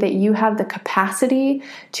tells me that you have the capacity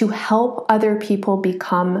to help other people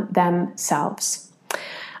become themselves.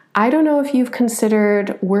 I don't know if you've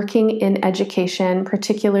considered working in education,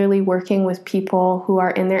 particularly working with people who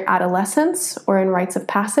are in their adolescence or in rites of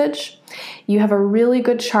passage. You have a really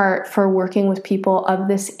good chart for working with people of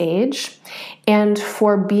this age and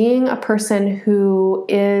for being a person who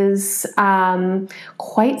is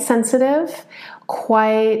quite sensitive,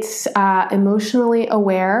 quite emotionally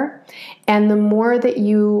aware. And the more that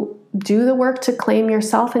you do the work to claim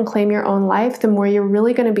yourself and claim your own life, the more you're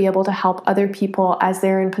really going to be able to help other people as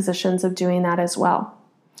they're in positions of doing that as well.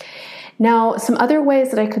 Now, some other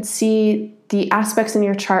ways that I could see the aspects in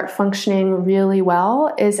your chart functioning really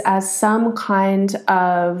well is as some kind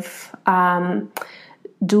of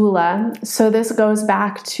doula. So this goes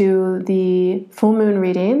back to the full moon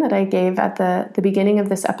reading that I gave at the beginning of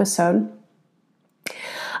this episode.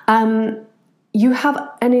 You have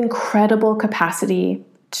an incredible capacity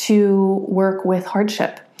to work with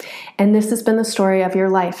hardship. And this has been the story of your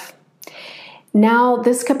life. Now,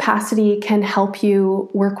 this capacity can help you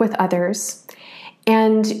work with others.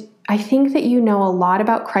 And I think that you know a lot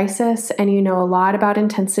about crisis and you know a lot about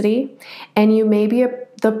intensity. And you may be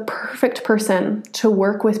the perfect person to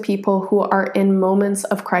work with people who are in moments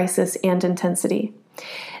of crisis and intensity.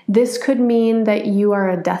 This could mean that you are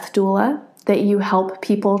a death doula, that you help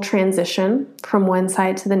people transition from one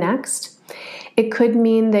side to the next. It could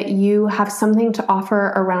mean that you have something to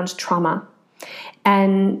offer around trauma.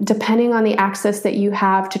 And depending on the access that you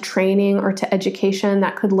have to training or to education,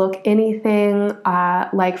 that could look anything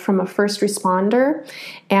like from a first responder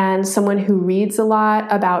and someone who reads a lot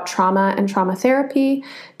about trauma and trauma therapy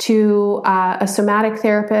to a somatic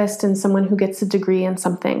therapist and someone who gets a degree in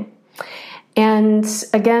something. And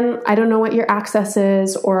again, I don't know what your access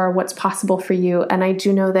is or what's possible for you. And I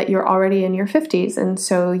do know that you're already in your 50s. And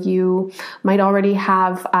so you might already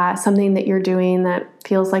have something that you're doing that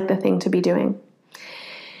feels like the thing to be doing.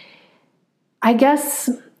 I guess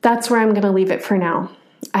that's where I'm going to leave it for now.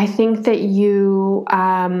 I think that you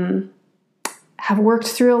have worked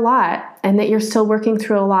through a lot and that you're still working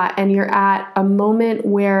through a lot, and you're at a moment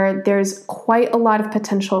where there's quite a lot of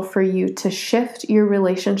potential for you to shift your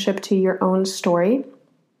relationship to your own story.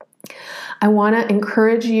 I want to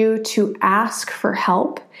encourage you to ask for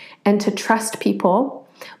help and to trust people,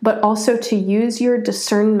 but also to use your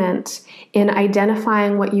discernment in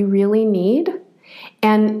identifying what you really need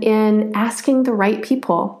and in asking the right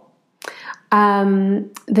people.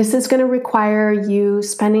 This is going to require you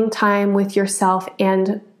spending time with yourself,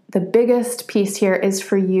 and the biggest piece here is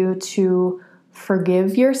for you to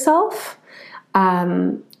forgive yourself,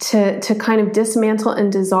 to kind of dismantle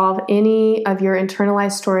and dissolve any of your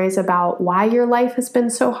internalized stories about why your life has been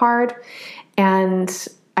so hard. And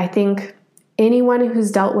I think anyone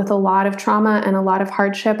who's dealt with a lot of trauma and a lot of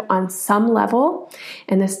hardship on some level,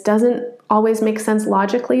 and this doesn't always make sense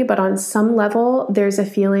logically, but on some level, there's a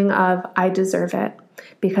feeling of, I deserve it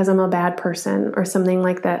because I'm a bad person or something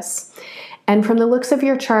like this. And from the looks of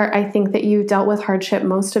your chart, I think that you've dealt with hardship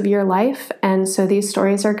most of your life. And so these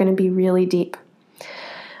stories are going to be really deep.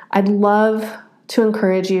 I'd love to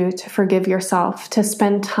encourage you to forgive yourself, to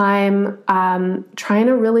spend time trying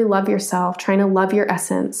to really love yourself, trying to love your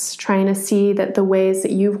essence, trying to see that the ways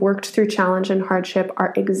that you've worked through challenge and hardship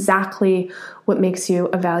are exactly what makes you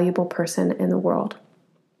a valuable person in the world.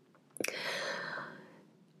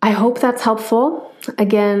 I hope that's helpful.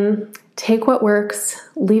 Again, take what works,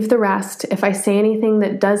 leave the rest. If I say anything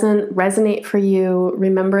that doesn't resonate for you,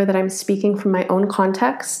 remember that I'm speaking from my own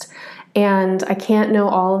context and I can't know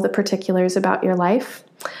all of the particulars about your life.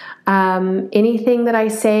 Anything that I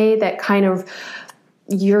say that kind of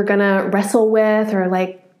you're gonna wrestle with or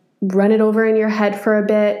like run it over in your head for a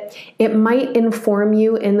bit, it might inform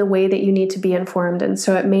you in the way that you need to be informed. And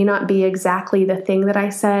so it may not be exactly the thing that I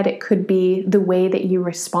said. It could be the way that you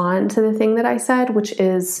respond to the thing that I said, which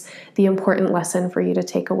is the important lesson for you to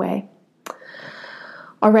take away.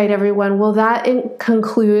 All right, everyone. Well, that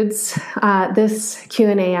concludes this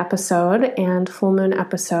Q&A episode and full moon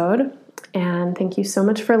episode. And thank you so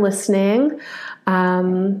much for listening.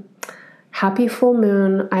 Happy full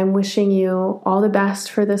moon. I'm wishing you all the best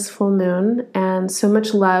for this full moon and so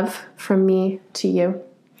much love from me to you.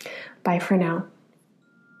 Bye for now.